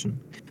transformation.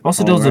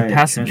 Also all deals with right,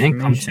 passive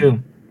income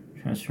too.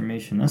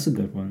 Transformation. That's a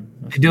good one.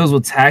 That's It deals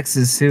with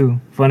taxes too.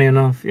 Funny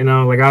enough, you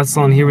know, like I was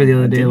telling Heber the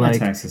other I day, did my like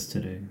taxes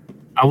today.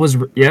 I was,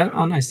 yeah,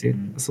 oh nice,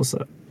 dude. That's what's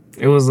up.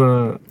 It was Had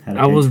to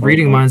I pay was 12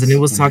 reading mines and it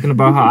bucks. was talking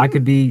about how I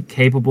could be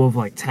capable of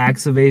like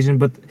tax evasion,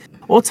 but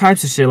all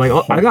types of shit. Like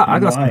I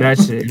got some bad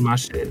shit in my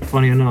shit.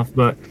 Funny enough,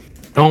 but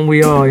don't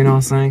we all? You know what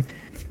I'm saying?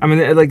 I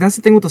mean, like that's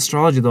the thing with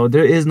astrology though.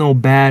 There is no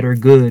bad or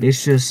good.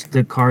 It's just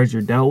the cards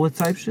you're dealt with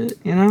type shit.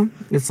 You know?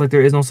 It's like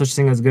there is no such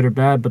thing as good or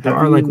bad, but there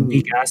Have are like you?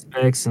 weak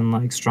aspects and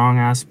like strong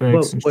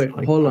aspects But and wait, shit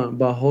like hold that. on.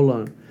 But hold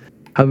on.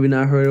 Have you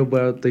not heard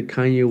about the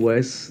Kanye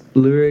West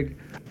lyric?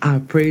 I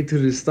pray to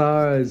the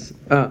stars.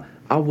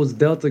 I was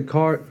dealt a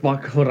card.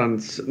 Fuck, hold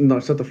on. No,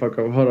 shut the fuck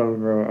up. Hold on,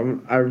 bro.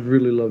 I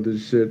really love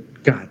this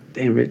shit. God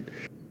damn it.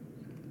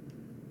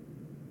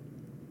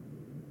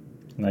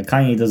 Like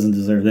Kanye doesn't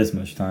deserve this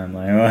much time.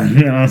 Like,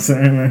 you know what I'm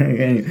saying?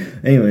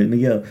 Like, anyway,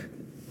 Miguel.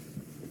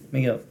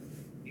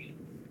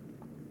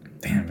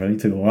 Damn, bro, you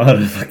took a while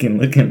to fucking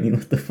look at me.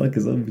 What the fuck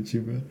is up with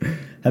you, bro?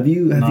 Have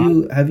you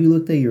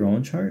looked at your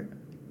own chart?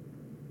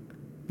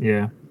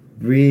 Yeah.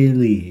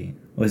 Really?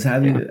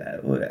 Have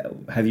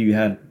you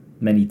had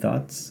many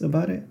thoughts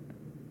about it?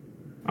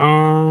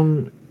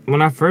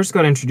 When I first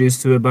got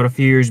introduced to it about a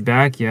few years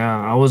back, yeah,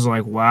 I was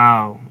like,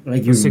 wow.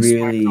 Like you this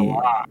explains a really?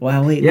 lot.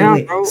 Wow, Yeah,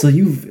 wait. bro. So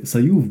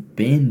you've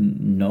been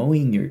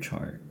knowing your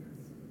chart.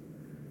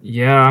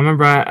 Yeah, I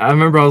remember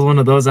I was one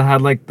of those. I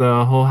had like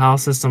the whole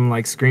house system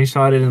like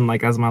screenshotted and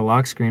like as my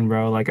lock screen,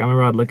 bro. Like I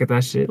remember I'd look at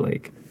that shit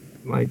like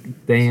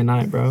day and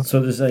night, bro.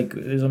 So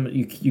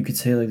you could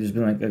say like there's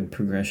been like a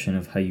progression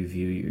of how you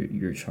view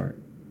your chart.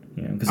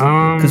 You know,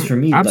 because for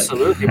me,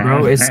 Absolutely, like,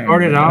 bro. It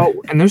started out,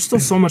 and there's still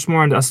so much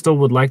more I still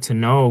would like to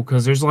know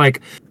because there's like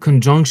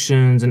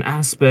conjunctions and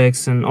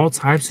aspects and all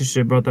types of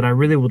shit, bro, that I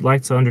really would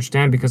like to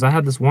understand because I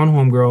had this one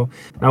homegirl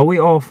that we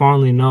all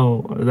fondly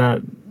know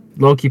that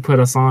Loki put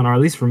us on, or at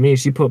least for me,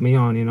 she put me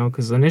on, you know,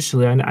 because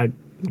initially I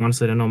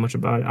honestly didn't know much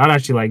about it. I'd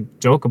actually like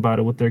joke about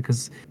it with her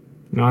because,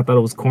 you know, I thought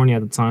it was corny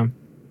at the time.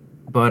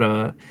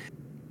 But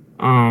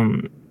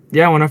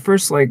yeah, when I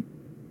first like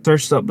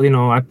searched up, you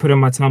know, I put in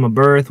my time of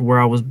birth, where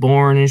I was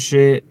born and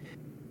shit,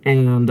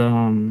 and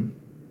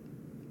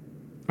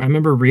I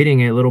remember reading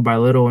it little by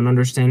little and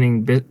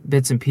understanding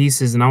bits and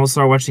pieces, and I would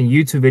start watching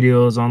YouTube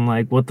videos on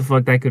like what the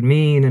fuck that could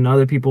mean and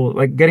other people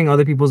like getting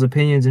other people's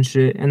opinions and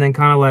shit, and then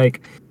kind of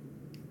like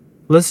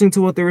listening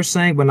to what they were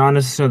saying, but not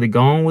necessarily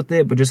going with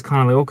it, but just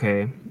kind of like,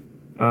 okay,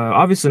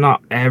 obviously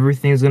not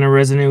everything's gonna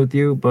resonate with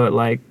you, but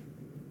like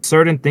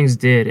certain things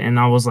did, and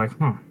I was like,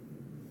 huh,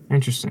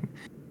 interesting.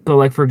 So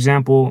like for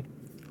example,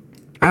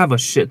 I have a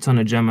shit ton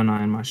of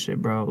Gemini in my shit,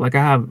 bro. Like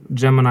I have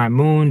Gemini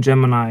Moon,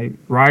 Gemini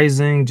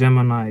Rising,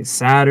 Gemini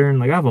Saturn.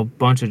 Like I have a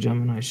bunch of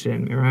Gemini shit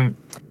in me, right?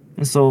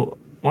 And so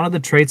one of the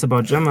traits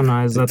about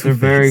Gemini is that they're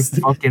very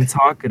fucking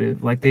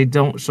talkative. Like they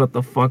don't shut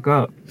the fuck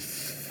up.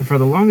 And for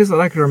the longest that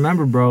I can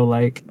remember, bro,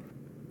 like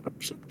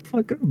shut the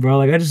fuck up, bro.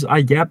 Like I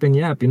yap and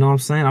yap. You know what I'm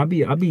saying? I'll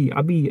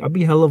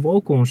be hella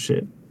vocal and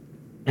shit.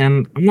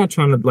 And I'm not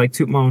trying to like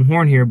toot my own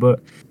horn here, but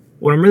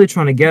what I'm really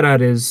trying to get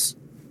at is.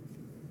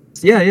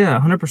 Yeah,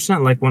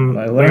 100%. Like when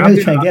Like, what I'm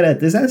really trying to get at,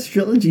 this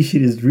astrology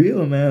shit is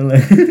real, man.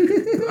 Like,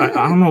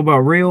 I don't know about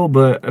real,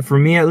 but for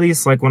me at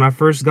least, like when I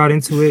first got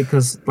into it,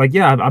 because like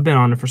yeah, I've been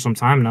on it for some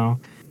time now.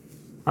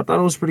 I thought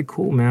it was pretty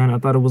cool, man. I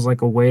thought it was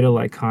like a way to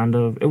like kind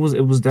of it was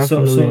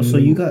definitely.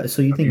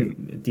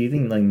 do you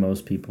think like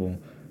most people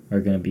are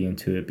gonna be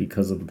into it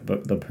because of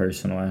the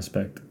personal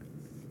aspect.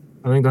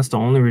 I think that's the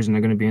only reason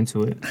they're gonna be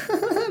into it.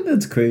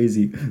 That's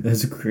crazy.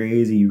 That's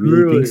crazy. You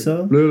really think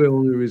so? Literally,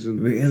 only reason.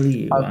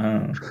 Really?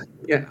 Wow.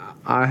 Yeah,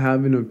 I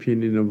have an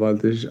opinion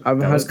about this.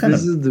 That's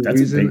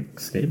a big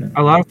statement.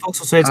 A lot of folks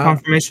will say it's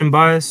confirmation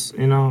bias.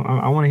 You know,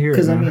 I want to hear it.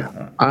 Because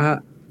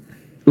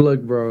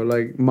look, bro.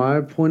 Like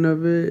my point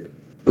of it.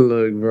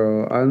 Look,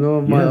 bro. I know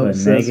you my have a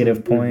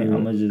negative point.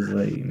 I'm gonna just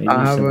like. Maybe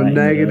I have a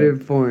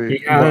negative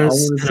point. I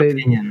want to say.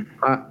 Opinion.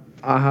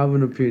 I have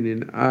an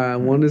opinion. I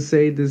want to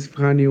say this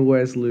Kanye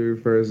West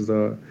lyric first,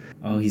 though.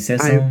 Oh, he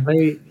said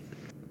something.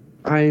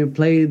 I ain't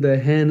played the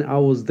hand I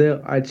was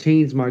dealt. I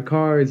changed my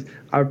cards.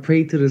 I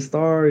prayed to the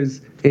stars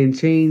and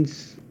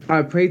changed.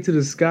 I prayed to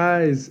the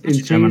skies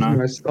and changed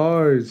my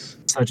stars.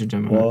 Such a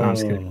Gemini. Whoa,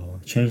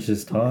 change the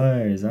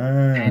stars.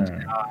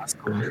 That's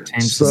cool.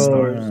 Change the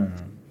stars.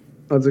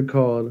 What's it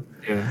called?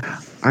 Yeah.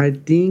 I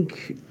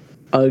think.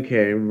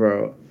 Okay,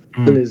 bro.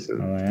 Listen.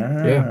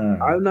 Yeah.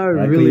 I'm not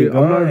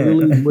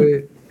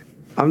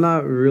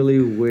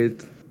really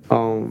with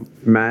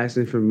mass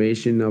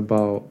information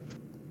about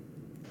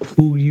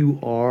who you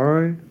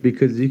are,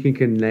 because you can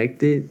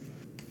connect it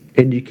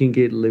and you can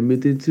get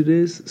limited to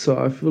this.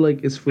 So I feel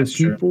like it's for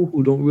people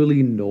who don't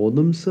really know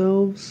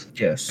themselves.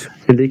 Yes.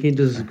 And they can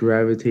just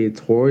gravitate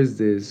towards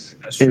this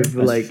and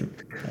feel like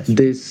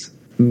this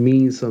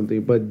means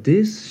something. But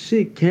this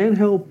shit can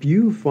help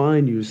you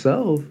find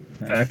yourself.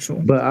 Factual.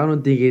 But I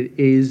don't think it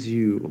is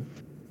you.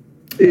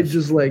 It's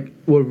just like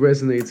what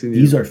resonates in you.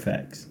 These are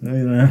facts.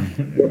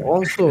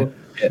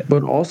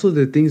 But also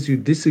the things you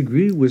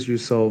disagree with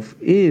yourself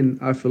in,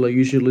 I feel like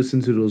you should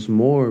listen to those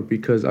more,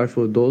 because I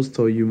feel those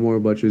tell you more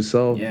about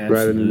yourself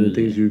rather than the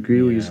things you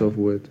agree with yourself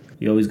with.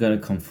 You always got to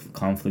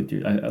conflict.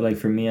 Like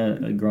for me,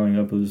 growing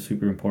up, it was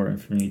super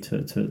important for me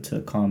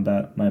to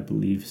combat my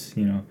beliefs.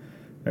 You know,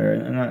 or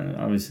not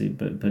obviously,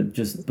 but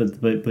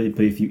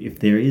if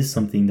there is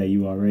something that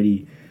you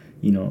already,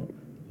 you know,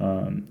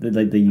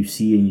 that you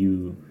see and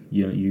you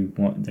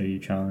want that you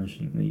challenge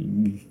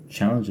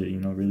it, you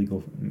know, really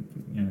go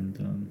and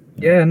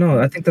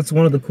I think that's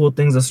one of the cool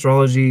things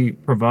astrology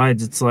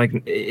provides. It's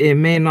like it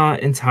may not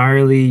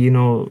entirely, you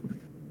know,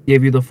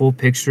 give you the full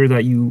picture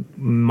that you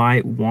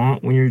might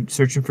want when you're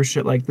searching for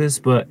shit like this,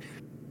 but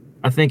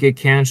I think it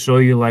can show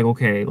you like,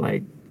 okay,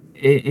 like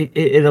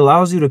it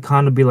allows you to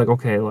kind of be like,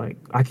 okay, like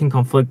I can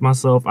conflict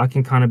myself, I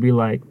can kind of be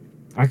like,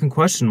 I can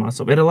question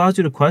myself. It allows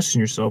you to question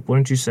yourself,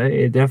 wouldn't you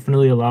say? It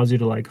definitely allows you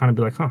to like kind of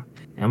be like,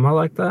 am I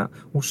like that?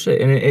 Well,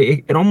 shit. And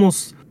it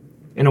almost,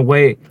 in a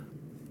way,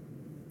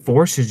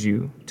 forces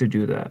you to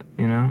do that,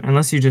 you know?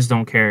 Unless you just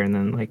don't care and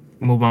then, like,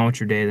 move on with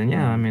your day, then,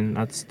 yeah, I mean,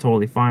 that's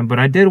totally fine. But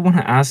I did want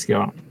to ask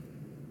y'all,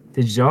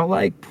 did y'all,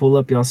 like, pull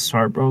up y'all's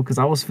chart, bro? Because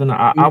I was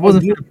finna...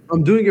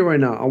 I'm doing it right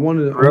now. I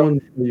wanted to tell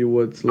you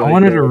what's like... I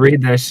wanted to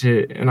read that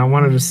shit, and I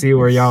wanted to see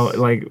where y'all...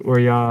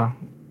 Well,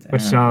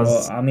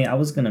 I mean, I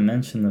was going to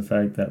mention the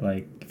fact that,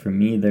 like, for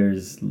me,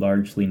 there's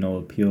largely no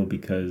appeal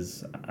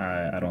because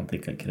I don't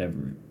think I could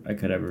ever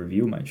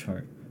review my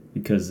chart,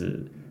 because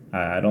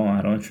I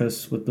don't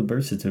trust what the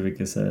birth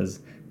certificate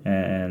says,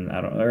 and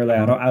I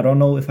don't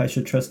know if I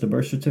should trust the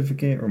birth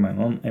certificate or my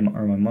mom, and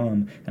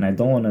I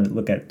don't want to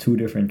look at two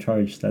different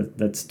charts.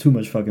 That's too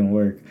much fucking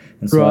work,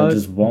 and so I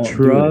just won't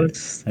do it.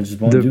 I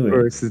just won't do it. The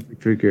birth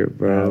certificate,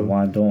 bro.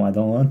 I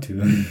don't want to.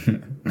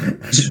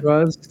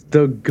 Trust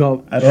the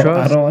I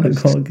don't want to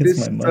go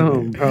against my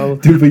mother, bro.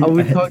 Dude,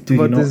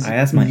 I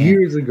asked my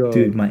years ago.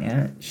 Dude, my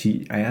aunt.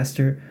 I asked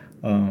her,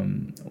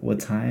 what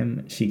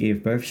time she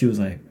gave birth. She was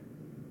like,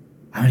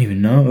 I don't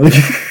even know.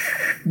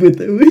 with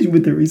the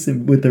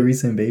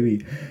recent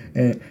baby,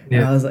 and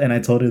I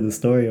told her the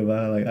story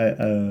about like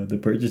the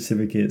birth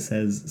certificate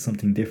says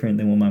something different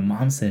than what my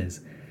mom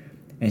says,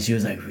 and she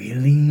was like,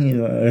 really?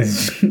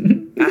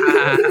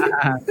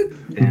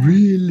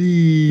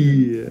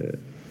 Really?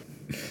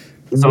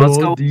 So let's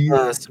go with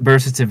the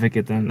birth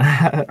certificate then.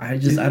 I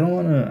don't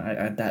want to.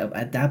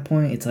 At that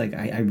point, it's like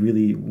I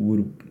really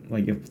would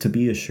like, if to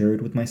be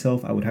assured with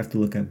myself, I would have to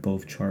look at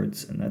both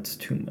charts, and that's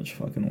too much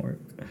fucking work.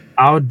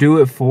 I'll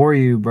do it for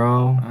you,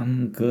 bro.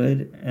 I'm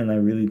good, and I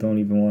really don't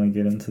even want to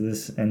get into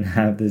this and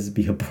have this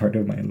be a part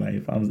of my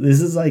life. This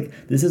is like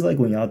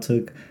when y'all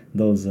took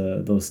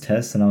those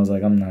tests, and I was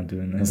like, I'm not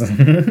doing this.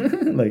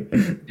 Like,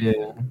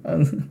 yeah.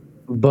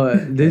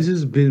 But this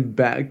has been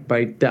backed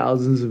by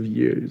thousands of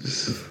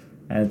years.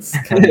 That's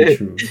kind of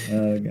true. I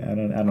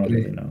don't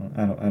really know.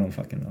 I don't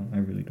fucking know. I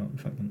really don't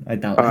fucking. I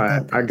doubt.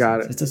 I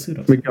got it. It's a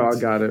pseudo. Miguel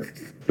got it.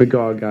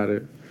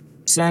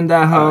 Send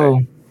that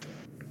hoe.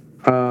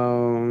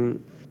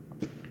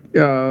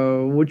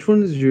 Which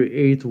one is your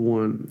 8th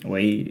one?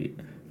 Wait,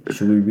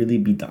 should we really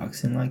be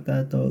doxing like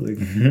that though? Like,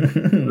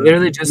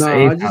 literally just the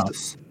 8th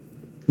house.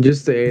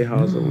 Just the 8th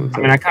house. I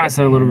mean, I kind of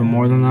said a little bit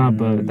more than that,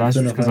 but that's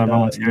just because I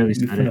voluntarily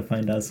said it. You're gonna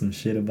find out some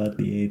shit about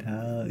the 8th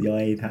house. Your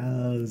 8th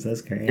house.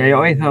 That's crazy. Yeah,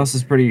 your 8th house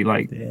is pretty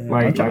like we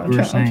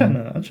were saying.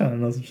 I'm trying to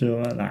know some shit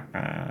about that.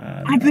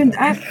 I've been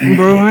asking,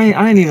 bro.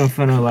 I ain't even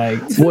finna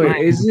like. Wait,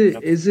 is it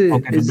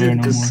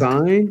the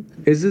sign?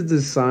 Is it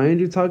the sign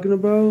you're talking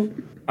about?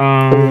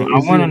 I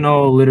Is want to it?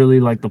 know literally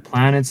like the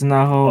planets in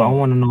that hole. I Oh,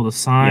 want to know the yeah.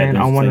 sign.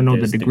 I There's want to like know the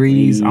there's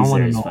degrees. I degrees. want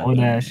to There's know all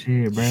that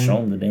fucking shit, show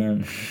bro. them the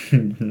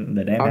damn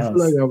the damn I feel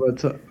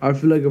like house. I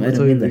feel like if I Let tell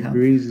them you in the the house.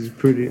 degrees is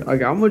pretty.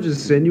 Like I'm gonna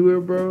just send you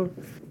it, bro.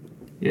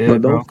 Yeah,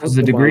 But bro, don't because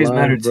fuck the with my degrees life,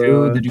 matter too.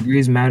 bro. The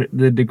degrees matter.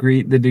 The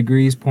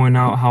degrees point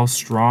out how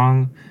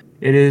strong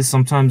it is.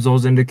 Sometimes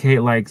those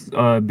indicate like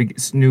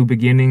new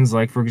beginnings.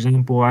 Like for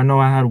example, I know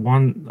I had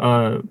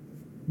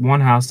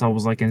one house that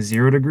was like in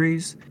 0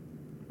 degrees,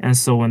 and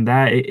so when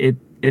that it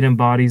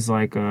embodies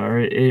like or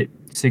it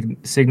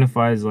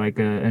signifies like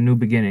a new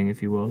beginning,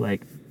 if you will.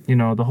 Like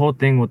the whole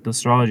thing with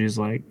astrology is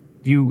like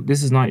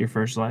this is not your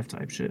first life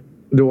type shit.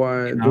 You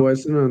know, Do I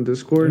send it on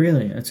Discord?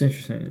 Really, that's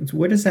interesting.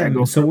 Where does yeah,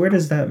 go that? So for it, where bro.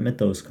 does that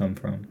mythos come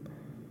from?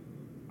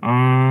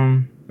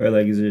 Um. Or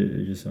like, is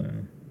it just?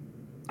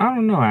 I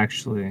don't know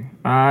actually.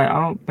 I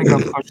don't think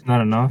I've questioned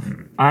that enough.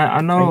 I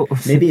know.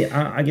 Maybe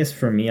I guess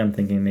for me, I'm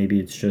thinking maybe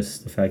it's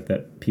just the fact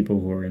that people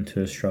who are into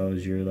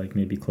astrology are like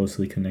maybe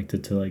closely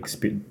connected to like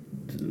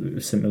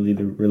similarly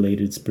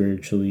related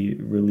spiritually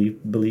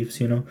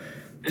beliefs. You know,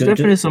 There's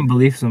definitely some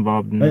beliefs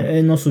involved in that.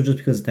 and also just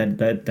because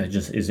that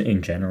just is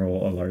in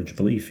general a large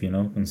belief, you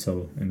know, and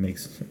so it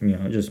makes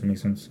it just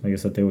makes sense. I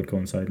guess that they would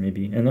coincide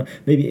maybe, and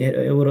maybe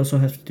it would also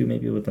have to do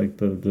maybe with like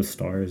the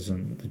stars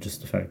and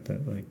just the fact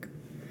that like.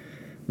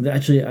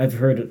 Actually, I've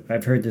heard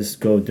this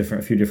go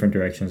a few different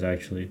directions.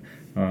 Actually,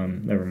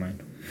 never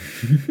mind.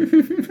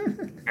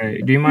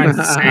 Okay, do you mind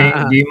saying?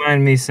 Do you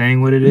mind me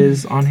saying what it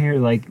is on here,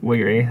 like what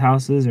your eighth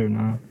house is, or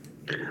no?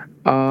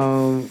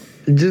 Um,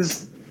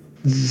 just,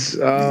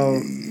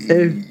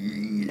 if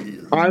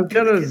I'm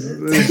gonna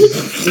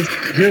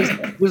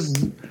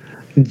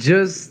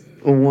just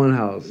one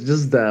house,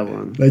 just that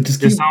one. Like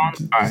just Just keep.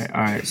 sound. All right,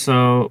 all right.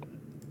 So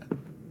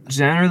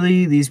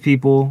generally, these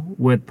people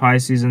with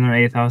Pisces in their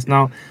eighth house.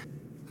 Now,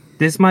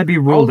 this might be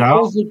ruled I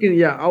out. was looking,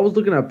 yeah, I was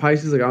looking at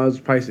Pisces, like, oh, it's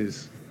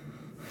Pisces.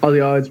 Oh,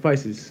 yeah, oh, it's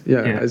Pisces.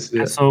 Yeah, Yeah. I see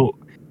And it. so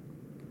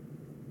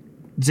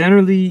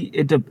generally,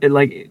 it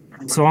like.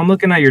 So I'm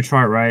looking at your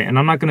chart, right? And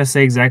I'm not gonna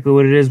say exactly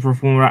what it is, but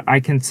from what I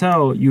can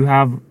tell, you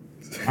have.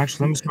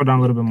 Actually, let me scroll down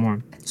a little bit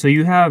more. So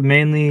you have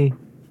mainly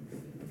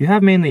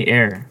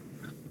air,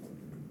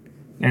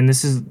 and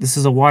this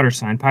is a water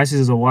sign. Pisces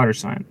is a water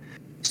sign,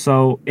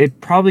 so it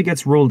probably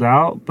gets ruled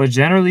out. But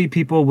generally,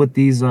 people with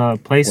these We're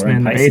placement in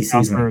in their eighth Pisces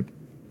house season. are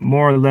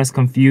more or less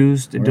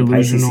confused, We're in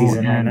Pisces delusional,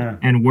 season right now.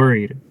 and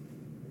worried.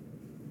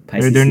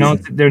 Pisces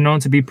season. They're known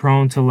to be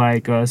prone to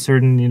like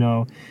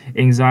certain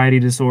anxiety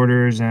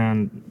disorders,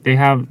 and they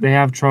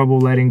have trouble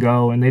letting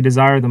go, and they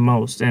desire the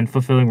most and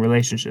fulfilling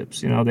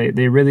relationships.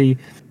 They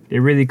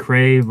really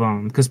crave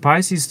because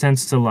Pisces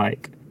tends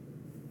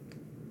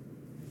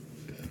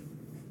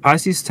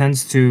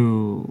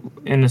to,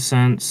 in a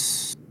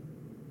sense,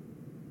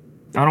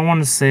 I don't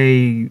want to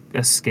say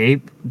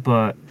escape,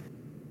 but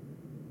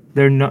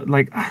they're not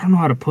like I don't know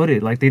how to put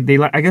it. Like they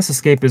like I guess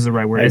escape is the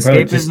right word. Hey,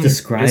 bro, just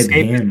describe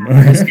him.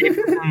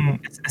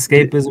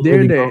 Escapism They're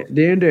really in goes.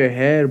 they're in their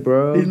head,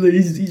 bro.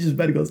 he's just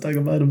about to go talk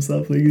about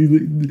himself. Like,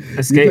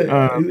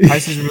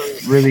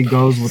 Pisces really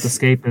goes with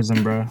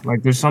escapism, bro.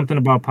 Like there's something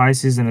about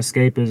Pisces and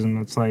escapism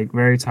that's like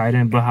very tied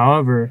in. But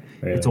however,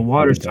 it's a Really,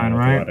 water I've been sign, dealing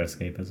with a right? lot of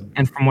escapism.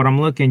 And from what I'm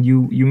looking,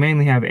 you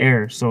mainly have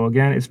air. So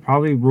again, it's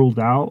probably ruled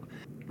out.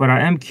 But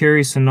I am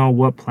curious to know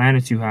what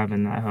planets you have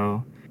in that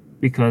hoe,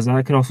 because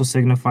that could also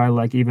signify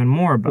like even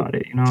more about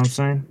it. You know what I'm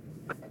saying?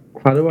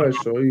 How do I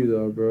show you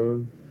though,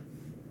 bro?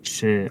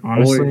 Shit, Oh,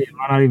 honestly, wait, it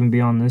might not even be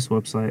on this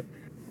website.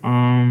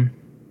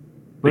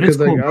 But it's because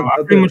like cool, bro. I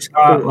pretty much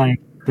got like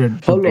the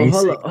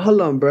basic.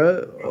 hold on,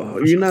 bro. Oh,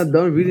 you're not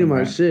done reading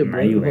my shit, Now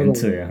bro. you Hold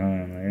into on. it,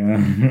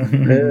 huh?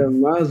 Yeah,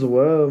 might as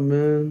well,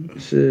 man.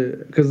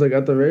 Shit, because like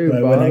at the very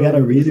Like, when I bottom,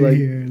 gotta read it's it like,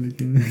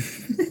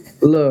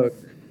 here. look,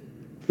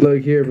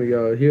 look here,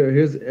 Miguel.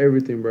 Here's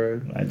everything, bro.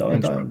 I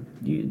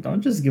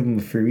don't just give him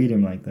a free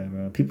reading like that,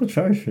 bro. People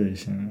charge for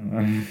this shit.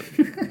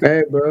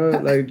 Hey, bro,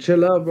 like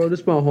chill out, bro.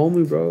 This my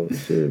homie, bro.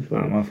 Shit,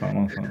 Nah, fuck. my fault,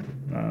 my fault.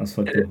 Nah, that's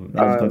fucked up. That All was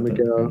right, fucked up.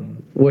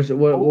 Miguel.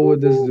 What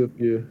would this do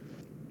for you?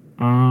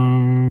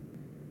 Um,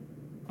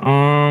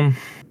 um,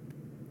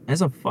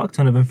 there's a fuck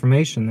ton of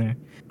information there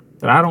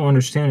that I don't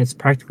understand. It's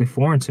practically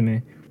foreign to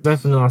me.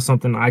 Definitely not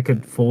something I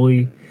could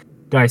fully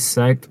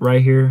dissect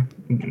right here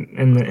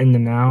in the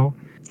now.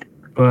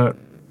 But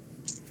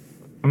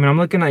I mean, I'm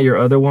looking at your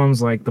other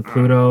ones like the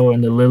Pluto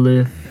and the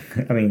Lilith.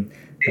 I mean,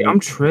 Hey,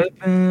 I'm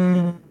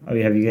tripping.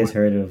 have you guys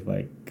heard of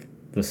like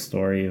the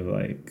story of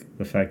like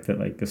the fact that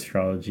like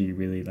astrology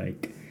really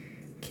like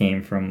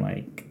came from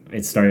like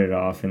it started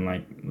off in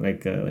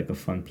like a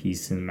fun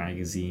piece in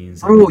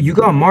magazines. Bro, you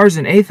got Mars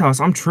in eighth house.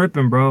 I'm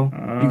tripping, bro.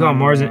 You got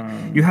Mars.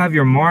 You have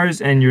your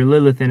Mars and your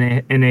Lilith in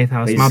eighth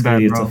house. My Basically,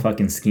 bad, it's bro. a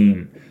fucking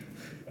scheme.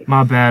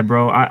 My bad,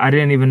 bro. I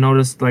didn't even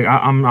notice. Like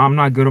I'm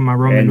not good on my It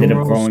Roman ended up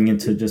numerals. growing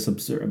into just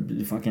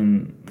absurd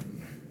fucking.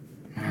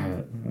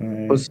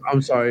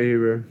 I'm sorry,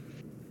 Hero.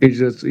 He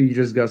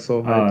just got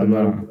so hyped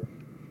about no. it.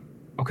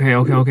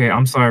 Okay.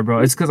 I'm sorry, bro.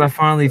 It's because I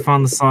finally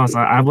found the sauce.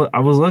 I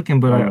was looking,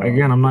 but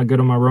again, I'm not good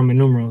on my Roman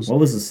numerals. What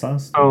was the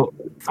sauce? So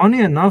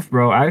Funny enough,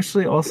 bro, I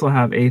actually also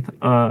have I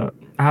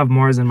have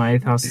Mars in my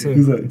 8th house too.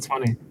 Who's that? It's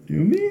funny. You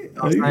me?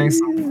 I was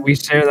saying we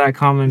share that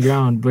common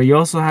ground, but you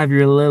also have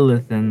your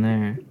Lilith in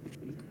there.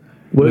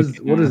 What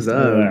is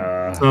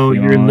that? So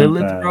You your don't want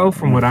Lilith, that. bro,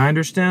 from what I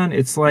understand,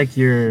 it's like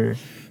your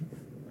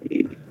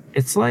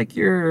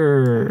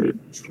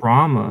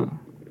trauma.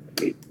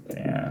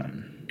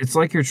 Damn. It's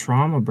like your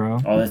trauma, bro.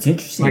 Oh, that's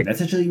interesting. Like-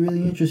 That's actually a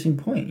really interesting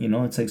point. You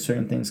know, it's like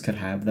certain things could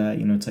have that.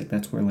 You know, it's like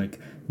that's where like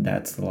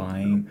that's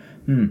lying.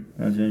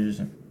 That's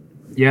interesting.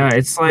 Yeah,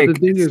 it's But like the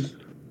thing is,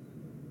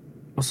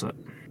 what's up?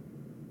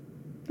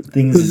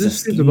 Things because is a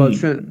this is about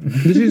scheme.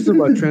 this is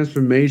about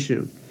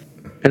transformation,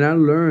 and I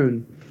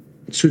learned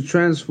to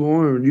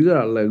transform. You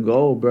gotta let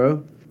go,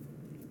 bro.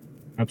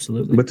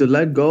 Absolutely. But to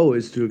let go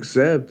is to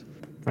accept,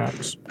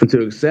 Facts. and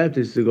to accept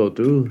is to go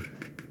through.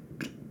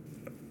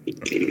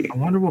 I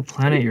wonder what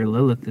planet your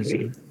Lilith is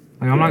in.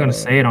 Like, I'm not gonna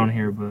say it on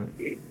here, but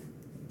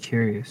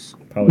curious.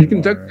 Probably You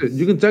can text Mars. it.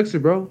 You can text it,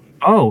 bro.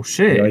 Oh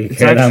shit! Yo, you It's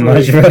care that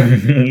much, actually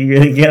bro? You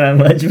really care that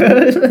much, bro?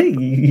 Like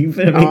you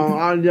feel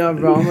me? Yeah,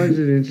 bro. I'm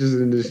actually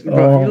interested in this. Bro,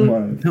 Oh you my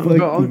don't-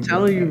 bro, I'm fucking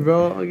telling you, God.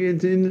 bro. I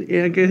get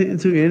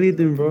into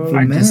anything, bro.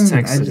 I just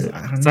Man, texted it.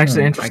 I don't It's actually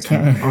know. I interesting.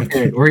 can't-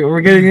 Okay, we're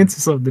getting into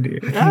something here.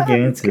 I can't get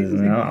into this,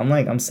 man.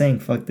 I'm saying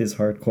fuck this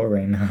hardcore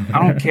right now.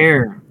 I don't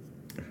care.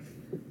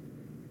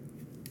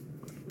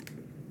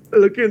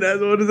 Look at that.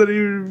 What does that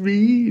even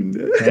mean?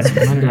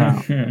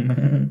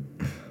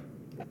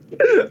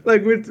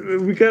 Like we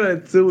kind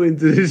of too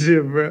into this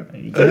shit, bro.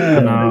 Yeah,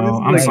 No,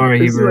 I'm like- sorry,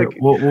 this is Hebert. like-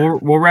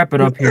 we'll wrap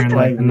it up here in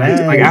like Like, the next,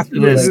 man, like after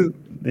this- this.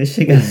 This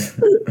shit got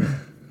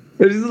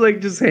It's just like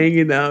just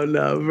hanging out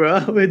now, bro.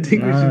 I think we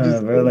should nah,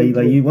 just bro. Like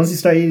you once you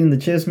start eating the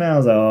chips, man, I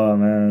was like, oh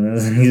man,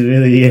 he's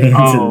really getting into.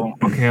 Oh,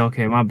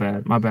 okay, my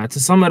bad. To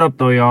sum it up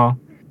though, y'all,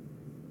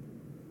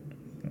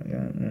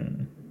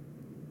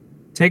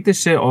 take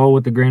this shit all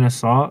with a grain of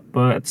salt,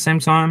 but at the same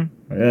time,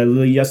 Yeah,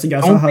 look, y'all saw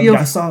Don't how be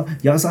y'all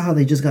saw how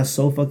they just got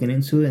so fucking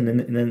into it, and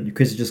then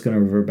Chris is just gonna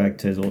revert back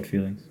to his old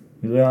feelings.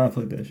 He's like, ah,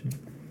 fuck that shit.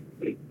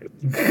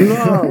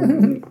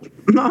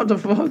 no, the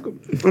fuck.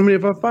 I mean,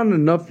 if I find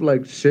enough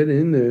like shit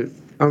in there,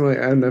 I'm like,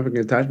 I never can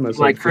attach myself.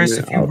 like to Chris,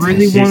 it. if you I'll really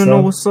text you want to know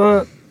some. what's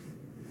up,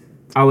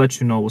 I'll let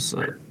you know what's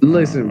up.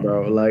 Listen,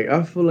 bro. Like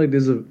I feel like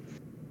there's And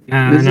a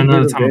another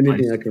bit of time and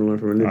anything place. I can learn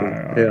from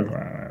anything.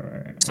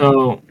 Alright.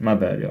 So, My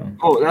bad, y'all.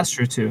 oh, that's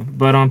true too.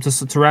 But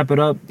to wrap it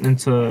up and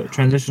to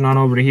transition on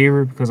over to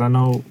Hebert, because I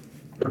know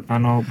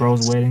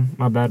bro's waiting.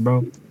 My bad,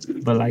 bro.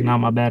 But like not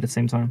my bad at the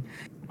same time.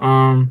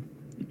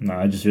 No,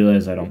 I just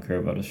realized I don't care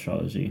about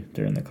astrology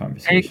during the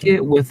conversation. Take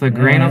it with a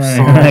grain of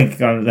salt.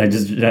 Like, I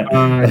just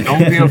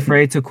Don't be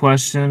afraid to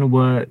question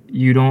what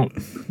you don't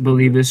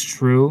believe is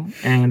true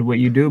and what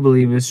you do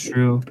believe is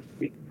true.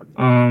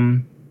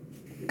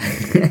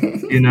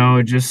 You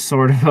know, just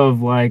sort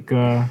of like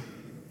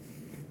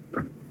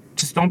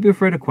just don't be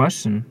afraid to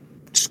question.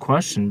 Just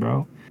question,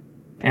 bro.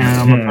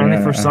 And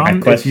apparently for I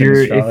some, question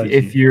astrology.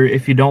 if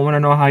you don't want to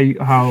know how you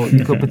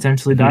could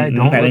potentially die, don't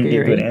I look didn't at get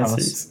your good 8th house.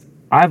 answers.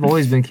 I've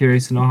always been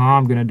curious to know how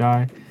I'm gonna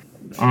die.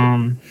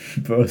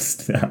 Bro,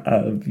 stop.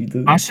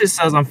 My shit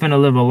says I'm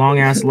finna live a long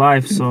ass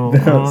life, so I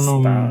don't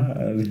know,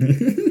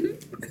 man.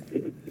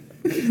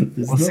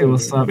 We'll see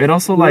what's up. It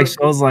also like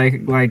shows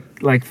like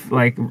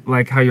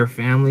how your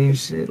family and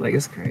shit. Like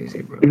it's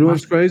crazy, bro. You know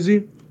what's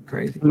crazy?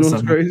 Crazy. You know What's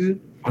what's up, crazy?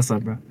 What's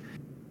up, bro?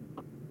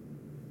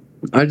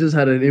 I just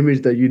had an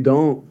image that you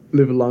don't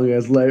live a long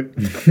ass life.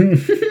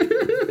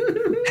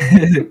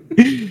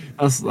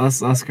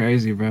 that's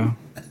crazy, bro.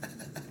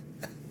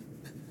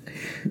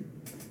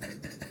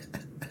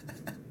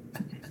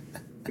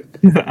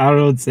 I don't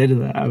know what to say to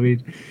that. I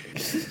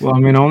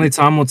mean, only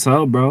time will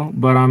tell, bro.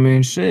 But I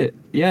mean, shit.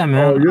 Yeah,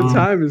 man. Oh, your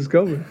time is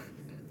coming.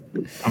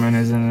 I mean,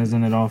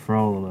 isn't it all for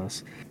all of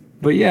us?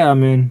 But yeah, I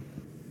mean,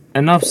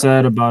 enough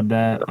said about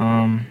that.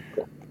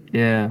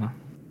 Yeah.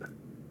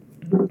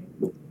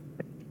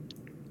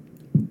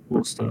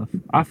 Cool stuff.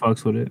 I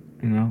fucks with it,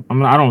 you know. I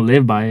mean, I don't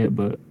live by it,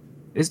 but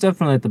it's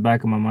definitely at the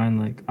back of my mind.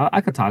 Like,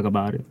 I could talk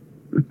about it,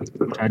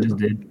 which I just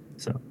did.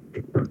 So,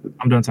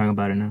 I'm done talking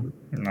about it now.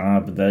 Nah,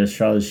 but that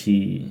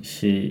astrology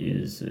shit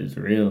is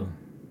real.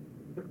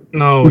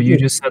 No, you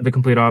just said the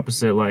complete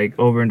opposite, like,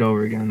 over and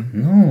over again.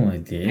 No, I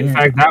didn't. In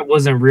fact, that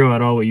wasn't real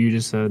at all, what you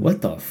just said.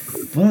 What the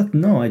fuck?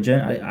 No,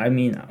 I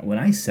mean, when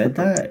I said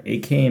that, it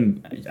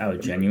came out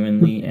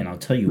genuinely, and I'll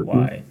tell you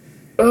why.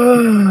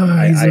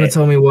 He's gonna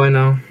tell me why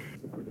now.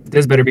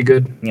 This better be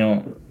good. You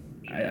know,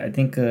 I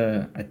think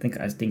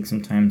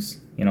sometimes,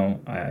 you know,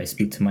 I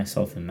speak to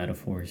myself in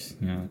metaphors,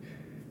 you know,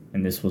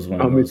 and this was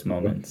one of those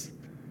moments.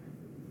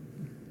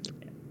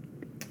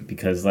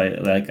 Because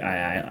like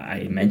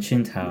I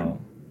mentioned how,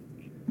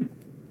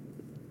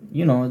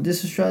 you know,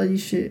 this astrology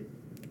shit,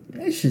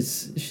 it's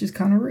just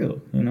kind of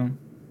real, you know,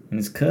 and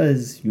it's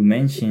cause you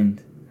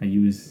mentioned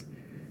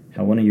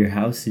how one of your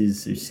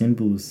houses or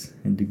symbols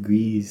and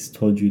degrees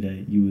told you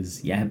that you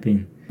was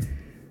yapping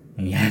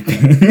and yapping,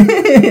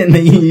 and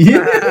then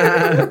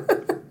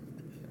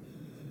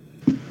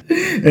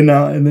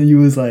and then you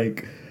was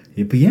like,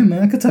 Yeah, but yeah,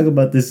 man, I could talk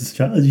about this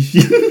astrology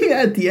shit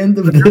at the end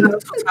of That's the.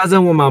 what ties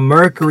in with my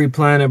Mercury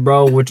planet,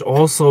 bro, which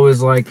also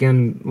is like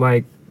in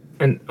like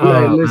an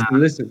Like, man,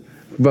 listen,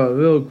 bro,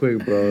 real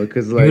quick, bro,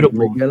 because like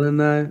beautiful. Miguel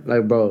and I,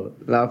 like, bro,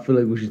 I feel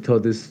like we should tell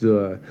this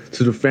to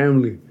the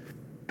family.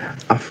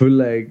 I feel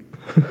like,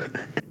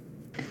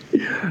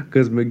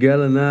 because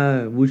Miguel and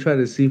I, we try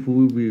to see if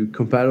we would be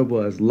compatible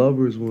as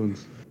lovers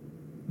once.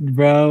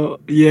 Bro,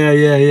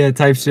 yeah,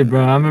 type shit,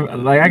 bro. I remember,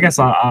 like, I guess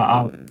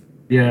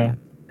yeah,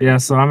 yeah.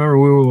 So I remember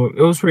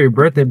it was for your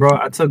birthday, bro.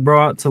 I took bro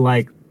out to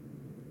like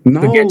to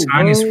get No,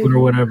 Chinese food or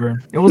bro.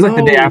 whatever. It was like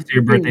the day No, after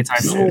your birthday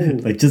type no.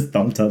 shit, Like, just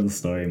don't tell the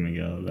story,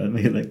 Miguel. That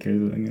made it like crazy.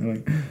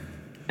 Like,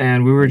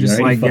 and we were You just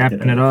already like fucked it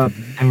yapping it up. up,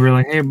 and we were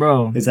like, hey,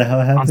 bro, is that how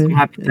it on some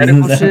happened?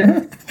 hypothetical Is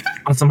that-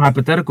 on some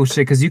hypothetical shit,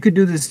 because you could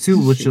do this too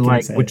with Shit, your can I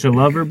like say with it? your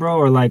lover, bro,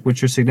 or like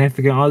with your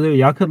significant other.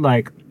 Y'all could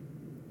like,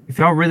 if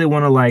y'all really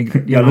want to like,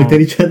 you Y'all looked know,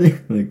 at each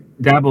other like,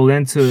 dabble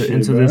into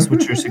Shit, bro. this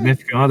with your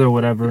significant other or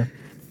whatever,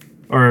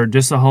 or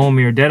just a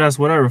homie or deadass,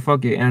 whatever,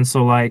 fuck it. And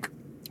so like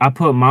I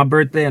put my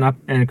birthday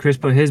and Chris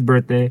put his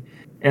birthday,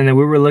 and then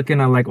we were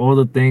looking at like all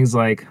the things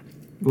like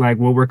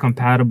what we're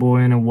compatible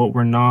in and what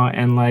we're not,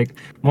 and like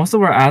most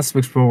of our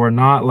aspects, bro, were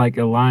not like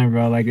aligned,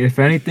 bro. Like if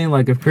anything,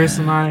 like if Chris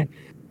and I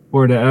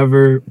were to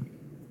ever,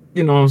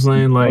 you know what I'm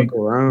saying, like, Fuck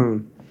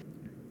around.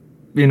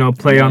 you know,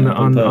 play on the Yeah,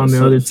 on but the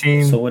so- other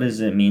team, So what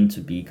does it mean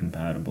to be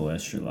compatible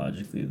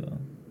astrologically, though?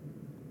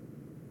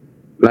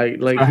 Like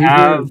to he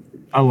have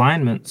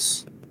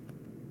alignments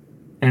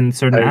and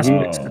certain Like,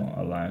 aspects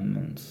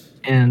Alignments.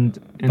 and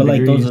But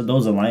like degrees.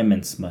 those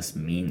alignments must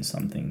mean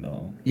something,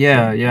 though.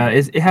 Yeah,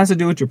 it has to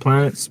do with your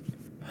planets.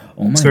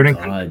 Oh my certain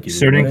god, dude!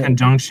 certain what a-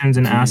 conjunctions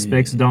and dude.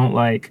 aspects don't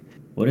like.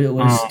 What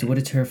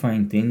a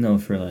terrifying thing though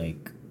for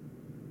like.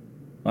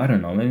 I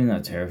don't know, maybe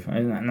not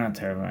terrifying, not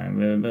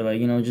terrifying, but like,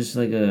 you know, just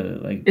like a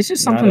like. It's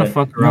just not something to a-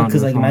 fuck around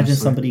because with, like imagine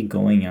honestly. somebody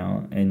going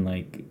out and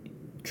like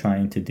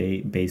trying to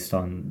date based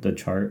on the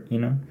chart, you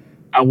know.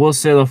 I will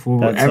say though, for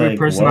That's every like,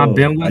 person whoa. I've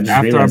been I with, just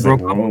after I realized, like,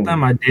 broke up with whoa.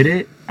 them, I did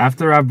it.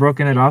 After I've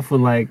broken it off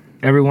with like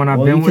everyone I've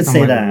Well, been you with, could I'm say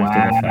like, that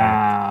after the fact.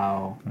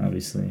 wow,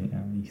 Obviously, yeah,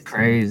 you could say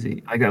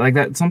crazy. Like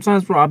that.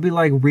 Sometimes, bro, I'll be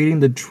like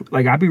reading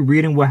I'll be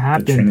reading what The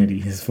happened. Trinity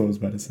is what I was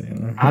about to say.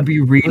 I'll be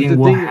But reading the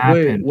what thing,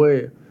 happened.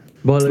 wait.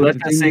 But like Let the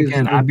that thing sink is,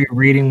 in. I'll be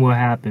reading what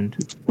happened.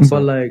 What's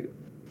but up? like,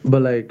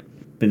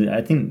 But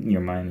I think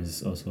your mind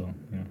is also,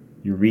 you know,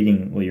 you're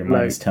reading what your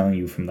mind Like- is telling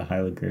you from the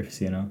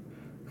hieroglyphs, you know?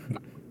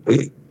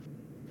 Say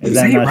Is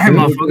that it not right, true?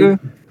 motherfucker.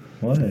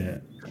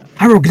 What?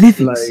 Hieroglyphics.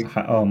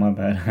 like, Oh, my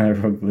bad.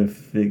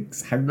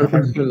 Hieroglyphics.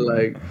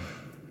 like,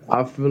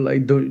 I feel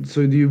like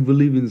so do you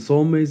believe in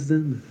soulmates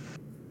then?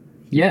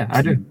 Yeah,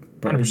 I do.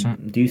 Bro,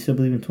 100%. do you still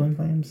believe in twin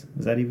flames?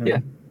 Is that even? Yeah.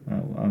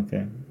 Oh,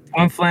 okay.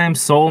 Twin flame,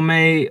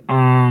 soulmate,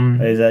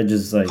 Is that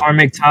just like?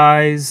 karmic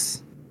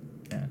ties.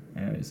 Yeah.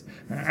 Anyways.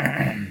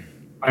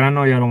 But I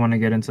know y'all don't want to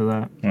get into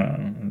that.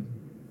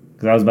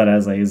 Because I was about to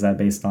ask, like, is that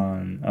based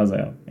on? I was like,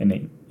 oh,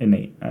 innate.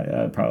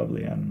 I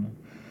probably, I don't know.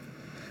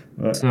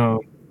 But,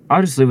 So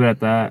I'll just leave it at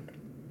that.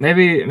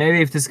 Maybe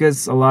if this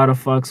gets a lot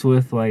of fucks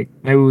with, like,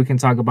 maybe we can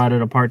talk about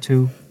it a part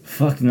 2.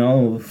 fuck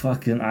no,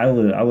 fucking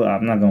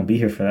I'm not gonna be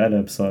here for that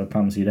episode. I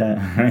promise you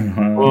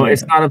that. Well,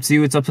 it's not up to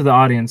you; it's up to the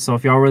audience. So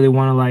if y'all really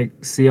want to like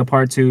see a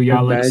part 2,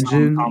 y'all let us know in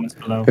Imagine- the comments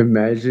below.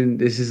 Imagine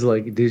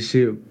this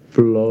shit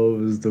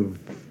blows the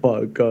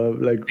fuck up.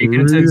 Like Speak it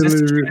into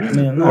existence, really, man. I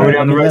mean, no, Already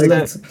on the right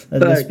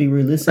let's be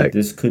realistic. like-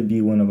 This could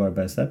be one of our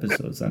best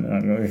episodes. I mean,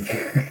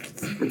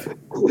 I'm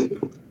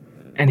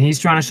And he's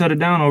trying to shut it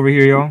down over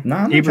here, y'all. no,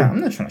 I'm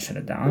not trying to shut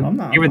it down. I'm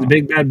not. You were the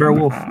big bad bear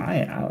wolf.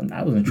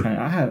 I wasn't trying.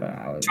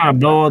 I was Trying to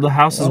blow all the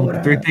houses What with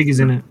would 3 I- piggies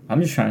in it.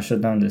 I'm just trying to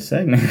shut down this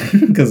segment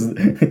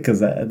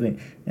because I think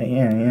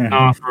yeah.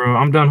 Nah, for real.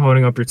 I'm done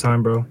holding up your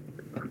time, bro.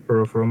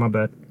 For real, my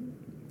bad.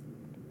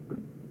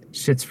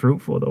 Shit's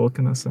fruitful, though. What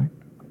can I say?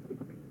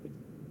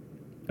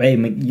 Hey, you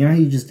know how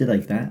you just did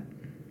like that?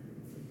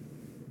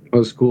 That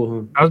was cool,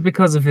 huh? That was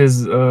because of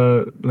his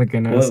like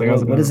an ass. Like, I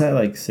was What does that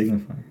like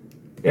signify?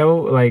 Yeah,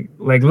 well,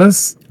 like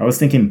let's. I was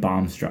thinking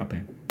bombs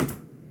dropping.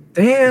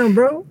 Damn,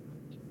 bro.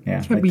 Yeah,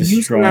 Can't like be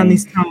using that on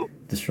these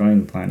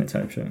destroying the planet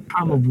type shit.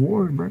 time of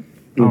war, bro.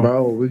 Oh.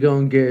 Bro, we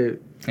gonna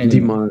get Anyway.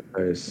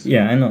 demonetized.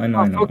 Yeah, I know.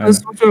 Oh, fuck,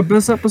 this was your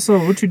best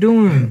episode. What you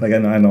doing? Like I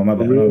know. My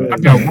bad. I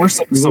got a worse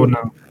episode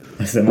now.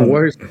 I said my bad.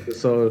 Worst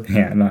episode.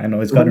 Yeah, no, I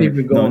know it's Don't gotten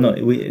even go no.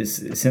 on.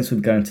 Since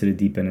we've gotten to the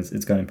deep end,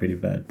 it's gotten pretty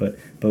bad. But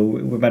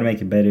we're about to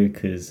make it better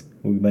because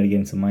we're about to get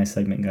into my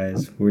segment,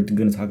 guys. We're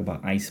gonna talk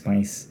about Ice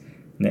Spice.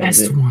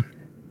 Best one.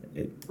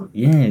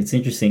 Yeah, it's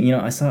interesting. You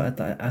know, I saw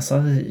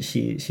that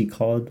she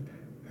called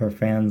her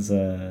fans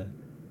the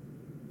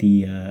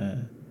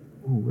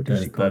Ooh, what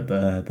did she call it?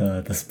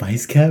 the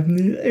Spice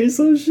Cabinet or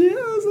some shit. I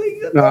was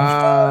like, what the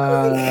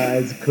Ah,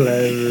 it's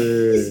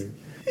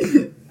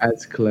clever.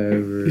 That's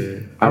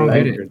clever. I don't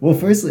like get it. Well,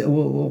 firstly,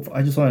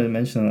 I just wanted to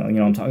mention, you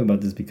know, I'm talking about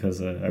this because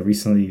I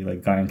recently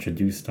like got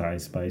introduced to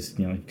Ice Spice,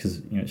 you know, because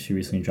you know she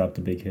recently dropped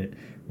a big hit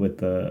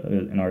with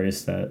an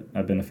artist that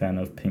I've been a fan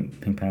of,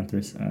 Pink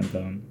Panthers,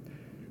 and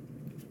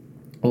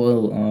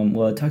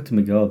Well, I talked to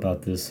Miguel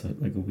about this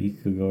like a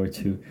week ago or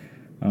two,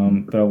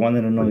 but I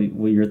wanted to know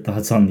what your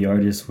thoughts on the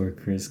artist were,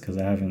 Chris, because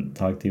I haven't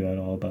talked to you at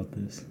all about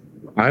this.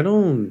 I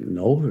don't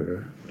know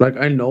her. Like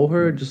I know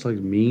her just like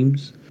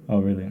memes. Oh,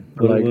 really?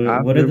 Like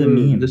I've What are the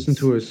never listened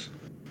to memes?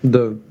 her.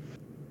 The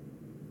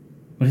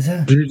What is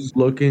that? she's just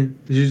looking.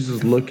 She's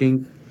just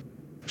looking.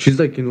 She's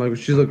like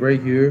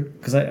right here.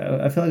 Because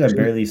I feel like I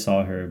barely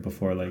saw her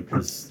before like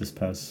this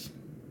past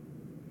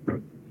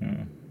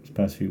this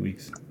past few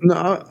weeks.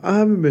 No, I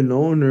haven't been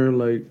knowing her.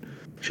 Like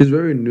she's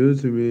very new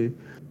to me.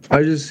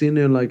 I just seen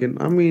her like,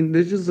 and I mean,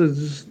 there's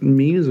just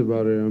memes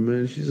about her. I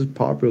mean, she's just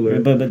popular.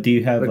 But do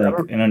you have Like I like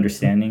don't, an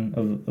understanding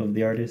of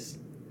the artist?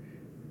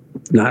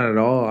 not at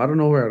all. I don't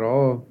know her at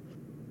all.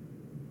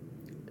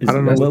 I Is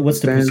don't know what she what's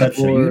the stands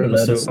perception? He would for. have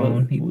let us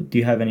on. Do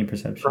you have any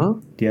perception? Huh?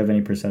 Do you have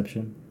any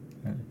perception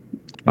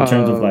in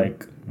terms of Um,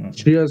 like?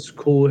 she has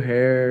cool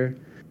hair.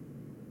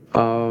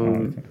 Oh,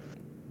 okay.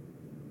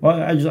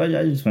 Well, I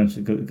just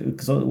mentioned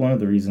because one of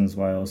the reasons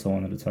why I also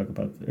wanted to talk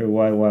about, or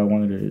why I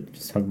wanted to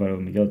just talk about it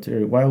with Miguel,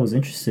 or why I was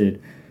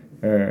interested,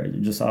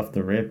 just off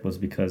the rip, was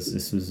because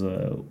this was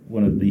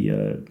one of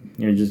the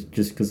just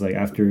because like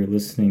after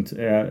listening to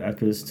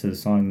the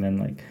song, and then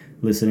like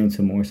listening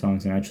to more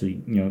songs and actually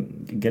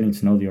getting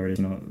to know the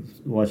artist,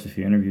 watched a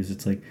few interviews.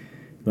 It's like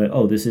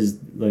oh, this is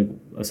like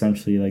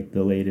essentially like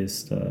the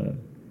latest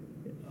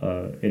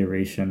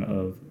iteration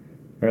of,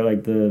 or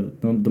like the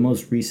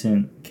most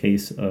recent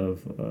case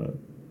of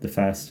the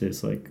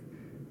fastest like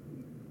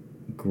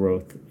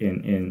growth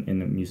in a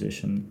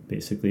musician,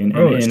 basically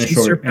Bro, in a she in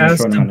a surpassed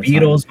short the amount of time.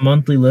 Beatles'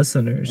 monthly In a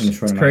listeners. short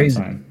It's amount of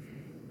crazy. time.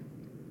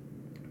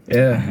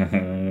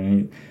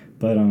 Yeah.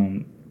 But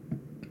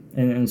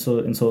and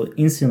so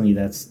instantly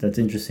that's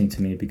interesting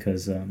to me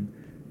because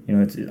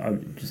it's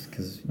just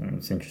because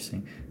it's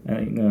interesting,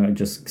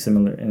 just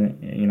similar,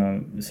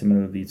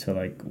 similarly to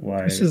like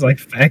why. This is like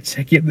fact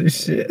checking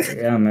this shit.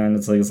 Yeah, man,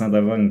 it's like it's not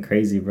that fucking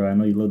crazy, bro. I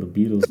know you love the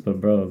Beatles,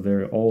 but bro,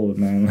 they're old,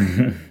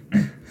 man.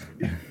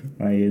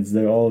 Like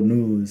they're all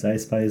new.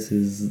 Ice Spice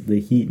is the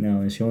heat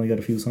now, and she only got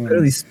a few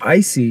Really songs.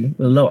 spicy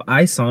with a little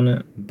ice on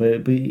it.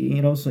 But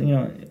so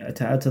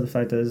to add to the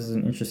fact that this is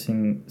an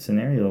interesting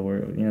scenario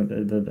where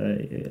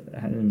that I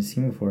hadn't been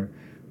seen before,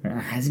 or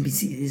hasn't been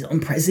seen, is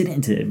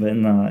unprecedented. But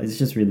no, it's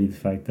just really the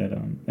fact that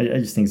I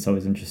just think it's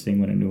always interesting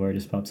when a new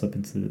artist pops up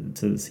into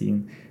the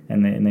scene,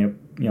 and they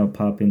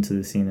pop into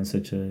the scene in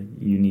such a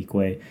unique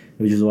way,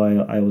 which is why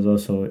I was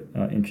also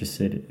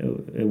interested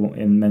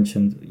and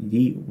mentioned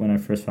Yeet when I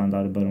first found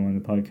out about him on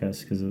the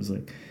podcast, because it was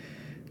like.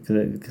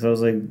 Because I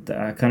was like,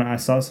 I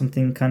saw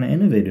something kind of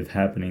innovative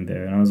happening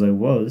there, and I was like,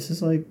 whoa, this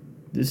is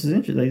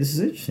interesting. Like this is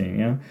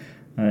interesting,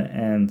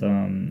 and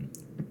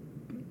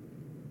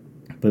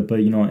but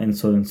and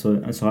so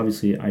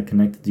obviously I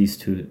connected these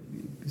two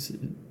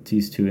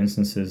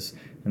instances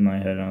in my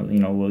head.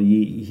 Well,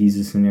 he's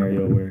a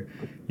scenario where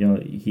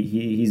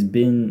he's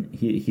been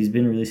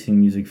releasing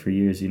music for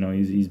years.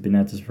 He's been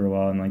at this for a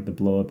while, and like the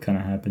blow up kind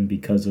of happened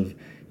because of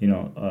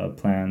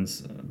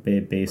plans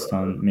based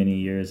on many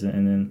years,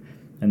 and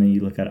then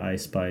you look at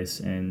Ice Spice,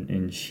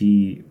 and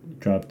she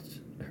dropped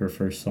her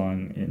first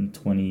song in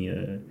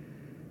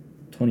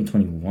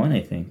 2021,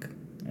 I think,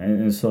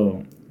 and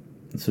so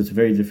it's a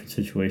very different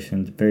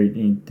situation, very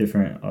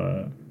different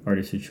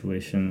artist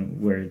situation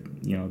where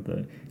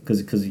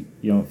because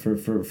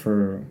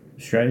for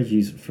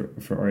strategies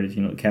for artists,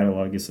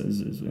 catalog is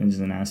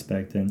an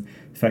aspect, and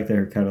the fact that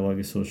her catalog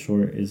is so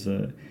short is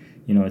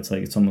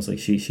it's almost like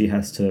she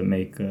has to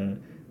make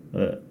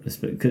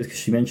because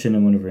she mentioned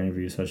in one of her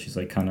interviews how she's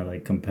like kind of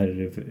like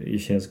competitive.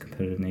 She has a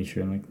competitive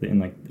nature and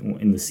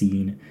in the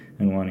scene,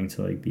 and wanting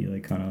to like be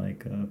like kind of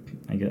like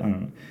I guess I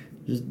don't know,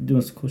 just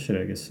doing some cool shit,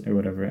 I guess, or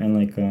whatever. And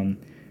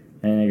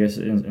and I guess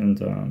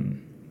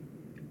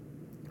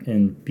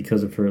and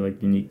because of her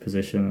like unique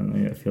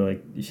position, I feel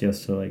like she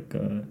has to like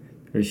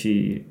or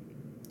she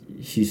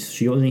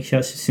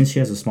has, since she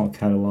has a small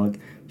catalog.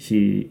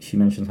 She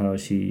mentioned how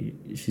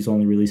she's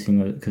only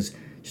releasing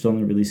she's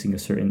only releasing a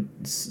certain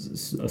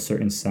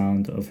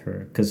sound of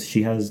her, because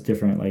she has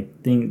different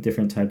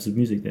types of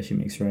music that she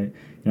makes, right?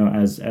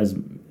 As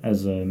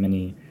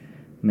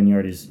many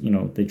artists,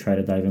 they try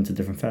to dive into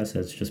different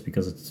facets just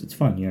because it's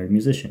fun. You're a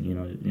musician,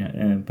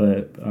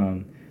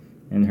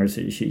 and her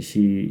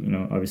she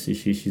obviously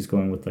she's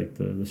going with like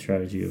the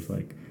strategy of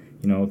like,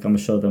 I'm gonna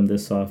show them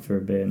this off for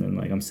a bit, and then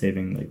like I'm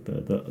saving like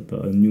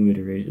the new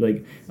iteration,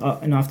 like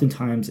and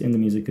oftentimes in the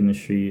music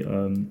industry,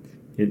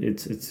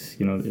 it's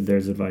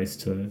there's advice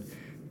to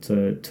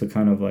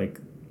kind of like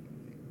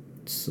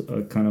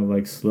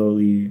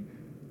slowly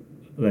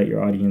let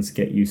your audience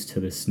get used to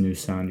this new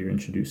sound you're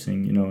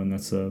introducing, and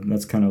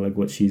that's kind of like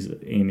what she's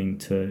aiming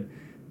to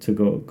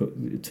go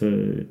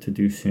to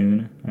do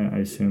soon. I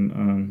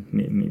assume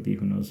maybe,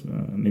 who knows,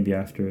 maybe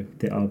after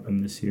the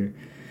album this year,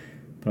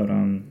 but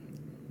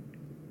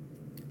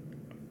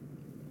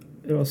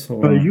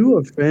also Are you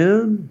a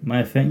fan?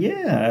 my fan.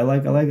 Yeah, I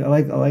like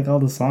all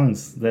the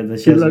songs that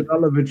she You has. like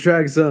all of the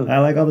tracks, huh? I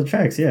like all the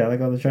tracks. Yeah, I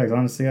like all the tracks.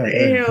 Honestly,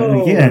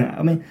 Damn. yeah.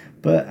 I mean,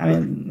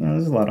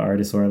 there's a lot of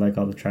artists where I like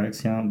all the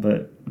tracks.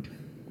 But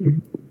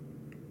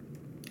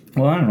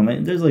well, I don't know.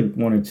 Man, there's like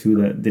one or two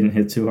that didn't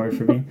hit too hard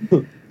for me.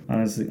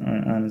 Honestly,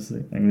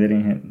 like they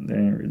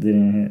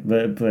didn't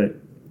hit. But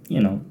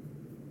you know,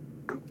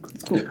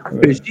 it's cool.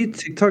 Is she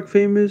TikTok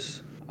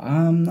famous?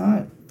 I'm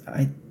not.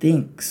 I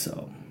think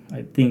so.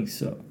 I'm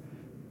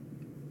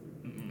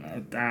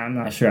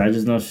not sure. I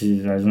just know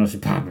she's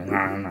popping.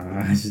 I don't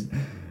know.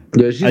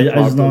 Yeah, she's I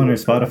just know on her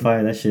popular.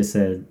 Spotify that shit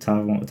said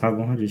top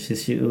 100. She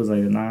it was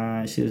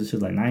like she was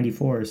like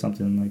 94 or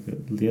something like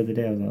the other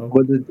day. I was like,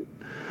 oh,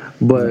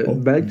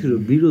 But back to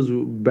the Beatles.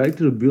 Back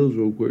to the Beatles,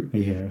 real quick.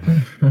 yeah.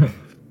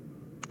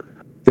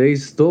 They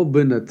still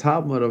been the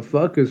top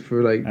motherfuckers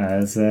for like.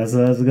 That's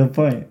a good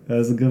point.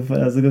 That's a good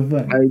point. Like,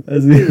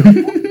 That's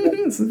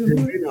a good they've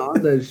point. been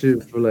on that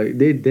shit for like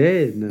they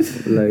dead now.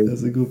 Like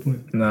That's a good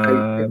point.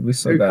 Nah, we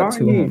still got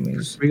two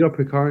homies. We got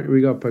Picard.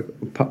 We got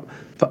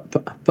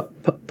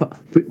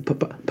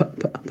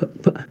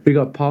we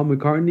got Paul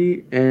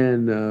McCartney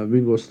and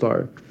Ringo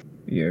Starr.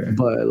 Yeah.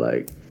 But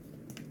like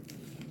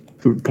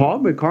Paul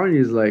McCartney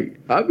is like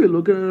I be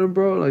looking at him,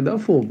 bro. Like that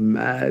fool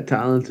mad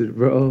talented,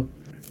 bro.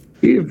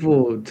 He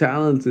full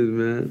talented,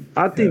 man.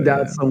 I think Hell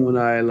that's someone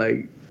I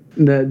like.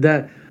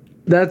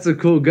 That's a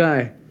cool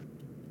guy.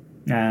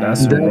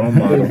 That's a That's role a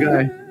model. cool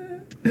guy.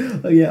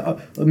 Oh yeah,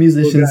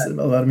 musicians. A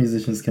lot of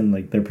musicians can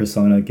like their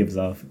persona gives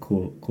off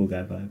cool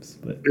guy vibes.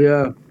 But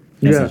Yeah,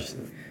 that's yeah.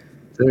 interesting.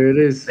 There it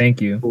is.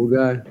 Thank you. Cool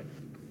guy.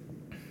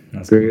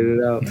 That's Figured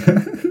it out.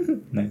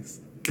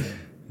 Nice. The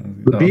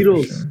No, for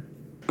Beatles, sure.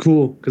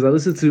 cool. Because I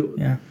listen to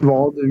Yeah,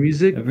 all their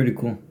music. they're pretty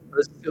cool.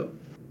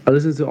 I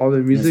listen to all their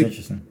That's music.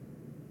 interesting.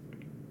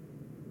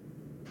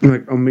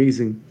 Like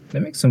amazing. They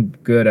make some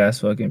good ass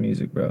fucking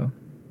music, bro.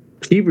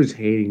 Keeper's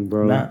hating,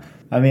 bro. Nah,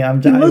 I mean,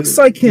 He looks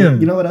like him.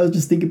 You know what I was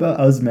just thinking about?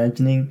 I was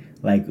imagining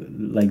like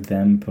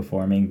them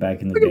performing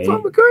back in the Look at day,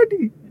 Paul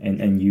McCartney.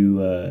 and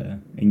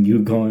you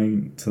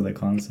going to the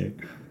concert.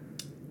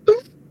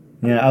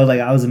 Yeah,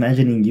 I was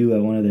imagining you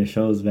at one of their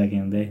shows back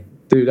in the day,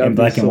 Dude, that'd in be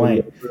black and so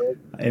white. lit, bro.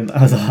 And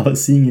I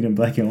was seeing it in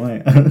black and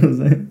white.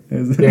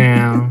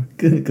 Damn.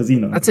 Because you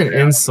know, That's an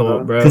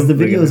insult, bro. because the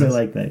Look at videos are this.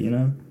 like that, you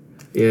know.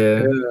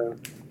 Yeah. Yeah.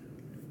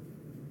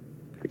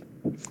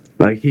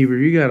 Like Keeper,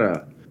 you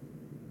gotta.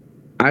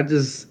 I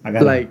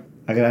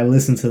gotta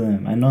listen to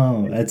them. I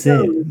know. That's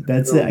it.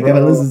 That's it. I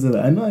gotta Bro. listen to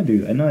them. I know I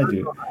do. And I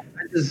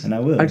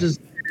will. I just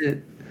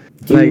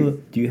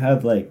Do you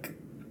have like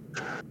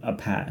a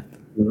path?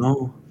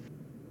 no.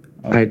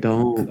 Okay. I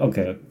don't.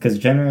 Okay, because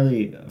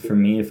generally for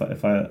me, if I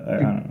don't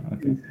know.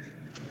 Okay.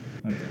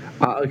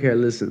 Okay,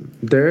 listen.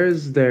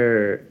 There's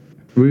their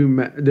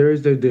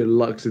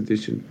deluxe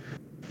edition,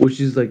 which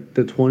is like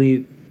the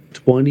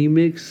 2020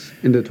 mix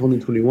and the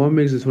 2021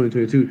 mix, the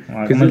 2022. Well,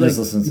 I'm Because gonna they're just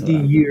like listen to 50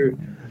 that. year,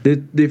 the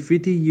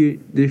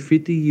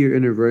 50-year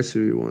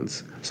anniversary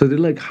ones. So they're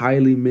like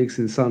highly mixed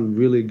and sound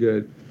really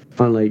good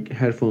on like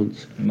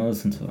headphones. I'm gonna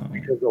listen to that one.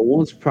 Because the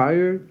ones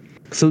prior,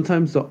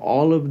 sometimes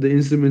all of the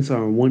instruments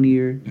are on one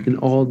ear and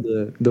all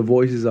the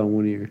voices are on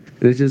one ear,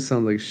 and it just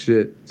sounds like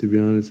shit, to be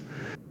honest.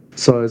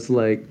 So it's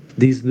like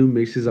these new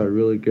mixes are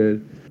really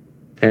good,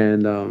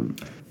 and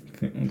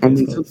Okay, I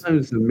mean it's close.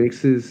 sometimes the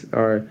mixes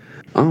are,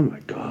 oh my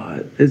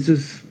god, it's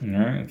just All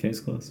right. Okay, it's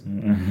close.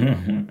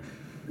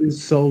 it's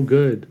so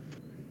good,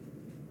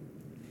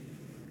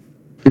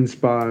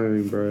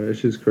 inspiring, bro.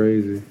 It's just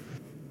crazy.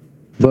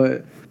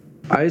 But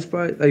I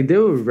inspired, like they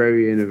were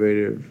very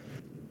innovative.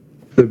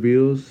 The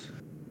Beatles.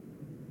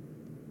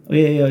 Oh,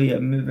 yeah.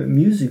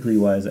 Musically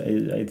wise,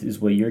 is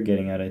what you're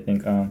getting at. I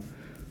think. I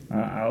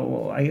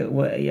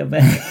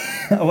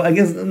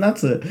guess not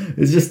to.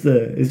 It's just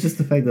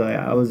the fact that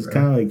I was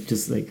kind of like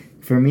just like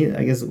for me.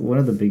 I guess one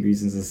of the big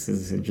reasons this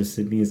is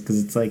interested me is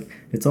because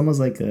it's almost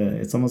like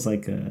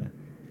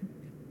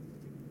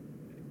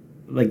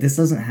this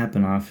doesn't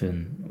happen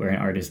often where an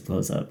artist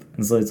blows up,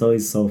 and so it's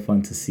always so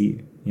fun to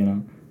see. You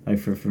know, like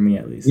for me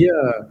at least.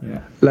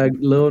 Yeah, like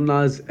Lil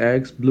Nas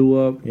X blew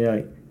up.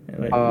 Yeah,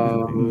 like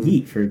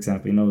Heat, for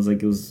example, you know,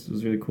 it was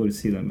really cool to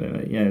see them.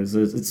 But yeah, it's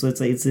like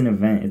it's an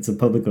event, it's a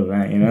public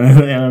event, you know.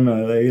 I don't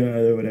know, like, you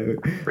know, whatever.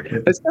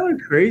 It's kind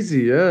of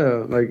crazy,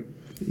 yeah. Like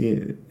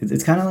Yeah,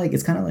 it's kind of like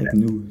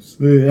news.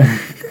 I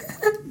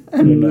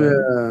don't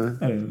know.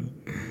 yeah. I don't know.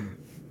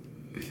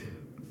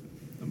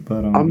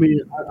 But I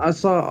mean, I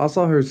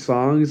saw her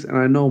songs and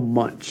I know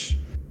much.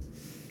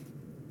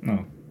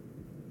 no.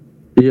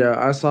 Yeah,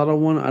 I saw the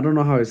one. I don't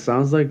know how it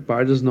sounds like, but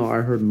I just know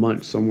I heard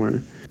much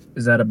somewhere.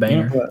 Is that a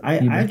banger? I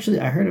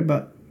heard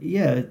about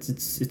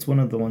it's one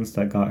of the ones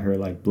that got her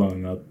like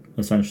blowing up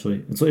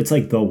essentially. It's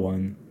like the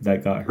one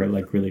that got her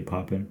like really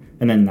popping,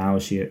 and then now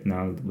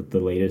with the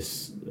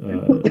latest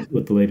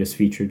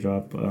feature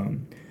drop,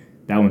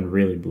 that one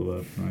really blew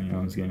up. You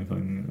know, it's getting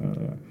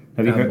fucking.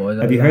 Have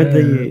you heard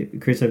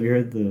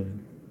the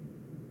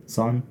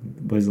song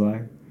 "Boys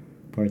Liar"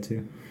 Part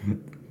 2,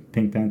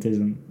 Pink Panthers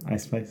and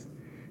Ice Spice?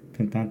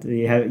 Pink Panther.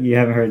 You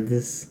haven't heard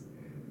this?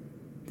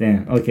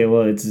 Damn. Okay.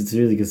 Well, it's a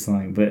really good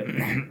song, but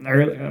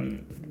early,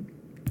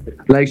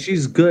 Like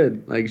she's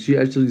good. Like she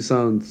actually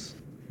sounds.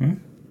 Hmm?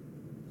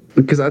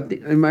 Because I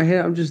think in my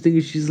head I'm just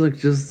thinking she's like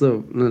just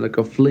like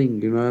a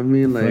fling. You know what I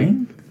mean?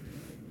 Fling?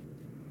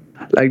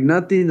 Like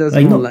nothing that's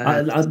Like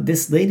gonna no, last.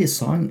 this latest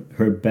song,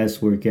 her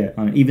best work yet.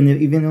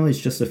 Even though it's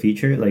just a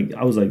feature, like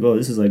I was like, oh,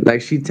 this is like,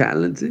 Like she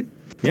talented.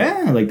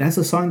 yeah, like that's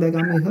the song that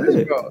got me Bro,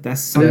 hooked.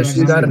 That's the song Yeah, that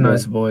she's got got me a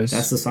listen, bro. nice hooked.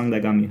 That's voice. the song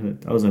that got me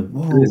hooked. I was like,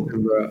 whoa.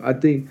 Listen, bro. I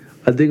think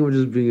I'm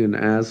just being an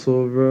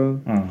asshole,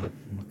 bro. Oh,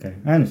 okay,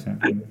 I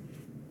understand.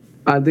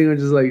 I think I'm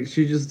just like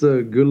she's just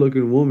a good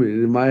looking woman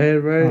in my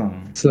head, right? Oh,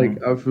 It's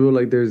like I feel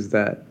like there's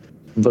that,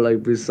 but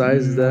like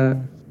besides that,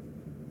 no.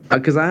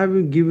 because I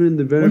haven't given it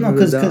the Well, benefit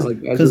no, of the doubt.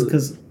 Like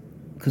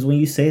because when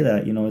you say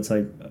that, you know, it's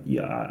like,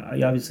 yeah,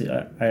 I obviously,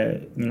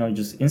 you know,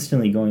 just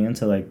instantly going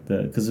into like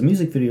because the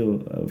music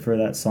video for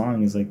that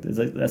song is like,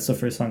 that's the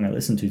first song I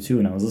listened to too,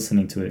 and I was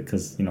listening to it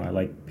because, you know, I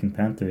like Pink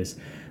Panthers,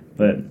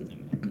 but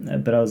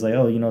I was like,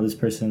 oh, you know, this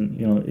person,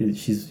 you know,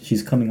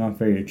 she's coming off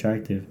very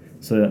attractive,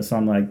 so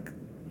I'm like,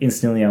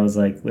 instantly I was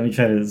like, let me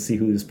try to see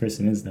who this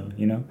person is though,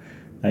 you know,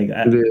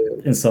 Yeah.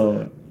 and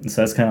so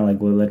that's kind of like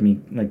what led me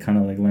like kind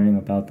of like learning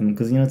about them,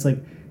 because, you know, it's like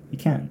you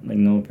can't like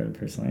know a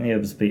person. Yeah,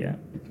 but yeah.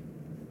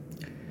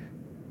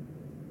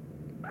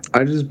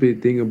 I just been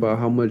thinking about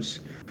how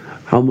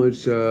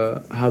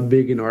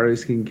big an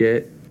artist can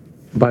get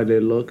by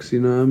their looks. You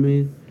know what I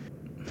mean?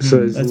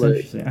 So it's That's like,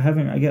 interesting. I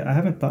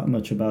haven't thought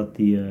much about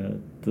the yeah,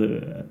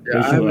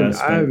 visual I haven't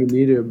aspect.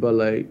 either, but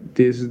like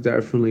this is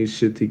definitely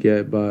shit to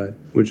get by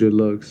with your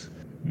looks.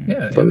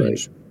 Yeah, But like,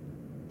 image.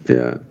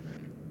 yeah,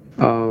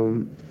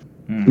 um,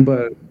 Mm.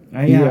 but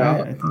Yeah, yeah,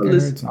 I think I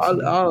heard some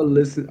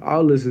shit.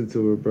 I'll listen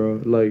to it,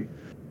 bro. Like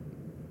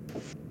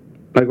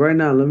right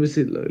now, let me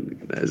see. Look,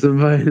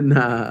 somebody,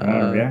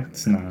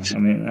 Reacts? No, I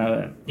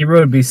mean, You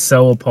would be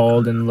so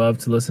appalled and love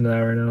to listen to that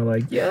right now.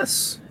 Like,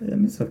 yes. I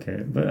mean, it's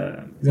okay.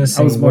 But He's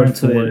I gonna was sing more word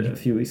for into it word. a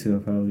few weeks ago,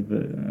 probably.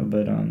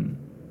 But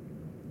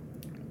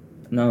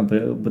no,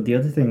 but the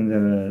other thing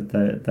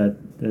that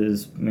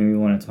is made me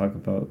want to talk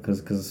about,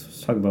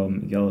 because talk about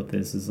Miguel with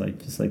this is like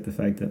just like the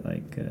fact that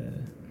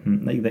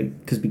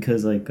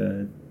because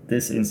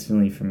this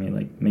instantly for me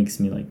like makes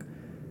me like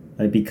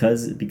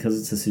because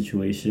it's a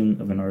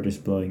situation of an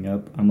artist blowing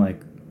up. I'm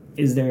like,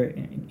 is there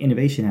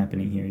innovation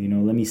happening here? You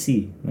know, let me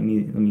see, let me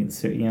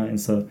you know,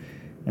 and so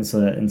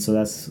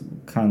that's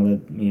kind of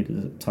led me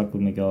to talk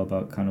with Miguel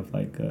about kind of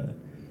like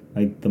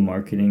the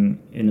marketing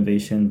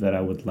innovation that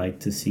I would like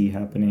to see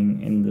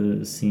happening in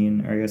the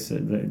scene, or I guess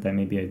that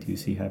maybe I do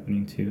see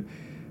happening too,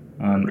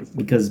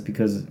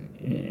 because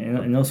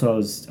and also I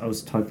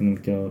was talking to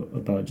Miguel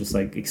about just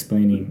like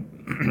explaining,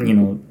 you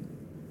know,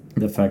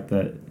 the fact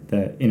that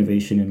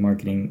innovation in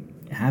marketing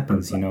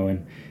happens, you know,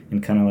 and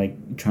kind of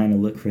like trying to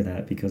look for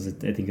that, because I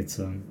think it's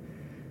I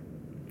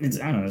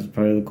don't know, it's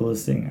probably the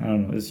coolest thing. I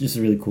don't know, it's just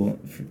really cool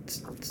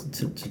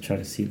to try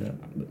to see that.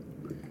 But,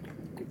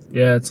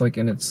 Yeah, it's like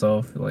in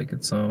itself, like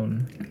its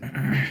own.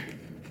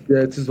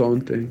 yeah, it's his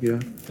own thing. Yeah.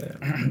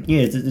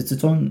 yeah, it's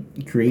its own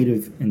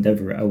creative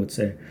endeavor, I would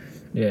say.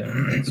 Yeah,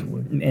 that's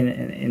what.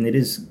 And it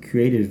is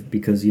creative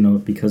because, you know,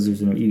 because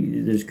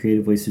there's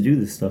creative ways to do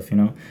this stuff, you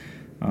know.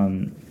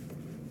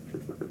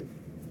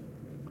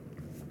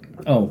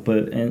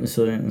 And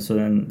so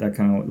then that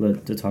kind of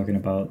led to talking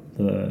about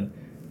the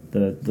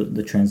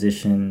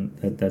transition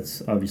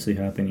that's obviously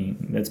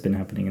that's been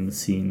happening in the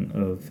scene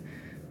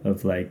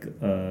of like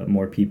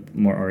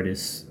more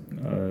artists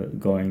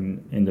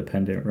going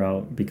independent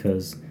route,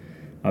 because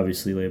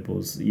obviously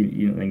labels,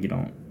 you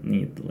don't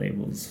need the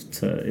labels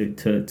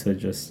to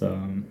just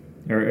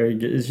or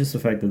it's just the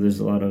fact that there's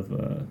a lot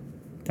of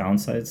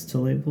downsides to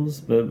labels,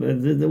 but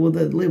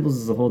the labels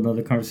is a whole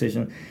nother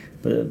conversation,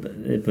 but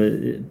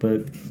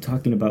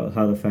talking about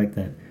how the fact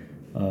that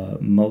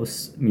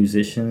most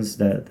musicians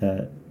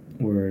that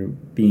were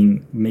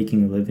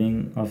making a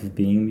living off of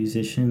being a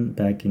musician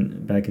back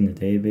in the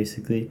day,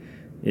 basically,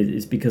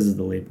 it's because of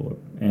the label,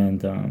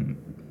 and that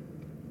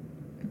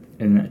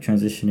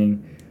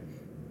transitioning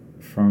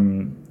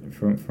from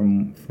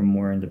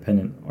more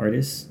independent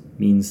artists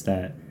means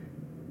that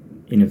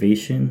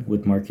innovation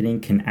with marketing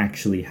can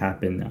actually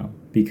happen now,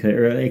 because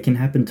or it can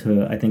happen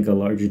to, I think, a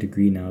larger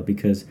degree now,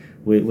 because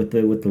with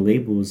the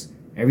labels,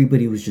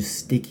 everybody was just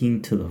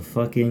sticking to the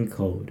fucking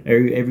code.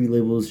 Every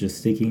label is just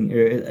sticking,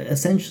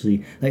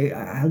 essentially, like,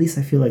 at least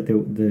I feel like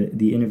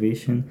the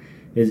innovation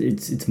is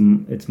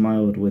it's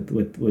mild with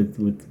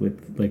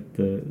like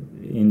the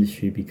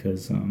industry,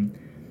 because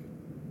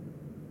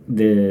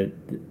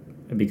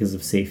because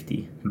of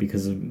safety,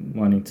 because of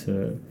wanting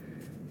to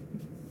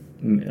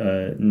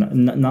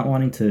not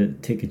wanting to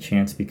take a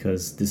chance,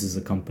 because this is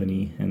a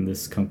company, and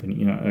this company,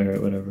 you know, or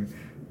whatever.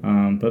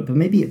 But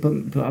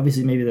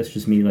obviously maybe that's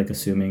just me like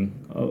assuming,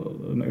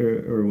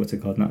 or what's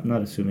it called?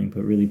 Not assuming,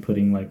 but really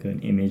putting like an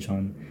image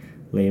on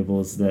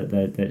labels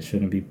that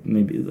shouldn't be.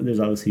 Maybe there's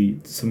obviously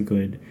some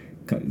good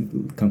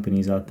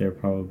companies out there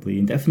probably,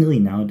 and definitely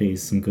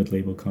nowadays some good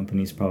label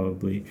companies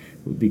probably,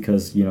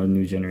 because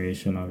new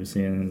generation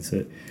obviously, and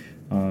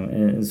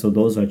so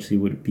those actually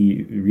would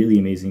be really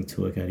amazing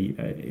to look at,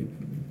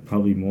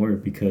 probably more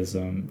because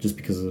just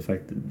because of the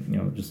fact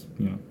that just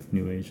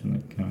new age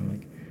and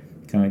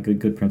kind of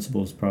good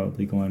principles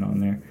probably going on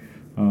there.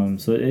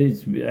 So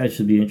it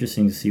actually be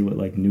interesting to see what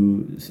like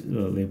new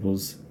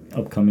labels,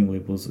 upcoming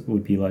labels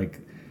would be like.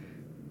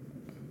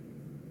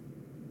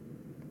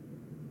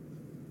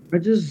 I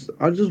just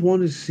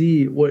want to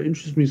see. What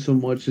interests me so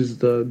much is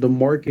the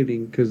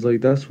marketing, because like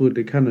that's what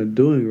they're kind of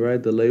doing,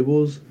 right? The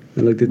labels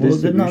and like the Well, no,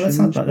 distribution and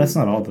that's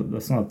shit. not all.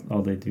 That's not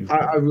all they do.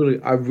 But I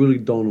really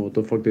don't know what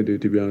the fuck they do,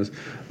 to be honest.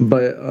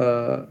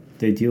 But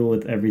they deal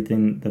with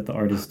everything that the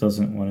artist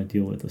doesn't want to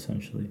deal with,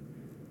 essentially.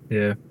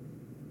 Yeah.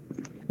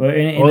 Well,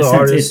 in All a the sense,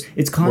 artist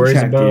it's worries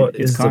contracted. about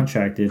It's is the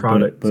contracted,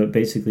 product. but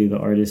basically the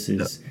artist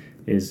Yeah.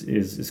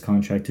 is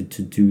contracted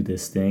to do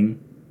this thing,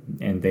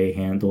 and they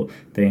handle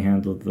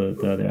the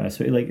other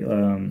aspect.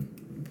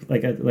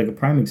 Like a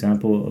prime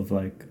example of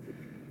like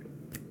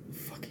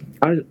fucking.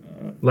 I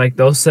Like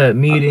they'll set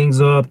meetings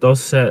up, they'll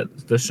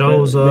set the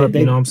shows But up.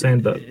 You know what I'm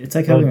saying? it's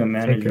like They'll having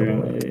a take care manager of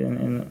all that.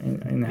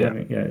 and Yeah.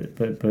 having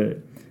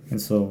but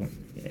and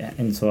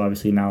so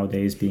obviously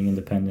nowadays being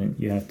independent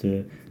you have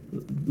to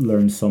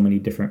learn so many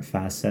different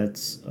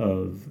facets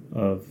of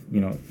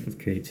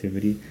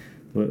creativity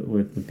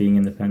with being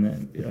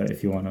independent,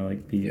 if you want to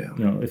like be Yeah.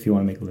 if you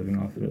want to make a living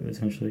off of it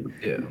essentially.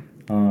 Yeah.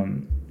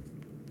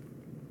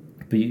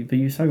 But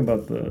you talk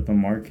about the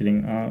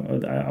marketing.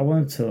 I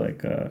wanted to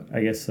like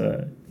I guess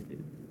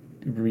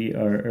re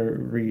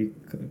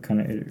kind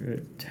of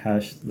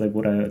hash like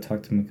what I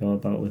talked to Miguel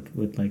about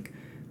with like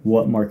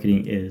what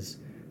marketing is,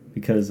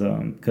 because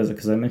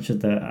I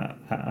mentioned that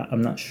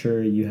I'm not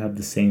sure you have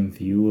the same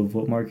view of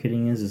what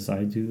marketing is as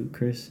I do,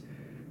 Chris,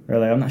 or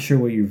like I'm not sure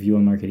what your view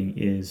on marketing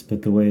is,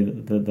 but the way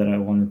that I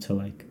wanted to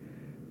like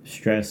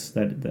stress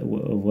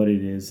what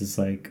it is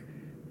like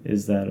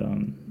is that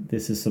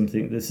this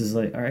is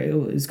like, all right,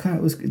 it's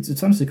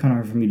honestly kind of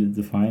hard for me to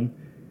define,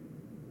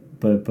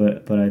 but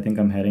I think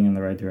I'm heading in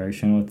the right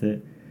direction with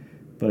it.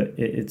 But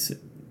it's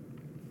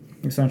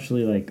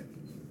essentially like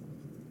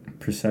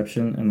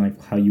perception and like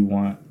how you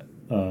want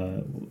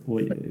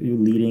what you're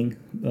leading,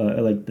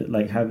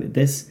 like have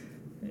this,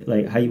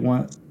 like how you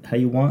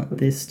want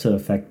this to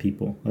affect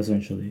people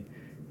essentially.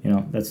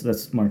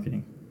 That's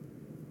marketing.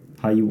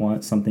 How you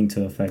want something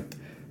to affect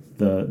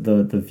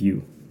the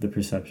view, the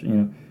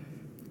perception.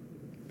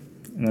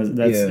 And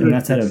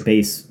that's at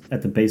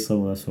the base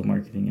level. That's what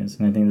marketing is,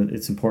 and I think that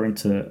it's important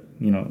to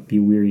be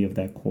weary of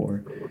that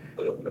core,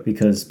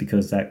 because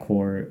that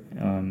core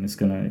is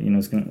gonna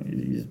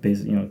is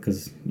basically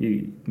because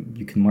you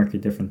can market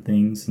different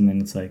things, and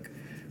then it's like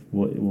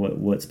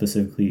what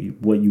specifically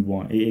what you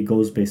want. It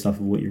goes based off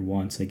of what your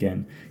wants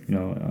again,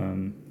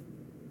 and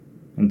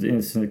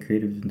it's a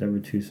creative endeavor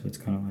too. So it's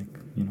kind of like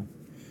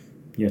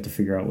you have to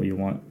figure out what you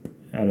want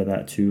out of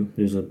that too.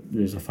 There's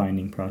a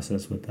finding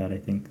process with that, I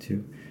think,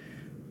 too.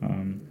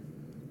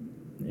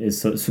 Is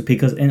so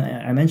because, and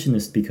I mentioned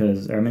this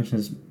because, or I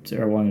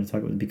wanted to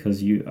talk about it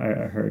because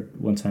I heard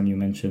one time you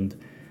mentioned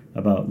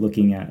about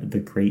looking at the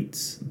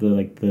greats,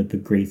 the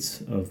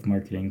greats of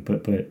marketing,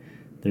 but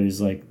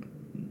there's like,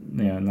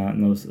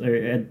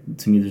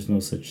 to me there's no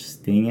such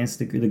thing as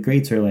the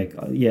greats are like,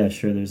 yeah,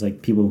 sure, there's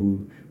like people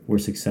who were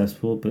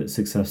successful, but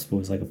successful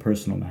is like a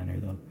personal manner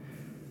though.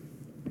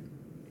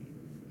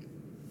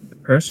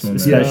 Personal,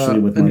 especially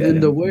with marketing.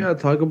 And the way I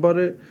talk about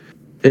it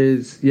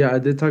is, I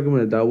did talk about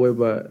it that way,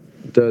 but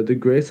the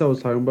grace I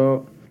was talking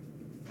about,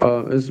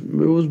 it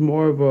was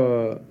more of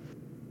a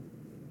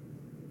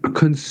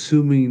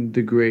consuming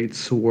the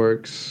greats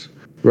works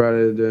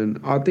rather than,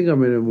 I think I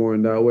made it more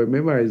in that way.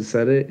 Maybe I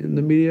said it in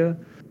the media,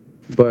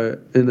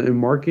 but in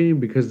marketing,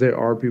 because there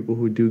are people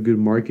who do good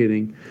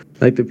marketing,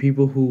 like the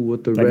people who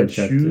with the like red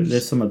shoes.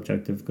 There's some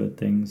objective good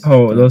things.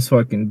 Oh, those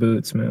fucking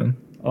boots, man.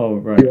 Oh,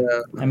 right.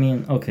 Yeah. I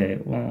mean, okay,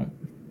 well,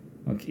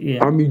 okay,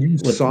 yeah. I mean, you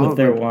saw with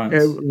their like,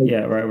 wants.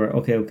 Yeah, right.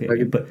 Okay.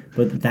 Like,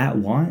 but that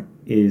want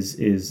is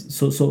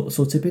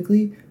so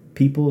typically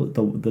people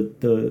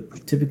the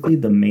typically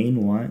the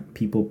main want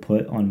people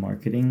put on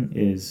marketing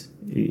is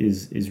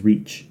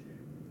reach.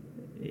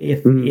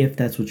 If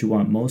that's what you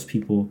want, most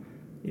people,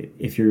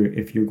 if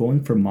you're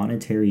going for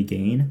monetary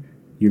gain,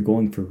 you're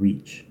going for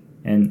reach,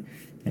 and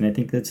I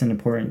think that's an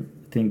important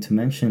thing to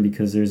mention,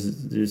 because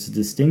there's a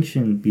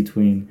distinction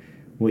between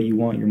what you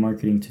want your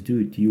marketing to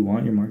do. Do you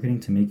want your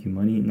marketing to make you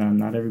money?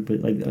 Not everybody,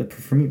 like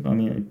for me, I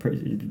mean,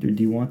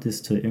 do you want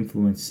this to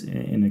influence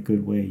in a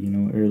good way,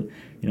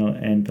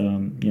 and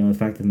the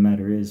fact of the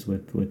matter is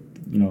with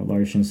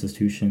large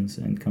institutions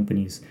and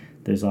companies,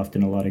 there's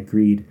often a lot of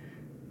greed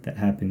that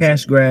happens,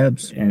 Cash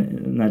grabs,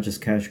 and not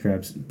just cash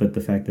grabs, but the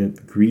fact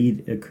that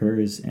greed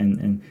occurs,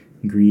 and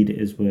greed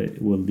is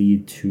what will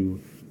lead to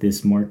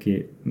this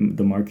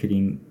the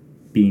marketing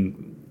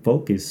being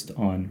focused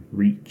on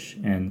reach,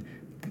 and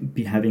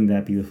having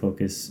that be the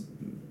focus.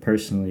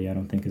 Personally, I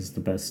don't think is the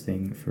best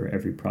thing for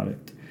every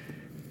product.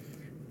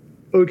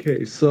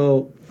 Okay,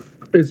 so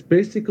it's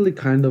basically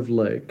kind of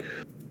like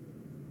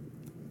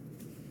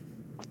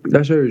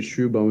that's very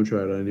true, but I'm gonna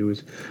try it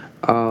anyways.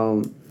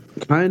 Um,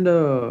 kind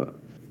of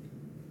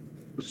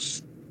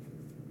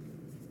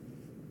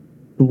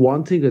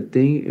wanting a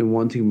thing and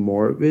wanting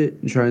more of it,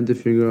 and trying to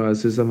figure out a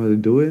system how to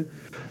do it.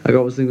 Like I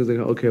was thinking,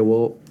 like, okay,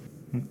 well,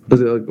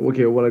 was it like,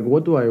 okay, well, like,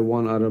 what do I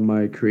want out of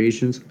my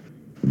creations?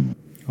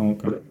 Oh,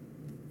 okay.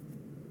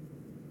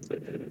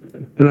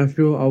 And I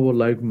feel I would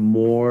like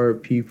more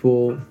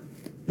people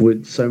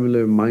with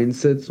similar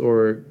mindsets,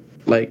 or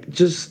like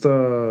just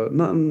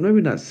not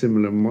maybe not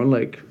similar, more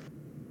like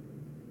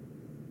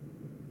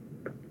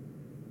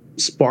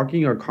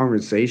sparking a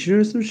conversation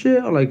or some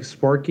shit, or like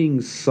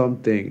sparking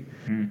something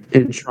Mm.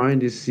 and trying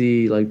to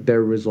see like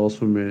their results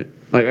from it.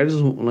 Like I just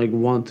like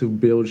want to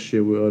build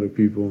shit with other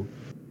people.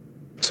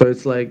 So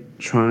it's like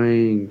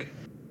trying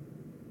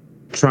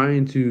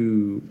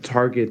to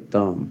target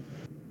them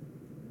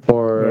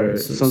Right. or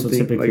So something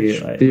like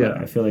typically, I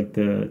yeah. feel like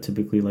the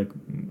typically like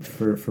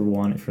for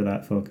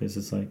that focus,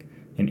 it's like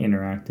an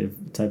interactive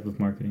type of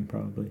marketing,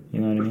 probably.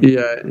 You know what I mean?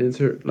 Yeah,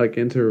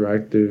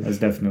 interactive. That's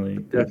definitely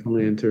good.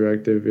 Definitely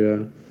interactive,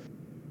 yeah.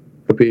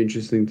 It'd be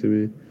interesting to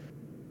me.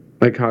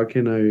 Like how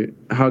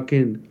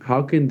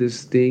can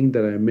this thing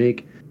that I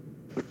make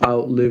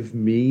outlive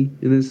me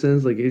in a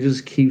sense? Like it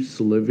just keeps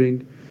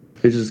living.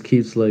 It just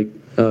keeps like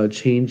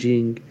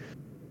changing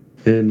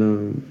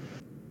and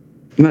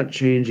not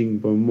changing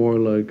but more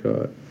like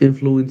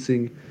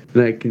influencing,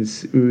 and I can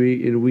see,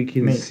 we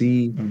can Make.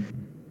 see Mm.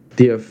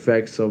 the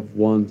effects of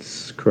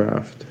one's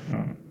craft.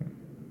 Oh,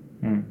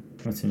 mm.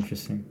 That's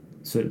interesting.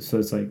 So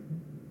it's like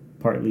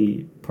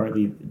partly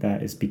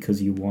that is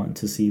because you want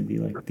to see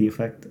the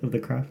effect of the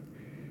craft.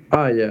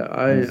 Ah yeah,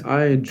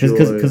 I enjoy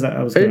Because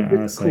I was gonna it's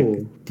ask, like,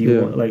 cool. do you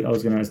Yeah. want, like, I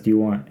was gonna ask, do you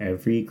want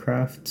every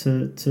craft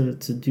to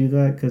do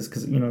that?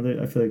 Because you know,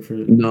 I feel like for,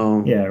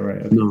 No. yeah,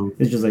 right, okay, No.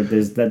 it's just like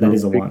that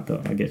is No. a want,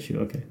 though. I get you.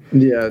 Okay.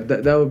 Yeah,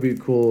 that would be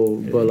cool,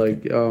 but Okay.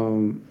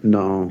 like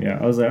no. Yeah,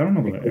 I was like, I don't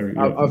know about every,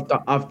 yeah,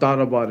 I've thought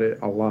about it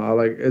a lot.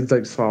 Like it's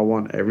like so I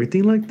want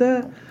everything like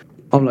that.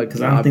 I'm like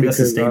because I don't nah, think that's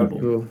because I sustainable.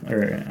 feel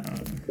Or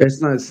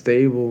it's not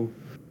stable,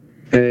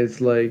 and it's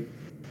like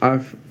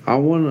I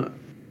wanna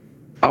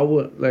I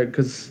would like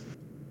because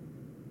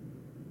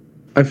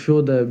I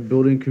feel that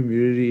building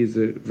community is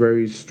a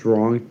very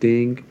strong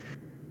thing,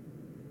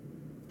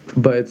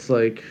 but it's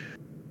like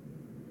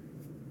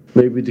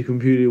maybe the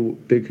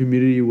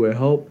community will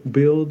help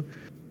build,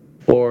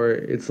 or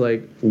it's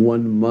like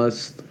one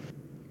must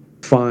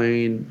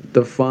find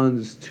the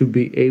funds to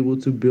be able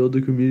to build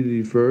the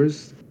community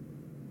first.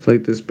 It's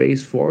like the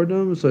space for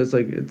them. So it's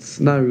like it's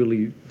not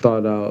really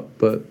thought out,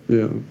 but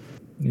yeah.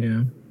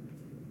 Yeah.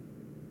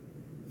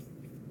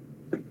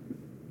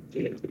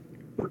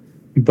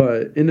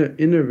 But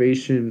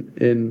innovation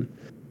in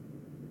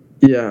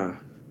yeah,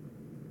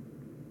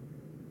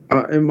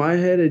 in my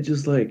head it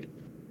just like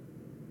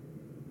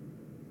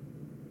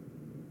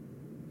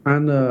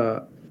kind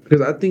of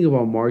because I think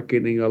about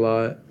marketing a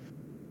lot,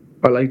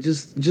 or like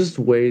just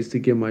ways to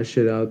get my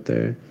shit out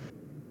there,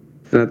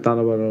 and I thought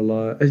about it a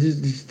lot. It's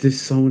just there's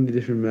so many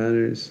different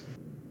manners.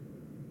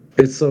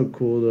 It's so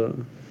cool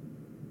though.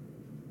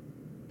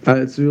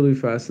 It's really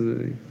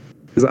fascinating.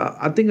 'Cause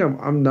I think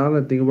I'm now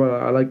that I think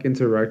about it, I like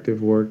interactive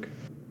work.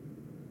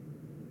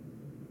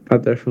 I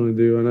definitely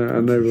do, and I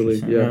really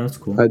interesting. yeah, Yeah, that's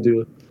cool. I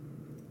do.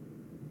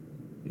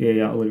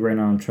 Yeah. Like right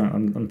now,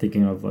 I'm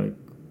thinking of like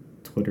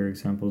Twitter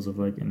examples of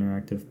like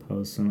interactive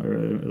posts and,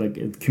 or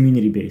like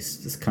community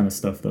based kind of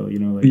stuff, though. You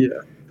know, Yeah,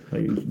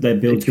 like that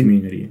builds com-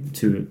 community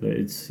too.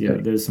 It's, yeah. yeah,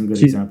 There's some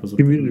good examples of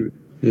that. community.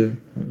 Yeah,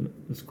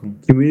 That's cool.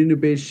 community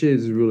based shit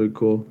is really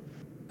cool.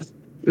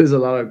 There's a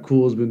lot of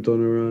cool's been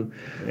thrown around,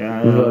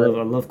 Yeah, but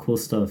I love cool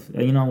stuff.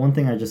 You know, one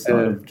thing I just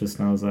thought uh, of just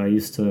now is I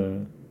used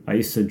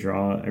to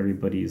draw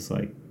everybody's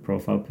like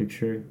profile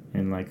picture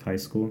in like high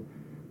school,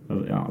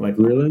 like,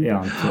 really,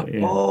 yeah,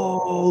 yeah,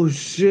 oh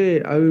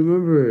shit, I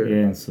remember. yeah.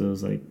 And so it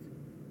was like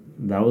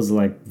that was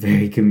like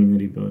very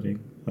community building.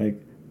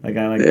 Like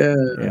I like, Yeah,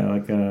 yeah,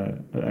 like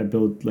I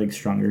built like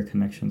stronger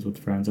connections with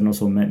friends, and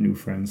also met new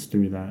friends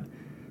through that.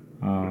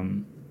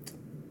 Um,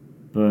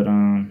 but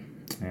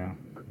yeah,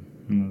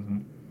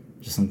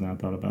 just something I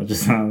thought about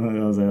just now.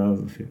 I was like, that was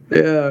a few.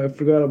 yeah, I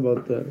forgot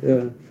about that.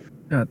 Yeah,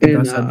 I Yeah, think I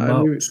and said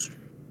I mean, most.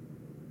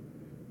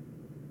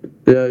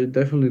 yeah, you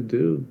definitely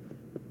do.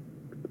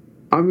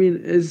 I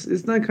mean,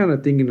 it's not kind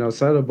of thinking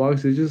outside the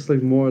box. It's just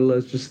like more or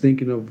less just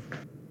thinking of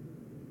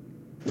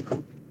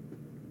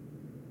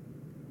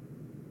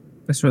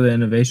That's where the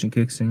innovation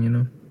kicks in, you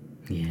know?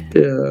 Yeah.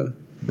 yeah,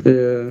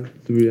 yeah.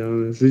 To be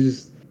honest, it's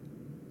just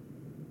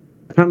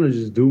kind of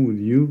just doing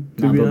you.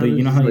 To No, be but you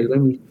honest, know it's how like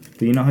let me.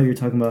 you're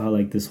talking about how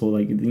like this whole,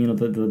 like, you know,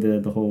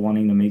 the whole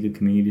wanting to make a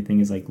community thing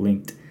is like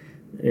linked.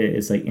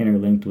 It's like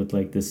interlinked with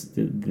like this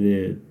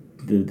the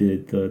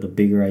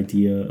bigger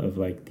idea of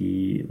like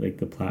the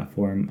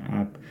platform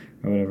app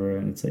or whatever,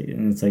 and it's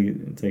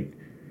like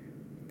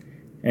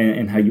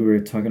and how you were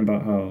talking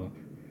about how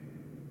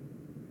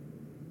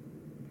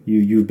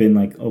you've been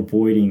like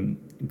avoiding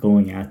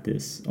going at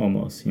this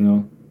almost, you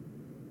know,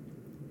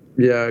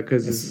 Yeah,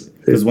 because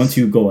Because once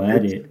you go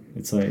at it,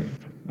 it's like,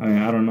 I mean,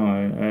 I don't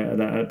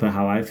know, but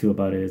how I feel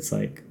about it, it's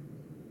like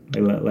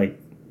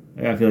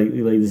I feel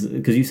like this,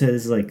 because you said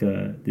this is like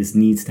this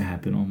needs to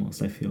happen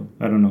almost. I feel,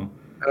 I don't know,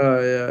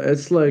 yeah,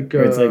 it's like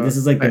or it's like this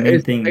is like the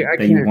main thing I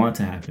that you can't want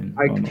to happen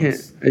I can't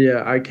almost.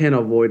 yeah I can't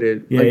avoid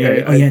it. Yeah, Like yeah,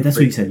 yeah. Oh I yeah, just that's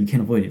what you like said. You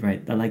can't avoid it,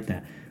 right? I like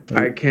that. I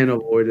Like, can't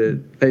avoid it.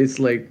 It's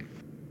like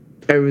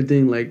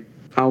everything like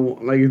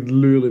like it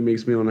literally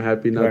makes me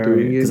unhappy not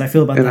doing it, because I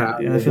feel about and that.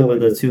 I I feel about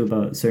avoid that it. too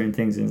about certain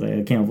things. It's like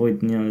I can't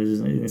avoid.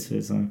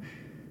 It's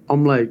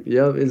I'm like,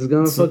 yeah, it's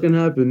gonna so, fucking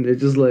happen.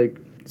 It's just like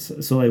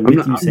so like with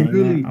you I'm saying that,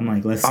 really I'm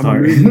like, let's I'm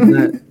start. really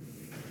not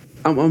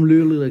I'm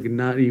literally like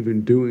not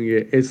even doing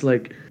it. It's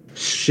like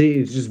shit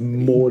is just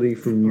molding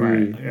for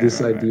me this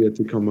Right. idea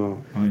to come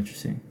out. Oh,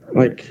 interesting.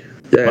 Like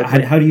yeah, But it's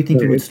like how do you think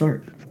like, you would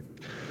start?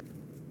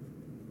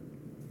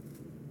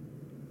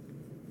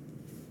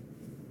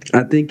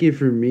 I think it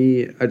for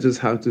me, I just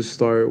have to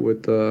start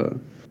with there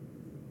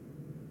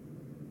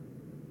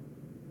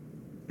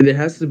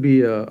has to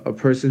be a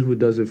person who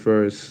does it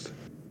first.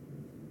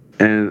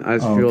 And I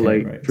Oh, feel okay,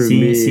 like right. for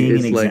me,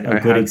 Seeing it's like a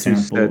good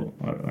example.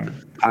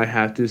 I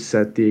have to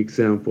set the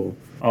example.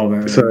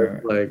 Oh, So right.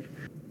 it's like,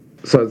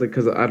 so it's like,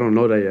 cause I don't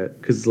know that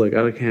yet. Cause like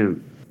I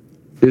can't.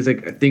 There's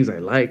like things I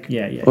like.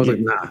 Yeah, I was like,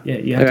 nah. yeah.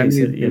 You have Like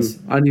to accept. Yes.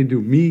 I need to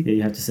do me. Yeah,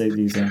 you have to say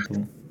the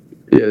example.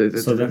 Yeah.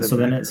 So then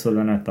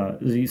I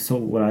thought. So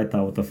what I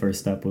thought with the first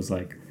step was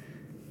like,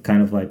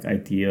 kind of like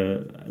idea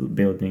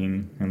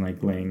building and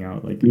like laying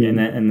out like,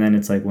 and then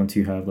it's like once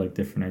you have like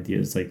different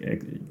ideas, like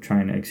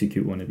trying to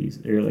execute one of these,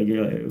 or like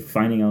you're like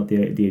finding out the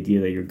idea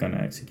that you're gonna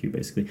execute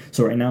basically.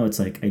 So right now it's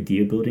like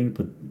idea building,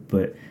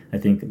 but I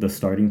think the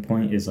starting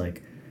point is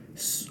like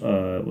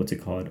what's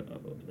it called,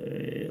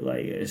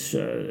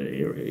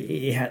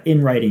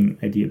 in writing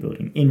idea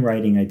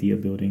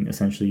building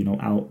essentially,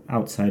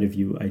 outside of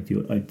you,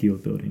 idea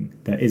building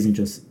that isn't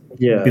just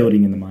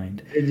building in the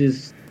mind. It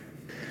just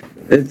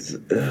it's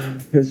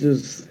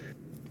just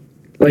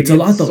like It's a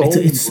lot though. so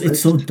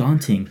It's so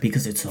daunting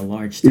because it's a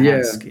large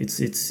task. Yeah. It's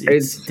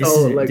It's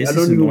so like this I is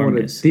don't even want to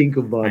enormous. think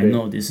about I it.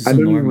 know this is I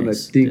don't even want to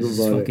enormous. think This is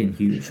about fucking it.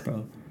 huge,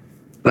 bro.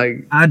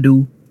 Like I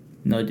do.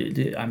 No,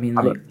 dude, I mean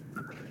I like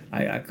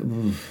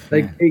don't-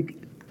 like man.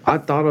 I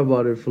thought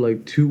about it for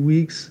like 2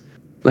 weeks,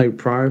 like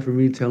prior for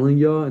me telling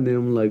y'all, and then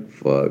I'm like,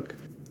 fuck.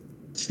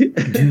 Dude,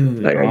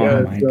 Like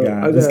oh my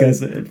god, this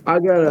guy's I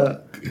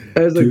gotta. I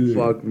was like, dude.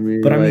 fuck me.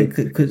 But I mean,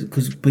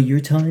 like, but you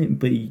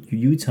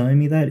telling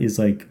me that is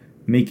like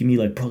making me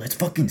like, bro, let's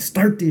fucking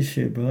start this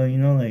shit, bro. You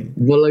know, like.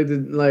 but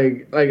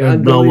like I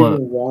don't blow up.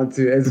 even want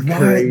to. It's Why?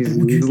 crazy.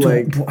 You It's don't,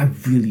 like bro, I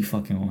really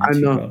fucking want I to,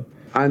 know, bro.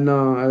 I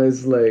know. And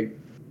it's like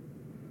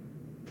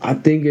I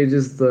think it's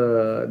just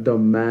the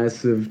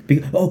massive.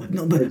 Oh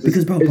no, but It's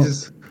because just, bro, it's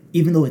just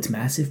even though it's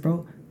massive,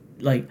 bro,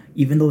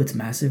 even though it's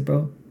massive,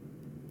 bro,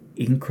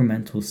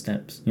 incremental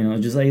steps,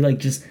 just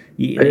just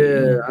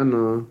yeah. I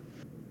know.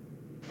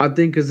 I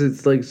think because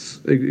it's like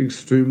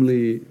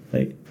extremely.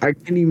 like I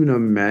can't even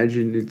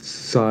imagine its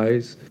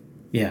size.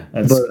 yeah,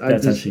 But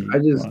that's actually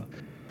wow.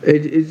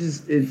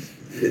 It's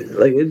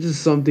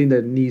just something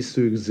that needs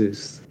to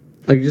exist.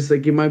 Like just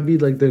like it might be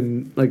like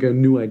like a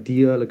new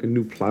idea, like a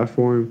new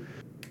platform,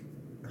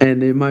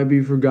 and it might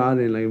be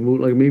forgotten.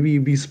 Like maybe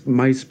it be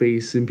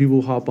MySpace and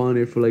people hop on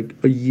it for like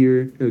a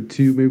year or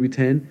two, maybe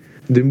 10,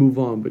 then move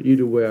on. But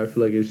either way, I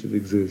feel like it should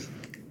exist.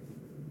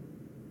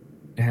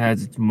 It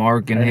has its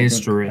mark in I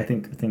history. I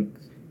think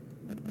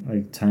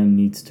like time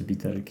needs to be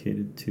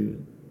dedicated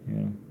to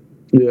it.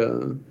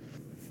 Yeah,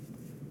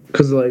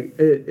 because like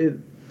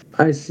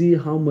I see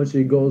how much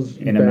it goes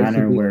In a back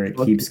manner to where it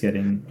keeps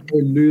getting.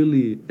 it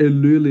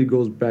literally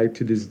goes back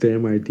to this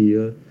damn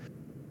idea,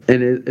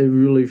 and it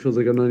really feels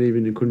like I'm not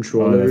even in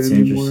control Oh, of that's it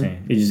anymore.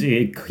 interesting.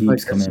 It keeps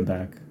Like, coming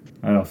back.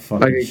 Oh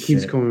fucking Like it shit.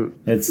 keeps coming.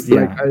 It's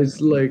Like yeah.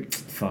 it's like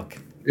Fuck.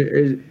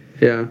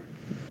 yeah.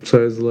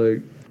 So it's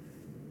like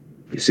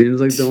it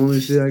seems like the only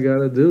shit I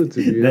gotta do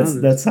to be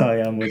honest. That's how I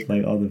am with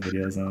like all the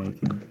videos I'm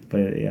making.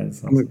 But yeah,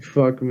 it's I'm awesome. like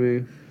fuck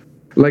me.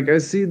 Like I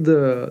see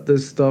the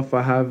stuff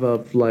I have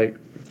of like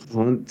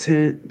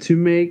content to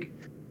make,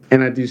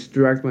 and I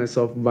distract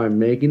myself by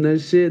making that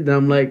shit. Then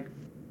I'm like,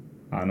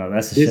 Oh no,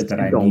 that's the this shit that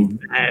I shit don't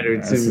need. matter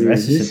to That's me. the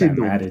shit This shit that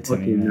don't matter to me,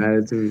 fucking man.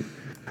 matter to me.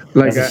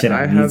 Like That's the shit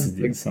I need have to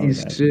do like so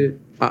these bad. shit.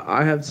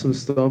 I have some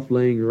stuff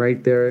laying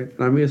right there,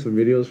 and I made some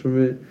videos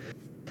from it.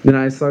 Then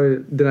I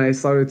started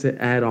to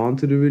add on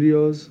to the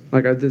videos.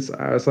 Like I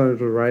started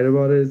to write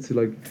about it to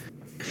like,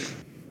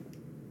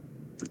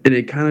 and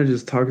it kind of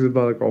just talks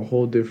about like a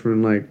whole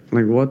different like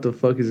what the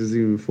fuck is this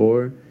even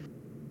for?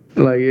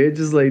 Like it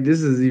just like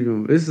this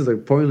is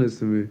like pointless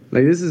to me.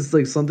 Like this is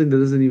like something that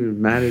doesn't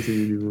even matter to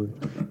me anymore.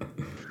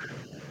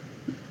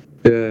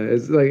 Yeah,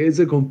 it's like it's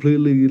a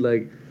completely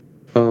like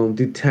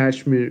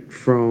detachment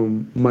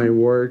from my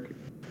work.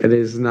 It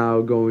is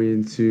now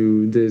going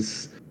to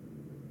this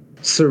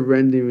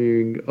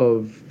surrendering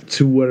of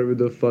to whatever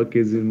the fuck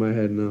is in my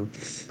head now.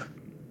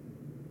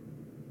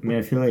 I mean,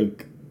 I feel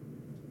like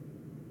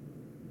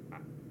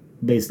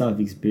based off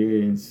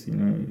experience, you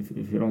know,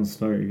 if you don't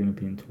start, you're gonna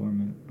be in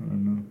torment. I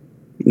don't know.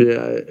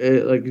 Yeah,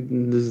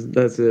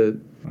 that's it.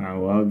 All right,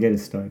 well, I'll get it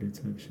started,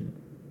 type shit.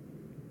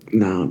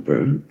 Nah,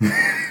 bro.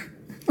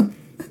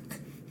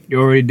 You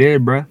already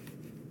did, bruh.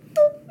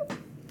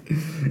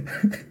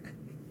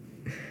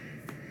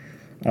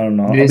 I don't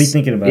know. I'll be This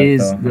thinking about it is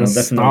though. the I'll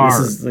definitely.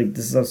 start.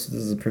 This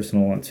is a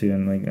personal one too,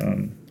 and like I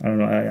don't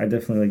know. I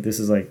definitely like this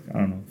is like I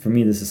don't know. For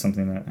me, this is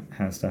something that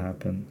has to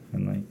happen,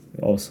 and like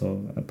also,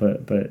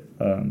 but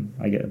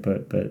I get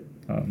but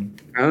I don't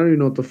even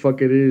know what the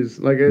fuck it is.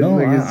 Like, no.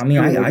 like it's I mean,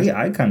 kinda like-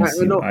 I kind of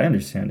see. know- I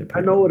understand it.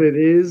 I know what it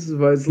is,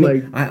 but it's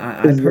like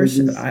I it's like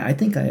personally, this- I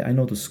think I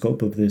know the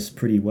scope of this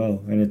pretty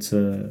well, and it's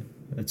a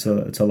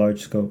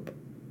large scope.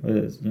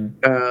 It's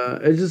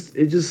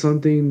it's just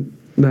something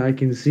that I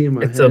can see in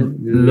my It's head. a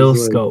and little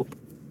it's like- scope.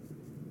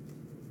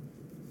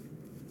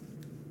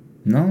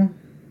 no,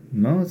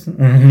 it's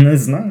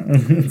it's not.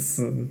 It's,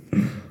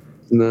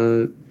 It's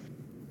not.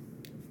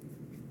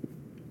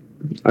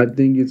 I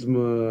think it's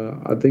my.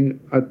 I think.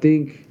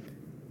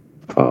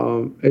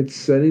 It's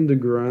setting the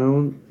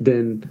ground,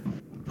 then,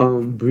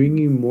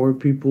 bringing more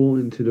people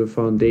into the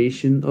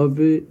foundation of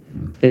it,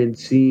 and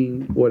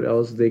seeing what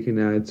else they can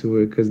add to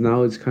it. Because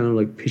now it's kind of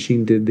like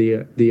pitching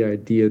the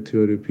idea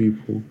to other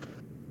people,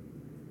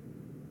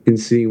 and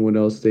seeing what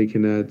else they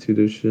can add to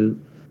the shit.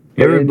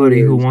 But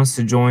Everybody who anyways, wants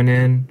to join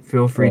in,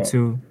 feel free Oh.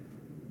 to.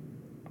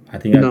 I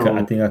think No.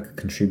 I think I could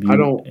contribute. I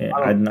don't-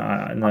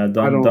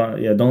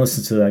 Don't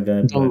listen to that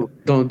guy.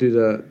 don't do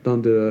that.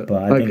 Don't do that.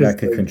 But I Like, think I 'cause,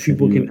 could like,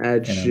 contribute people can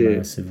add in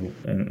shit.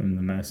 in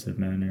a massive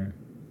manner.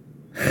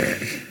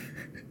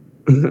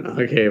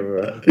 Okay,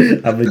 bro.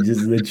 I would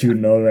just let you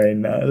know right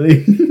now,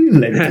 like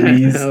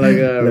please Like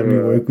that, let me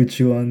bro. work with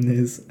you on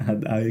this.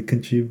 I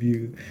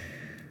contribute.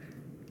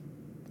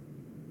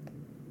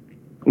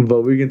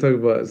 But we can talk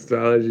about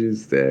astrology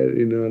instead.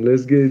 You know,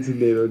 let's get into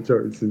natal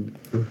charts and.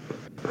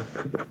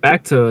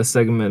 Back to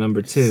segment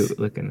number 2.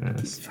 Looking at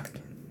us.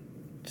 Fucking,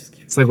 just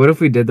keep. It's like, what if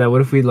we did that?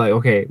 What if we like,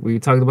 okay, we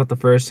talked about the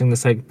first thing, the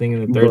second thing,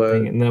 and the third But,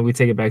 thing, and then we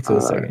take it back to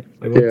the second.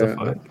 Like, what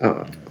the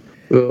fuck?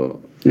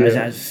 Well,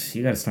 yeah.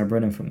 You gotta start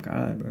running from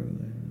God, bro.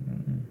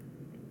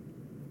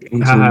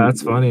 Haha,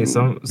 that's funny.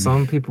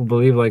 Some people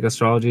believe like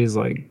astrology is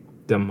like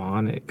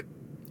demonic.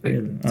 Like,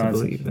 Really? to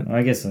believe in.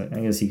 I guess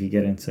you could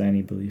get into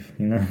any belief,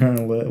 you know.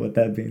 With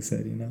that being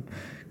said, you know,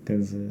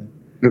 because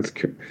That's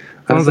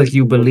Sounds like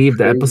you believe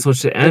the episode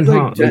should end, That's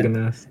huh? like Looking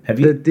at us. have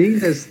The you?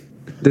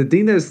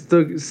 thing that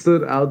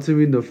stood out to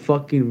me the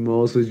fucking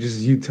most was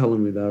just you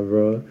telling me that,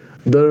 bro.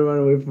 Don't run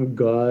away from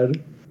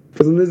God.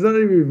 Cause it's not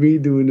even me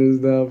doing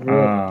this now, Oh,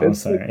 bro. I'm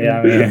It's sorry. like-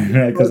 Yeah, I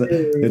mean, because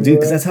fucking, dude,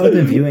 that's how I've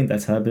been bro. viewing.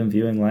 That's how I've been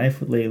viewing life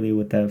lately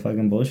with that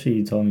fucking bullshit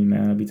you told me,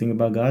 man. I be thinking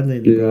about God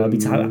lately, bro.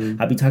 Yeah, man.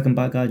 I be talking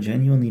about God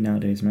genuinely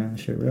nowadays, man.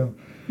 Shit, real.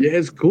 Yeah,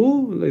 it's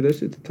cool. Like that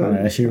shit's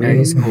tight. That shit Yeah, real.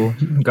 he's cool.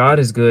 God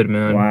is good,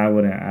 man. Why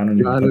wouldn't I don't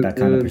even God put is that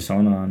kind of good.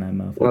 persona on that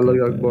Why look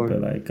motherfucker. like boy?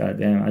 But like,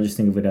 goddamn, I just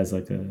think of it as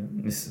like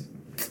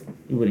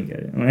you wouldn't get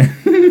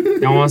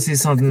it. Y'all want to see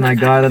something that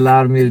God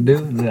allowed me to do?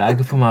 That I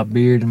could put my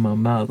beard in my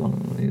mouth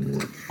on.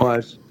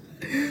 Watch.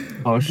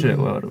 Oh shit!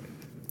 Well,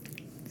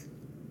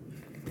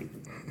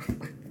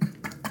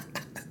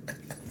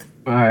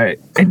 all right.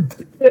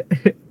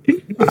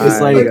 It's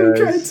like Alright,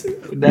 guys.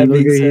 that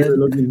Look being at you said,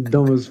 looking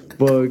dumb as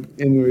fuck.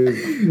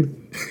 Anyways,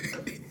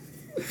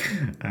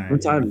 I'm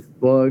tired as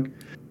fuck.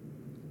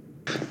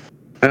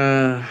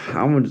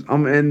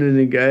 I'm ending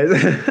it, guys.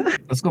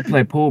 let's go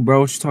play pool,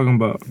 bro. What you talking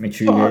about? Make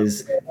sure you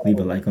guys leave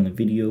a like on the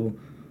video,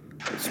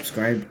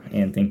 subscribe,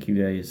 and thank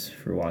you guys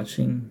for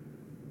watching.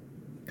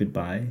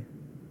 Goodbye.